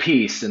creates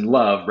peace and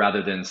love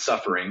rather than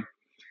suffering.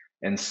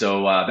 And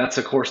so that's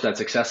a course that's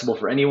accessible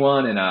for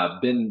anyone, and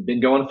I've been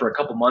going for a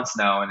couple months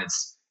now, and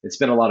it's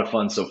been a lot of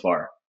fun so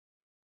far.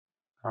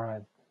 All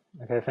right.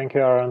 Okay. Thank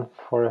you, Aaron,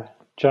 for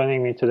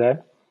joining me today.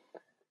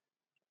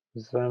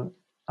 It's an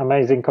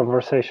amazing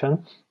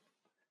conversation.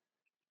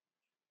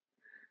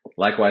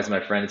 Likewise,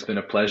 my friend. It's been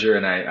a pleasure,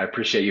 and I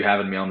appreciate you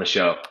having me on the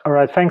show. All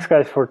right. Thanks,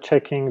 guys, for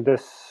checking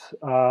this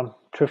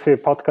Truthfully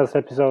podcast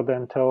episode.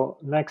 Until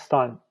next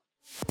time.